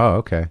 1. Oh,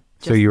 okay.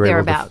 So Just you were able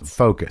thereabouts. to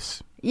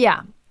focus.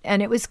 Yeah.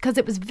 And it was because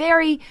it was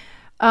very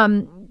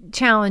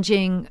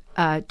challenging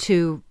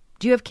to...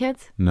 Do you have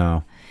kids?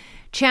 No.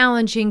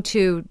 Challenging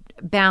to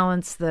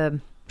balance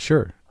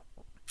Sure.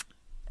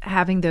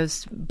 having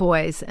those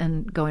boys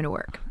and going to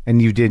work. And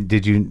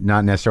did you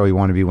not necessarily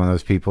want to be one of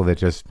those people that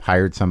just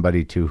hired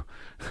somebody to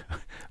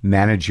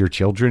manage your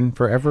children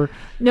forever?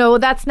 No,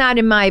 that's not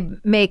in my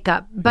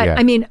makeup. But Yeah.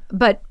 I mean,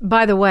 but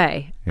by the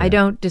way, I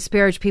don't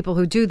disparage people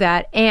who do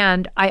that.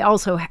 And I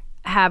also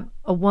have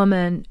a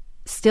woman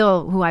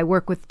still who I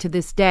work with to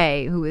this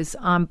day who is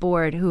on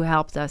board, who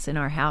helped us in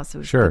our house. It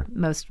was Sure. the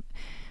most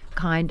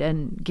kind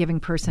and giving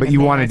person. But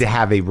you wanted to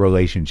have a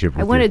relationship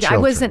with your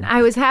children.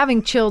 I was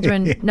having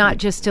children not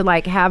just to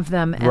like have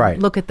them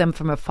and look at them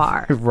from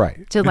afar.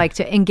 Right. To like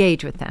to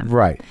engage with them.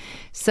 Right.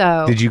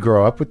 So. Did you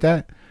grow up with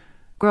that?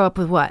 Grow up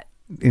with what?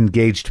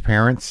 Engaged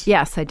parents?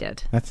 Yes, I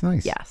did. That's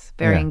nice. Yes,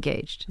 very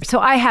engaged. So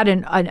I had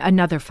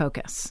another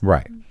focus.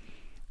 Right.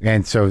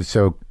 And so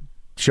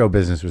show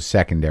business was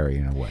secondary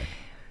in a way.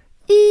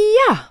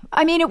 Yeah.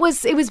 I mean, it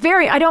was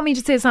very, I don't mean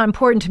to say it's not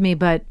important to me,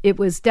 but it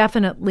was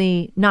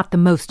definitely not the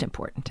most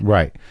important.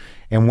 Right.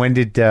 And when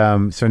did,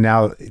 so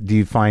now do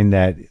you find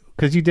that,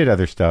 because you did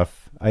other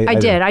stuff. I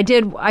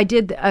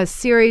did a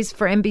series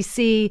for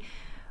NBC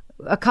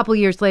a couple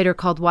years later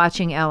called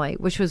Watching Ellie,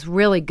 which was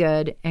really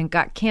good and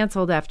got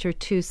canceled after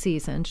 2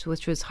 seasons,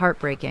 which was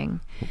heartbreaking.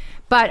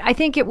 But I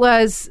think it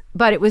was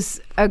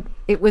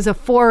a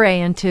foray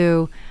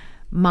into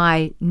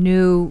my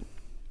new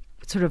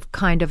sort of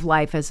kind of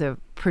life as a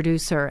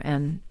producer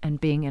and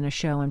being in a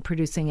show and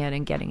producing it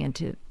and getting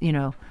into,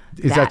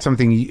 Is that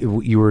something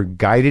you were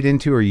guided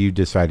into or you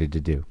decided to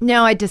do?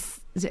 No, it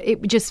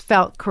just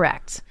felt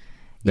correct.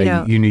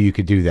 You knew you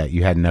could do that.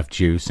 You had enough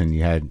juice and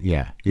you had,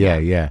 yeah,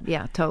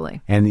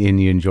 totally. And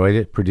you enjoyed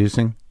it,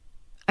 producing?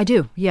 I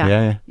do,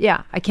 yeah.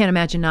 Yeah, I can't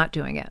imagine not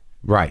doing it.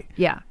 Right.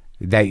 Yeah.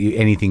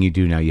 Anything you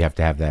do now, you have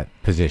to have that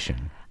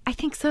position. I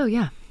think so,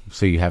 yeah.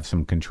 So you have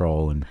some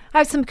control and I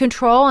have some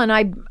control, and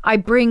I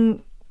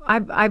bring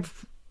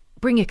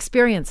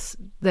experience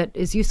that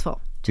is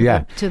useful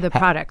to the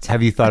product.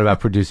 Have you thought about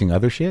producing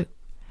other shit?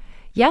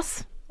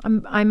 Yes,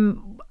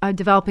 I'm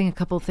developing a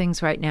couple of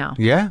things right now.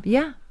 Yeah,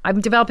 yeah. I'm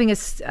developing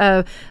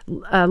a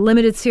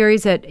limited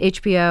series at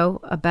HBO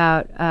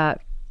about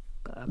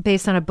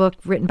based on a book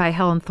written by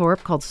Helen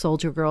Thorpe called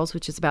Soldier Girls,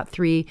 which is about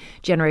 3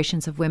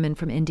 generations of women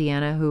from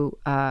Indiana who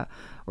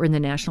were in the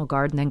National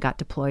Guard and then got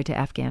deployed to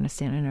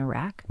Afghanistan and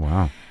Iraq.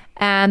 Wow.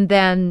 And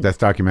then that's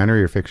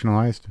documentary or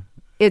fictionalized?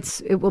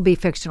 It will be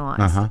fictionalized.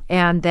 Uh-huh.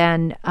 And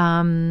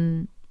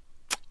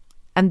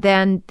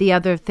then the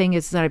other thing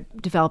is that I'm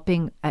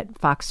developing at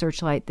Fox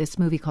Searchlight this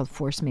movie called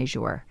Force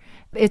Majeure.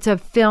 It's a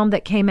film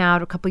that came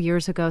out a couple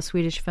years ago,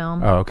 Swedish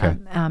film. Oh, okay.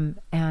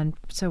 And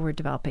so we're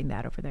developing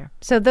that over there.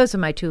 So those are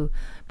my 2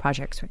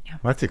 projects right now.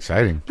 Well, that's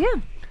exciting. Yeah,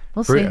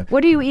 we'll see.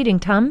 What are you eating,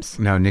 Tums?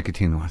 No,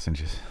 nicotine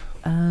lozenges.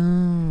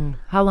 Oh,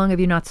 how long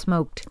have you not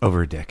smoked?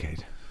 Over a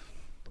decade.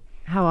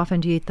 How often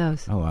do you eat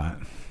those? A lot.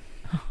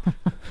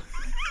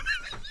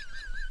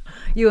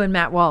 You and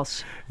Matt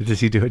Walsh. Does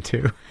he do it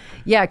too?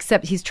 Yeah,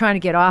 except he's trying to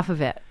get off of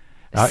it.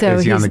 So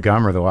is he on the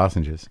gum or the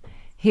lozenges?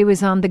 He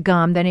was on the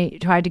gum, then he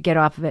tried to get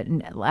off of it.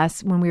 And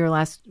when we were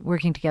last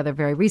working together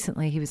very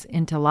recently, he was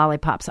into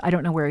lollipops. I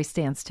don't know where he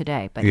stands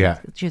today, but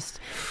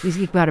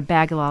he's about a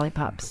bag of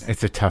lollipops.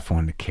 It's a tough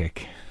one to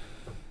kick,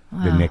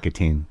 the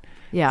nicotine.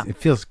 Yeah. It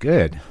feels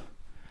good.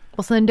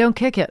 Well, so then don't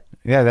kick it.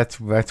 Yeah, that's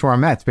where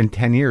I'm at. It's been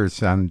 10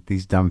 years on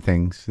these dumb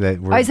things.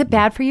 Is it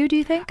bad for you, do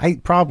you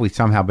think? Probably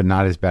somehow, but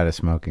not as bad as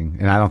smoking.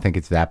 And I don't think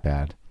it's that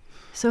bad.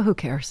 So who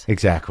cares?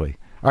 Exactly.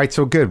 All right,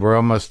 so good. We're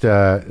almost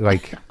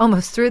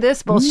almost through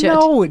this bullshit.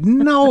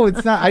 No,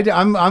 it's not.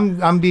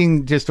 I'm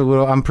being just a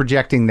little. I'm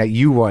projecting that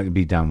you want to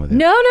be done with it.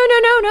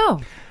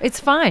 No. It's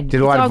fine.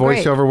 Did a lot of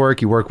voiceover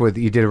work.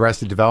 You did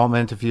Arrested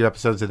Development, a few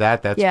episodes of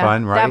that. That's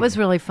fun, right? That was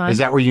really fun. Is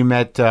that where you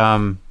met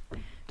Tony?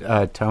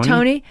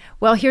 Tony?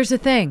 Well, here's the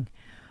thing.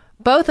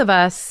 Both of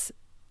us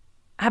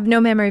have no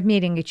memory of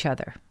meeting each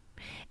other.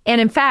 And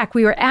in fact,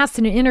 we were asked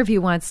in an interview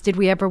once, did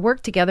we ever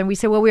work together? And we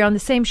said, well, we were on the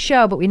same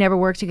show, but we never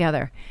worked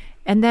together.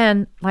 And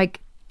then,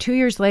 2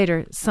 years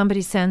later,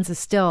 somebody sends a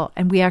still,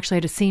 and we actually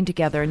had a scene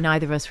together, and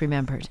neither of us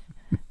remembered.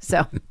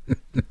 So,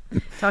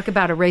 talk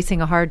about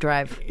erasing a hard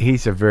drive.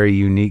 He's a very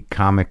unique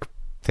comic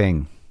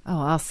thing.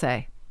 Oh, I'll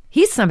say.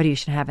 He's somebody you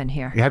should have in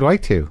here. Yeah, I'd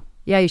like to.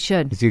 Yeah, you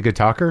should. Is he a good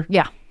talker?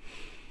 Yeah,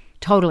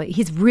 totally.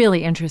 He's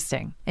really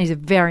interesting, and he's a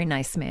very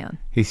nice man.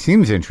 He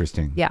seems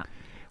interesting. Yeah.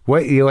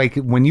 What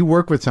when you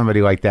work with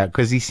somebody like that,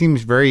 because he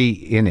seems very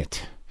in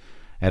it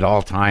at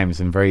all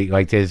times and very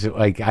I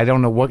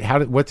don't know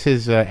what's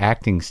his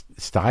acting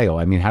style.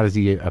 I mean, how does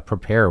he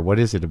prepare? What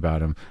is it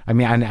about him? I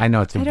mean, I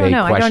know it's a vague question.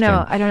 I don't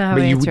know how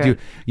to answer.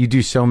 You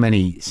do so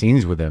many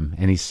scenes with him,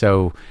 and he's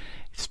so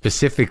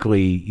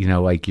specifically,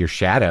 your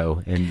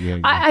shadow.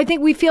 And I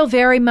think we feel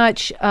very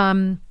much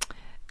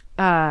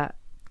like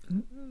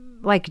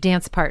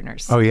dance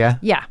partners. Oh yeah,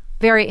 yeah.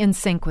 Very in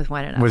sync with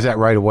one another. Was that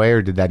right away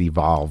or did that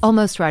evolve?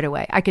 Almost right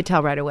away. I could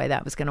tell right away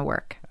that was going to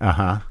work.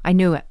 Uh-huh. I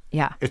knew it.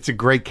 Yeah. It's a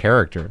great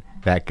character,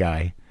 that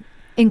guy.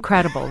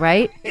 Incredible,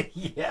 right?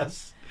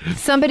 Yes.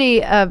 Somebody,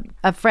 a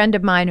friend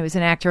of mine who was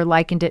an actor,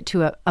 likened it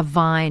to a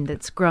vine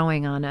that's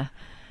growing on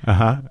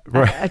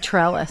a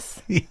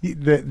trellis.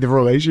 The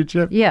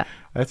relationship? Yeah.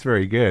 That's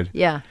very good.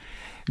 Yeah.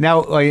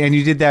 Now, and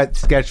you did that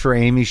sketch for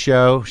Amy's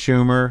show,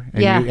 Schumer,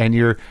 and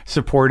you're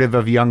supportive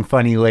of young,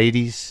 funny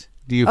ladies.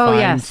 Do you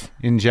find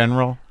in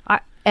general?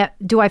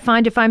 Do I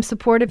find if I'm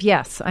supportive?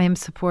 Yes, I am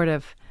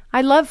supportive.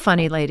 I love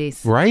funny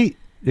ladies. Right?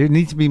 There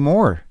needs to be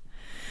more.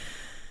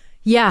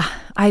 Yeah,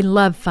 I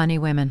love funny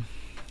women.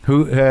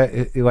 Who,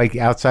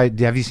 outside,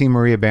 have you seen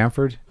Maria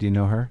Bamford? Do you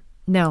know her?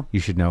 No.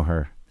 You should know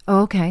her.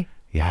 Oh, okay.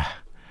 Yeah.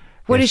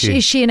 What Yeah, is she?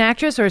 Is she an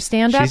actress or a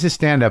stand-up? She's a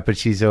stand-up, but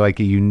she's like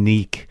a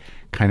unique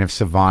kind of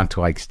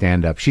savant-like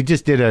stand-up. She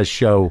just did a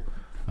show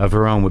of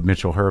her own with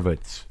Mitchell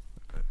Hurwitz.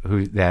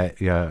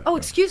 Oh,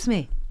 excuse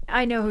me.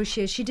 I know who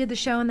she is. She did the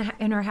show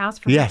in her house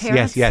for her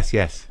parents.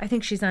 Yes. I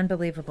think she's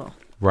unbelievable.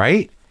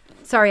 Right?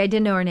 Sorry, I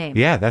didn't know her name.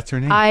 Yeah, that's her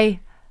name. I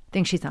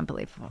think she's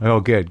unbelievable. Oh,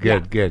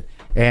 good.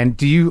 And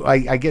do you?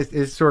 I guess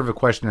it's sort of a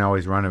question I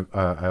always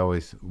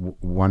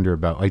wonder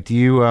about. Like, do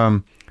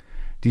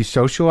you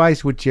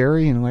socialize with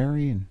Jerry and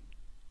Larry? And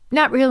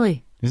Not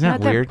really. isn't that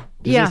weird?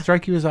 Does it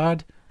strike you as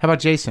odd? How about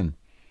Jason?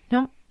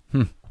 No,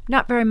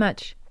 not very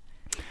much.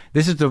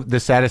 This is the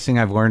saddest thing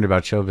I've learned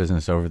about show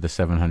business over the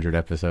 700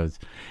 episodes,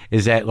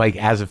 is that, like,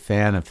 as a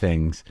fan of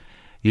things,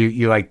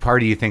 you like,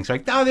 part of you thinks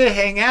like, oh, they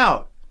hang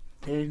out.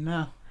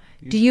 No.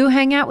 Do you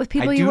hang out with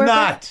people you work with?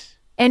 I do not.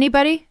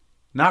 Anybody?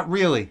 Not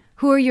really.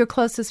 Who are your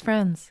closest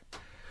friends?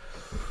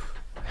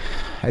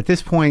 At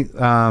this point,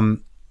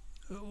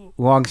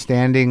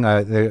 long-standing,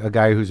 a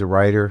guy who's a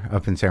writer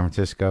up in San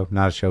Francisco,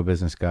 not a show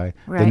business guy.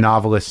 Right. The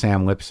novelist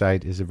Sam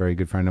Lipsyte is a very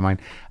good friend of mine.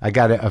 I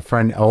got a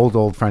friend,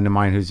 old friend of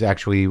mine, who's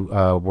actually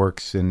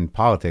works in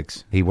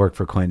politics. He worked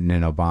for Clinton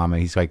and Obama.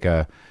 He's like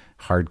a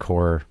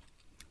hardcore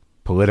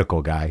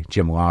political guy,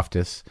 Jim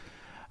Loftus.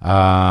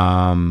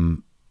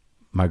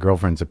 My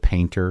girlfriend's a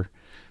painter.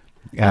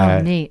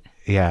 Neat.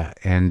 Yeah,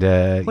 and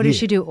what does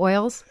she do?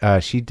 Oils?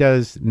 She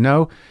doesn't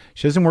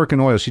work in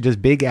oil. She does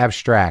big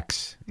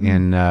abstracts,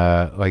 and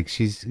like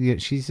she's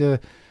a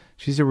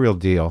real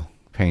deal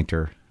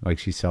painter. Like,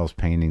 she sells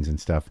paintings and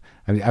stuff.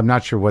 I'm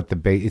not sure what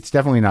it's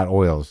definitely not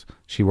oils.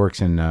 She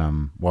works in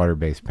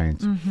water-based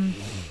paints,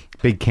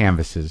 big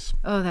canvases.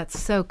 Oh, that's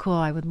so cool!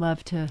 I would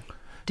love to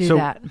do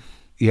that.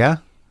 Yeah.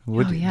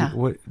 Yeah.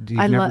 What do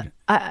you never?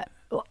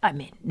 I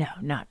mean, no,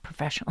 not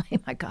professionally.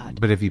 My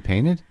God. But have you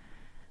painted?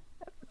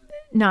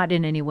 Not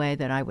in any way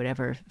that I would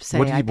ever say.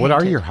 What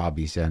are your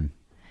hobbies then?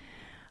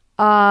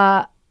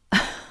 I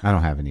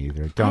don't have any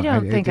either. I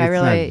don't think I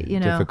really.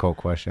 Difficult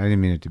question. I didn't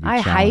mean it to be.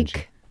 I challenging.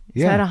 hike.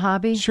 Is that a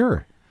hobby?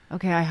 Sure.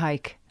 Okay, I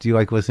hike. Do you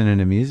like listening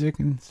to music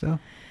and stuff?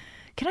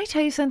 Can I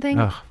tell you something?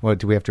 Oh, what,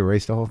 do we have to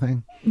erase the whole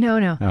thing?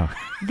 No. Oh.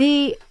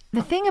 The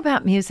thing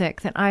about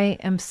music that I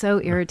am so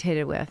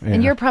irritated with,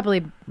 and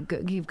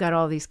you've got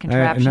all these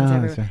contraptions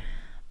everywhere.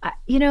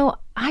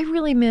 I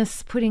really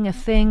miss putting a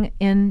thing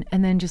in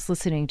and then just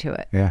listening to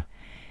it. Yeah.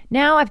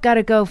 Now I've got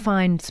to go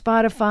find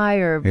Spotify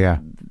or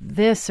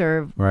this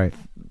or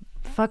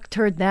fuck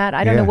turd that.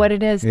 I don't know what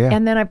it is. Yeah.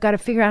 And then I've got to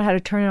figure out how to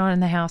turn it on in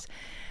the house.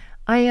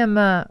 I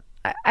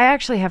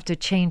actually have to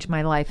change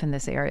my life in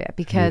this area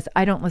because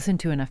I don't listen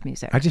to enough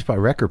music. I just bought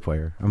a record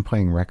player. I'm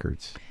playing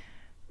records.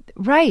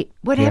 Right.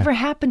 Whatever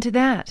happened to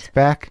that? It's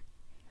back.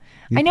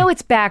 I know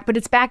it's back, but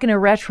it's back in a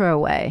retro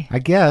way. I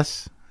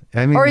guess.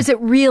 I mean, or is it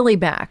really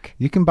back?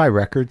 You can buy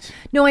records.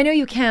 No, I know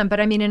you can, but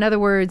I mean, in other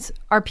words,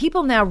 are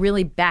people now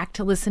really back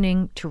to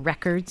listening to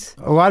records?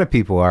 A lot of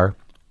people are.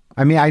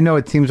 I mean, I know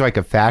it seems like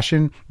a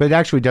fashion, but it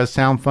actually does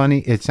sound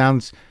funny. It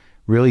sounds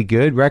really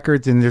good,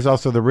 records, and there's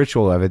also the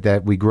ritual of it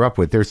that we grew up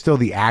with. There's still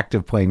the act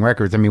of playing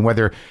records. I mean,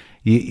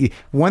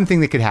 one thing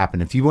that could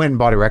happen, if you went and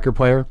bought a record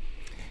player,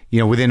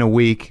 within a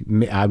week,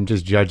 I'm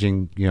just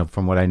judging,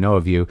 from what I know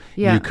of you,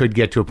 you could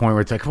get to a point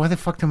where it's like, what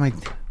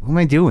am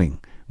I doing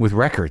with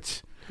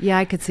records? Yeah,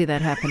 I could see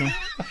that happening.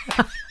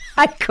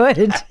 I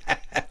could.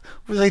 What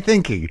was I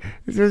thinking?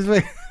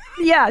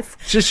 Yes.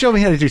 Just show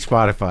me how to do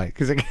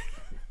Spotify.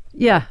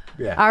 Yeah.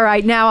 All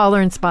right, now I'll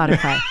learn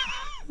Spotify.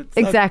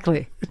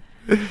 Exactly.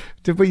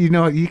 But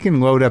you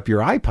can load up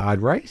your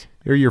iPod, right?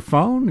 Or your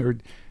phone, or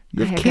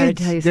you have kids. I gotta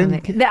tell you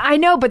something. I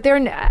know, but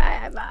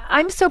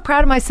I'm so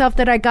proud of myself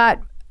that I got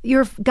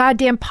your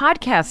goddamn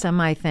podcast on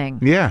my thing.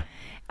 Yeah.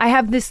 I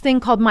have this thing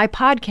called My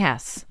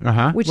Podcasts,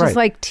 which is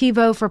like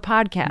TiVo for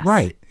podcasts.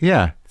 Right,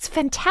 yeah. It's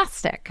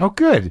fantastic. Oh,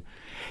 good.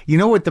 You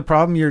know what the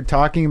problem you're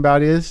talking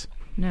about is?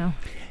 No.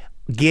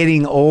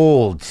 Getting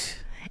old.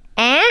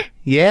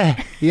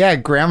 Yeah.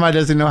 Grandma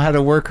doesn't know how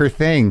to work her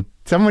thing.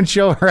 Someone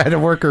show her how to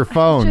work her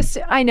phone.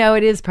 I know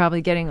it is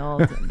probably getting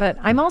old, but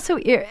I'm also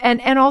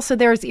and also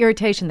there's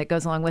irritation that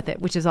goes along with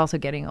it, which is also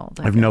getting old.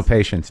 I have no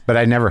patience, but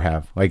I never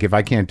have. Like, if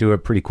I can't do it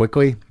pretty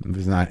quickly,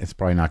 it's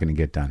probably not going to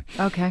get done.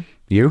 Okay.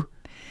 You?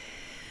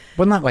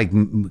 Well, not like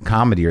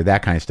comedy or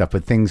that kind of stuff,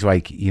 but things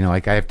like,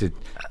 like I have to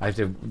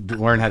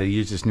learn how to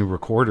use this new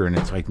recorder, and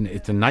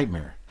it's a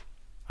nightmare.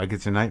 Like,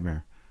 it's a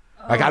nightmare.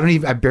 Like,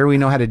 I barely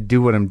know how to do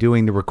what I'm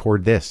doing to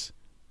record this.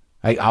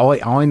 All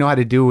I know how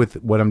to do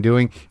with what I'm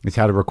doing is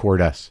how to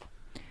record us.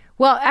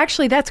 Well,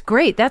 actually, that's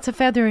great. That's a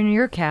feather in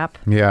your cap.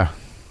 Yeah.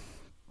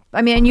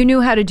 I mean, you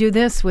knew how to do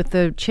this with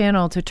the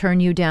channel to turn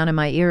you down in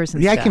my ears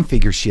and stuff. Yeah, I can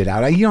figure shit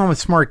out. I'm a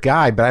smart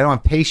guy, but I don't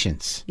have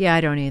patience. Yeah,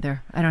 I don't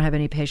either. I don't have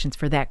any patience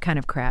for that kind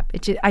of crap.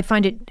 I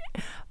find it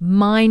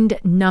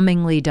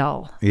mind-numbingly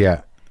dull.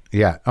 Yeah.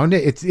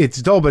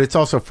 It's dull, but it's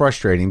also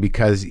frustrating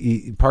because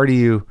part of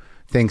you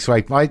thinks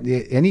like,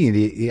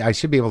 I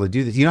should be able to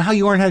do this. You know how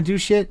you learn how to do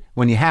shit?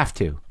 When you have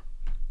to.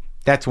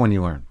 That's when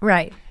you learn.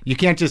 Right. You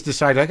can't just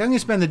decide, like, I'm going to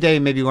spend the day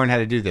and maybe learn how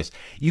to do this.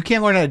 You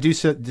can't learn how to do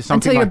something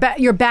until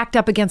you're backed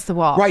up against the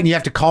wall. Right, and you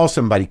have to call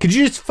somebody. Could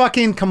you just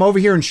fucking come over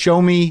here and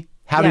show me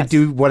how to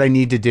do what I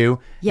need to do?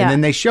 Yeah. And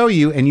then they show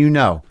you and you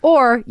know.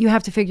 Or you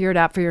have to figure it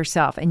out for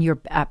yourself and you're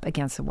up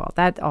against the wall.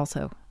 That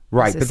also.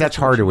 Right, but that's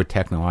harder with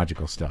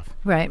technological stuff.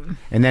 Right.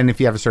 And then if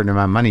you have a certain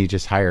amount of money, you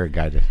just hire a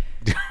guy to...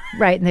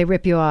 Right, and they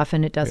rip you off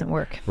and it doesn't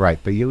work. Right,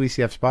 but you at least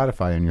you have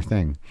Spotify on your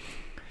thing.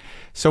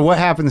 So what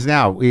happens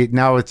now?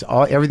 Now it's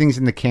everything's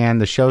in the can.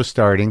 The show's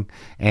starting,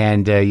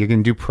 and you're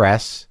going to do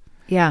press.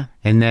 Yeah.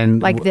 And then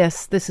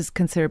this is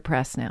considered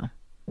press now.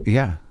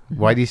 Yeah. Mm-hmm.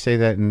 Why do you say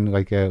that?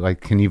 And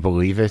can you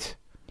believe it?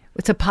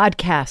 It's a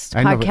podcast.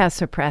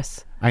 Podcasts are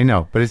press. I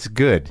know, but it's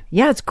good.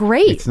 Yeah, it's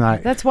great. It's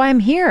not. That's why I'm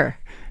here.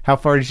 How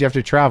far did you have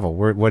to travel?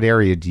 What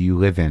area do you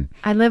live in?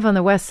 I live on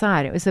the west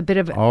side. It was a bit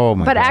of. Oh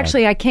my God. But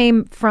actually, I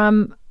came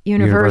from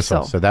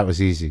Universal, so that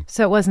was easy.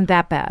 So it wasn't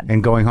that bad.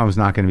 And going home is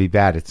not going to be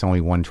bad. It's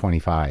only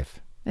 125.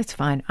 It's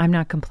fine. I'm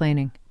not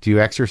complaining. Do you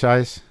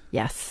exercise?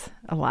 Yes,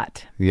 a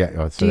lot.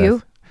 Yeah. Do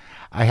you?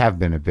 I have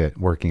been a bit,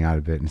 working out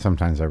a bit, and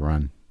sometimes I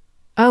run.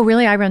 Oh,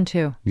 really? I run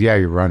too. Yeah,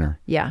 you're a runner.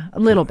 Yeah, a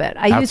little bit.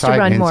 I used to outside,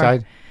 run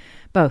inside?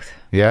 More. Both.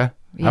 Yeah?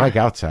 I like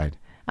outside.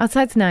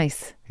 Outside's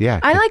nice. Yeah.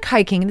 I like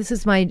hiking. This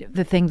is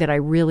the thing that I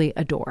really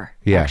adore,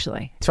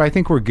 actually. So I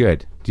think we're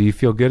good. Do you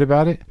feel good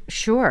about it?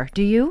 Sure.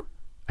 Do you?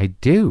 I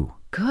do.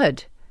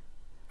 Good.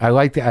 I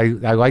like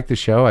the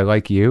show. I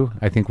like you.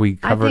 I think we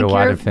covered a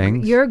lot of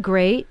things. You're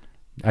great.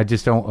 I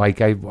just don't like.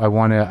 I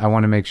want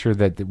to make sure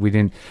that we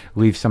didn't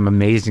leave some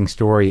amazing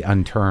story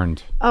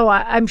unturned. Oh,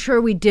 I'm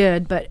sure we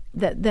did, but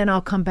then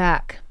I'll come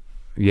back.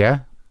 Yeah,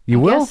 you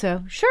will. I guess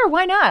so. Sure,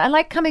 why not? I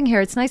like coming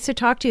here. It's nice to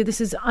talk to you.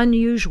 This is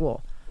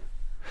unusual.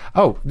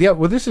 Oh yeah.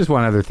 Well, this is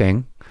one other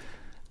thing.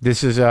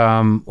 This is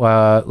I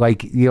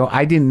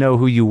didn't know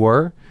who you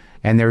were,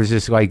 and there's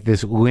this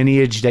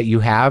lineage that you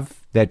have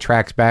that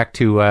tracks back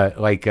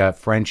to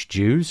French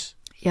Jews.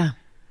 Yeah.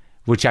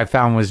 Which I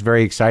found was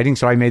very exciting.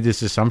 So I made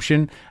this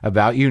assumption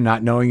about you,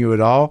 not knowing you at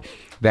all,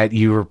 that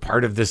you were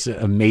part of this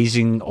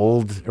amazing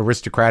old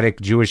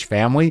aristocratic Jewish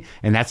family,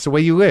 and that's the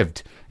way you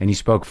lived. And you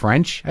spoke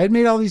French. I had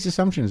made all these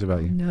assumptions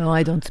about you. No,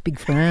 I don't speak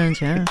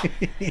French. Yeah.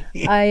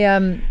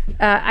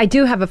 I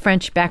do have a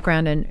French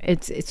background, and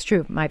it's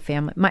true. My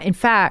family, in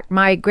fact,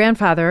 my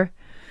grandfather,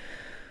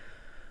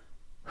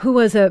 who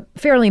was a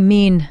fairly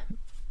mean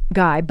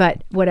guy,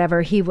 but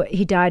whatever, he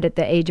died at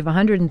the age of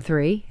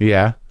 103.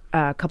 Yeah.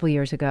 A couple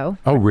years ago.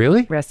 Oh,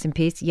 really? Rest in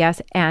peace. Yes,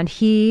 and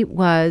he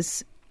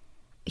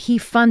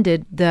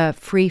funded the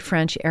Free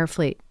French Air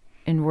Fleet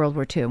in World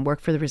War II and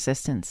worked for the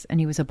Resistance, and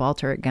he was a ball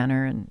turret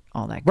gunner and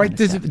all that kind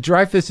of stuff.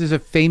 Dreyfus is a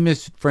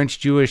famous French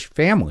Jewish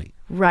family.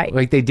 Right.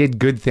 Like they did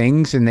good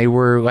things, and they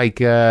were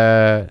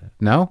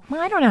no? Well,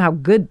 I don't know how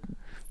good.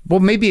 Well,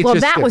 maybe it's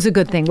just... Well, that was a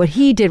good thing. What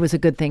he did was a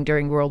good thing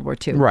during World War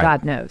II. Right.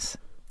 God knows.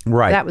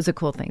 Right. That was a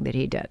cool thing that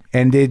he did.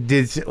 And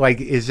is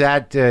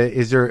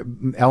there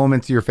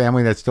elements of your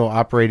family that still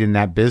operate in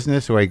that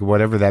business, or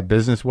whatever that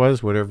business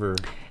was, whatever?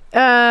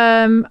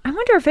 I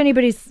wonder if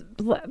anybody's,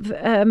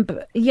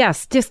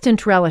 yes,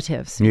 distant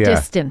relatives. Yeah.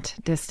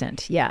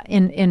 Distant. Yeah.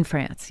 In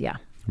France. Yeah.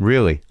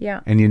 Really? Yeah.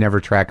 And you never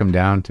track them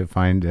down to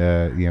find,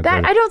 I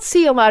don't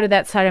see a lot of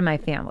that side of my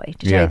family,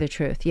 to tell you the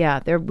truth. Yeah.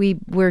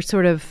 We're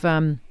sort of,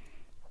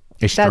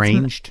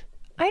 estranged?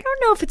 I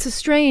don't know if it's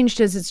estranged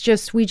as it's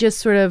just, we just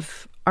sort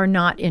of are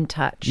not in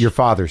touch. Your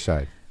father's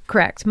side.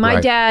 Correct.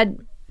 My dad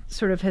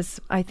sort of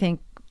has, I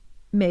think,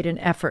 made an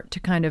effort to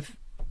kind of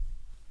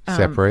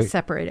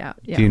separate out.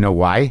 Yeah. Do you know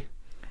why?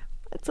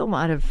 It's a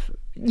lot of,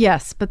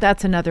 yes, but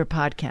that's another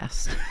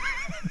podcast.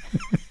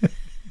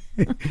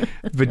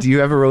 But do you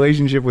have a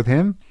relationship with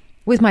him?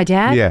 With my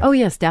dad? Yeah. Oh,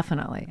 yes,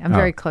 definitely. I'm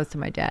very close to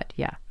my dad.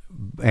 Yeah.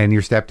 And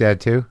your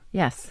stepdad too?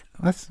 Yes.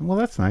 That's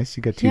nice.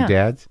 You got two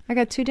dads. I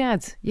got two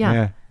dads. Yeah.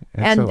 Yeah.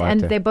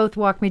 And they both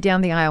walked me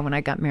down the aisle when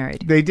I got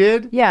married. They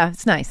did? Yeah,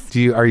 it's nice.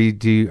 Are you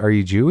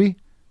Jewy?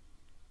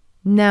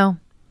 No.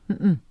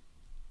 Mm-mm.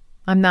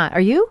 I'm not.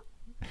 Are you?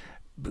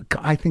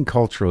 I think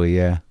culturally,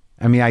 yeah.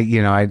 I mean,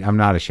 I'm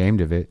not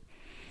ashamed of it.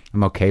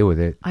 I'm okay with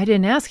it. I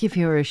didn't ask if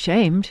you were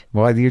ashamed.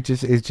 Well,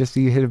 it's just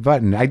you hit a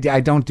button. I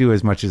don't do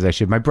as much as I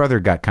should. My brother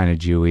got kind of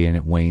Jewy, and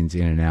it wanes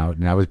in and out.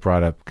 And I was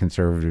brought up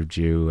conservative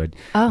Jew.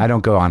 I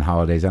don't go on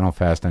holidays. I don't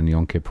fast on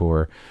Yom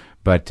Kippur,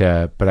 but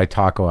I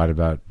talk a lot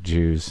about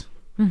Jews,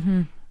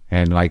 and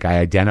I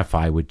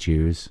identify with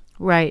Jews.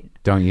 Right?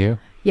 Don't you?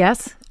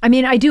 Yes. I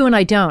mean, I do and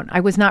I don't. I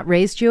was not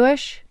raised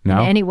Jewish in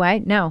any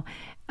way. No,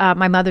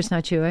 my mother's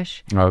not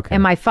Jewish. Okay.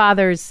 And my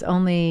father's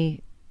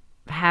only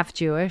half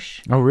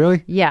Jewish. Oh,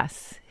 really?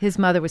 Yes. His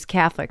mother was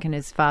Catholic and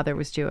his father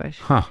was Jewish.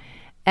 Huh.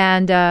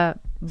 And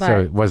so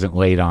it wasn't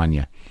laid on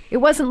you. It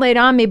wasn't laid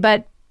on me,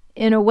 but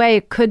in a way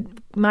it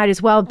might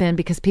as well have been,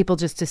 because people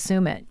just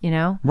assume it,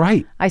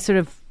 Right. I sort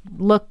of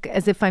look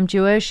as if I'm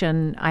Jewish,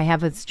 and I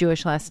have a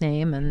Jewish last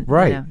name, and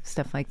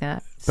stuff like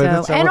that.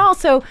 But so, and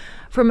also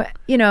from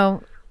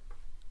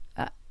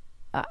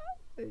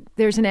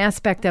there's an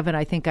aspect of it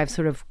I think I've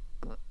sort of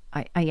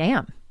I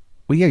am.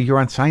 Well, yeah, you're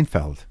on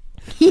Seinfeld.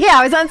 Yeah,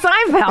 I was on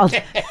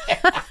Seinfeld.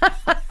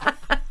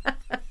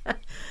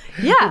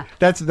 Yeah.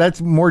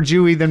 That's more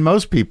Jewy than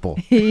most people.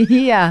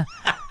 Yeah.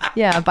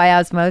 Yeah, by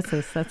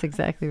osmosis. That's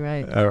exactly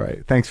right. All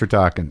right. Thanks for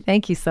talking.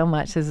 Thank you so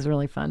much. This is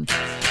really fun.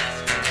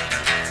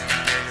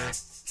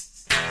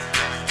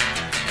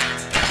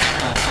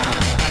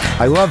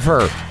 I love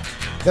her.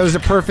 That was a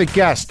perfect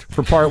guest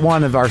for part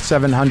 1 of our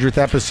 700th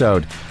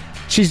episode.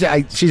 She's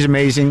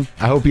amazing.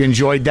 I hope you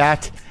enjoyed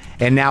that.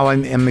 And now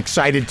I'm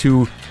excited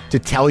to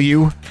tell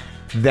you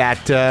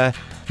that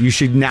you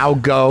should now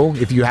go,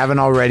 if you haven't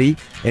already,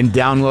 and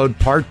download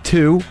part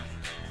 2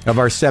 of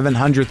our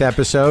 700th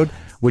episode,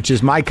 which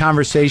is my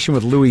conversation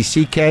with Louis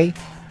C.K.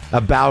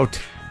 about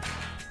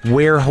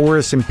where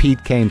Horace and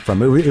Pete came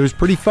from. It was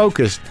pretty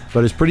focused, but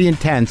it was pretty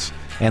intense,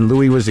 and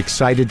Louis was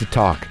excited to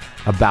talk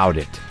about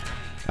it.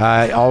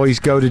 Always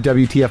go to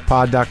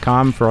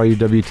WTFpod.com for all your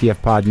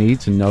WTF Pod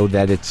needs, and know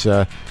that it's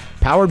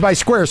powered by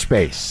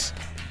Squarespace.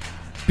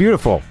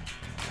 Beautiful.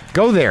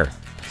 Go there.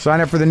 Sign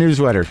up for the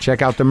newsletter.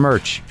 Check out the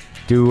merch.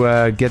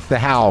 Do get the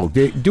howl.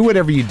 Do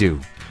whatever you do.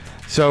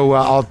 So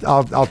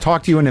I'll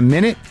talk to you in a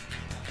minute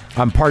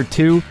on part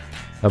 2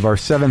 of our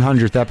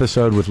 700th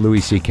episode with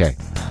Louis C.K.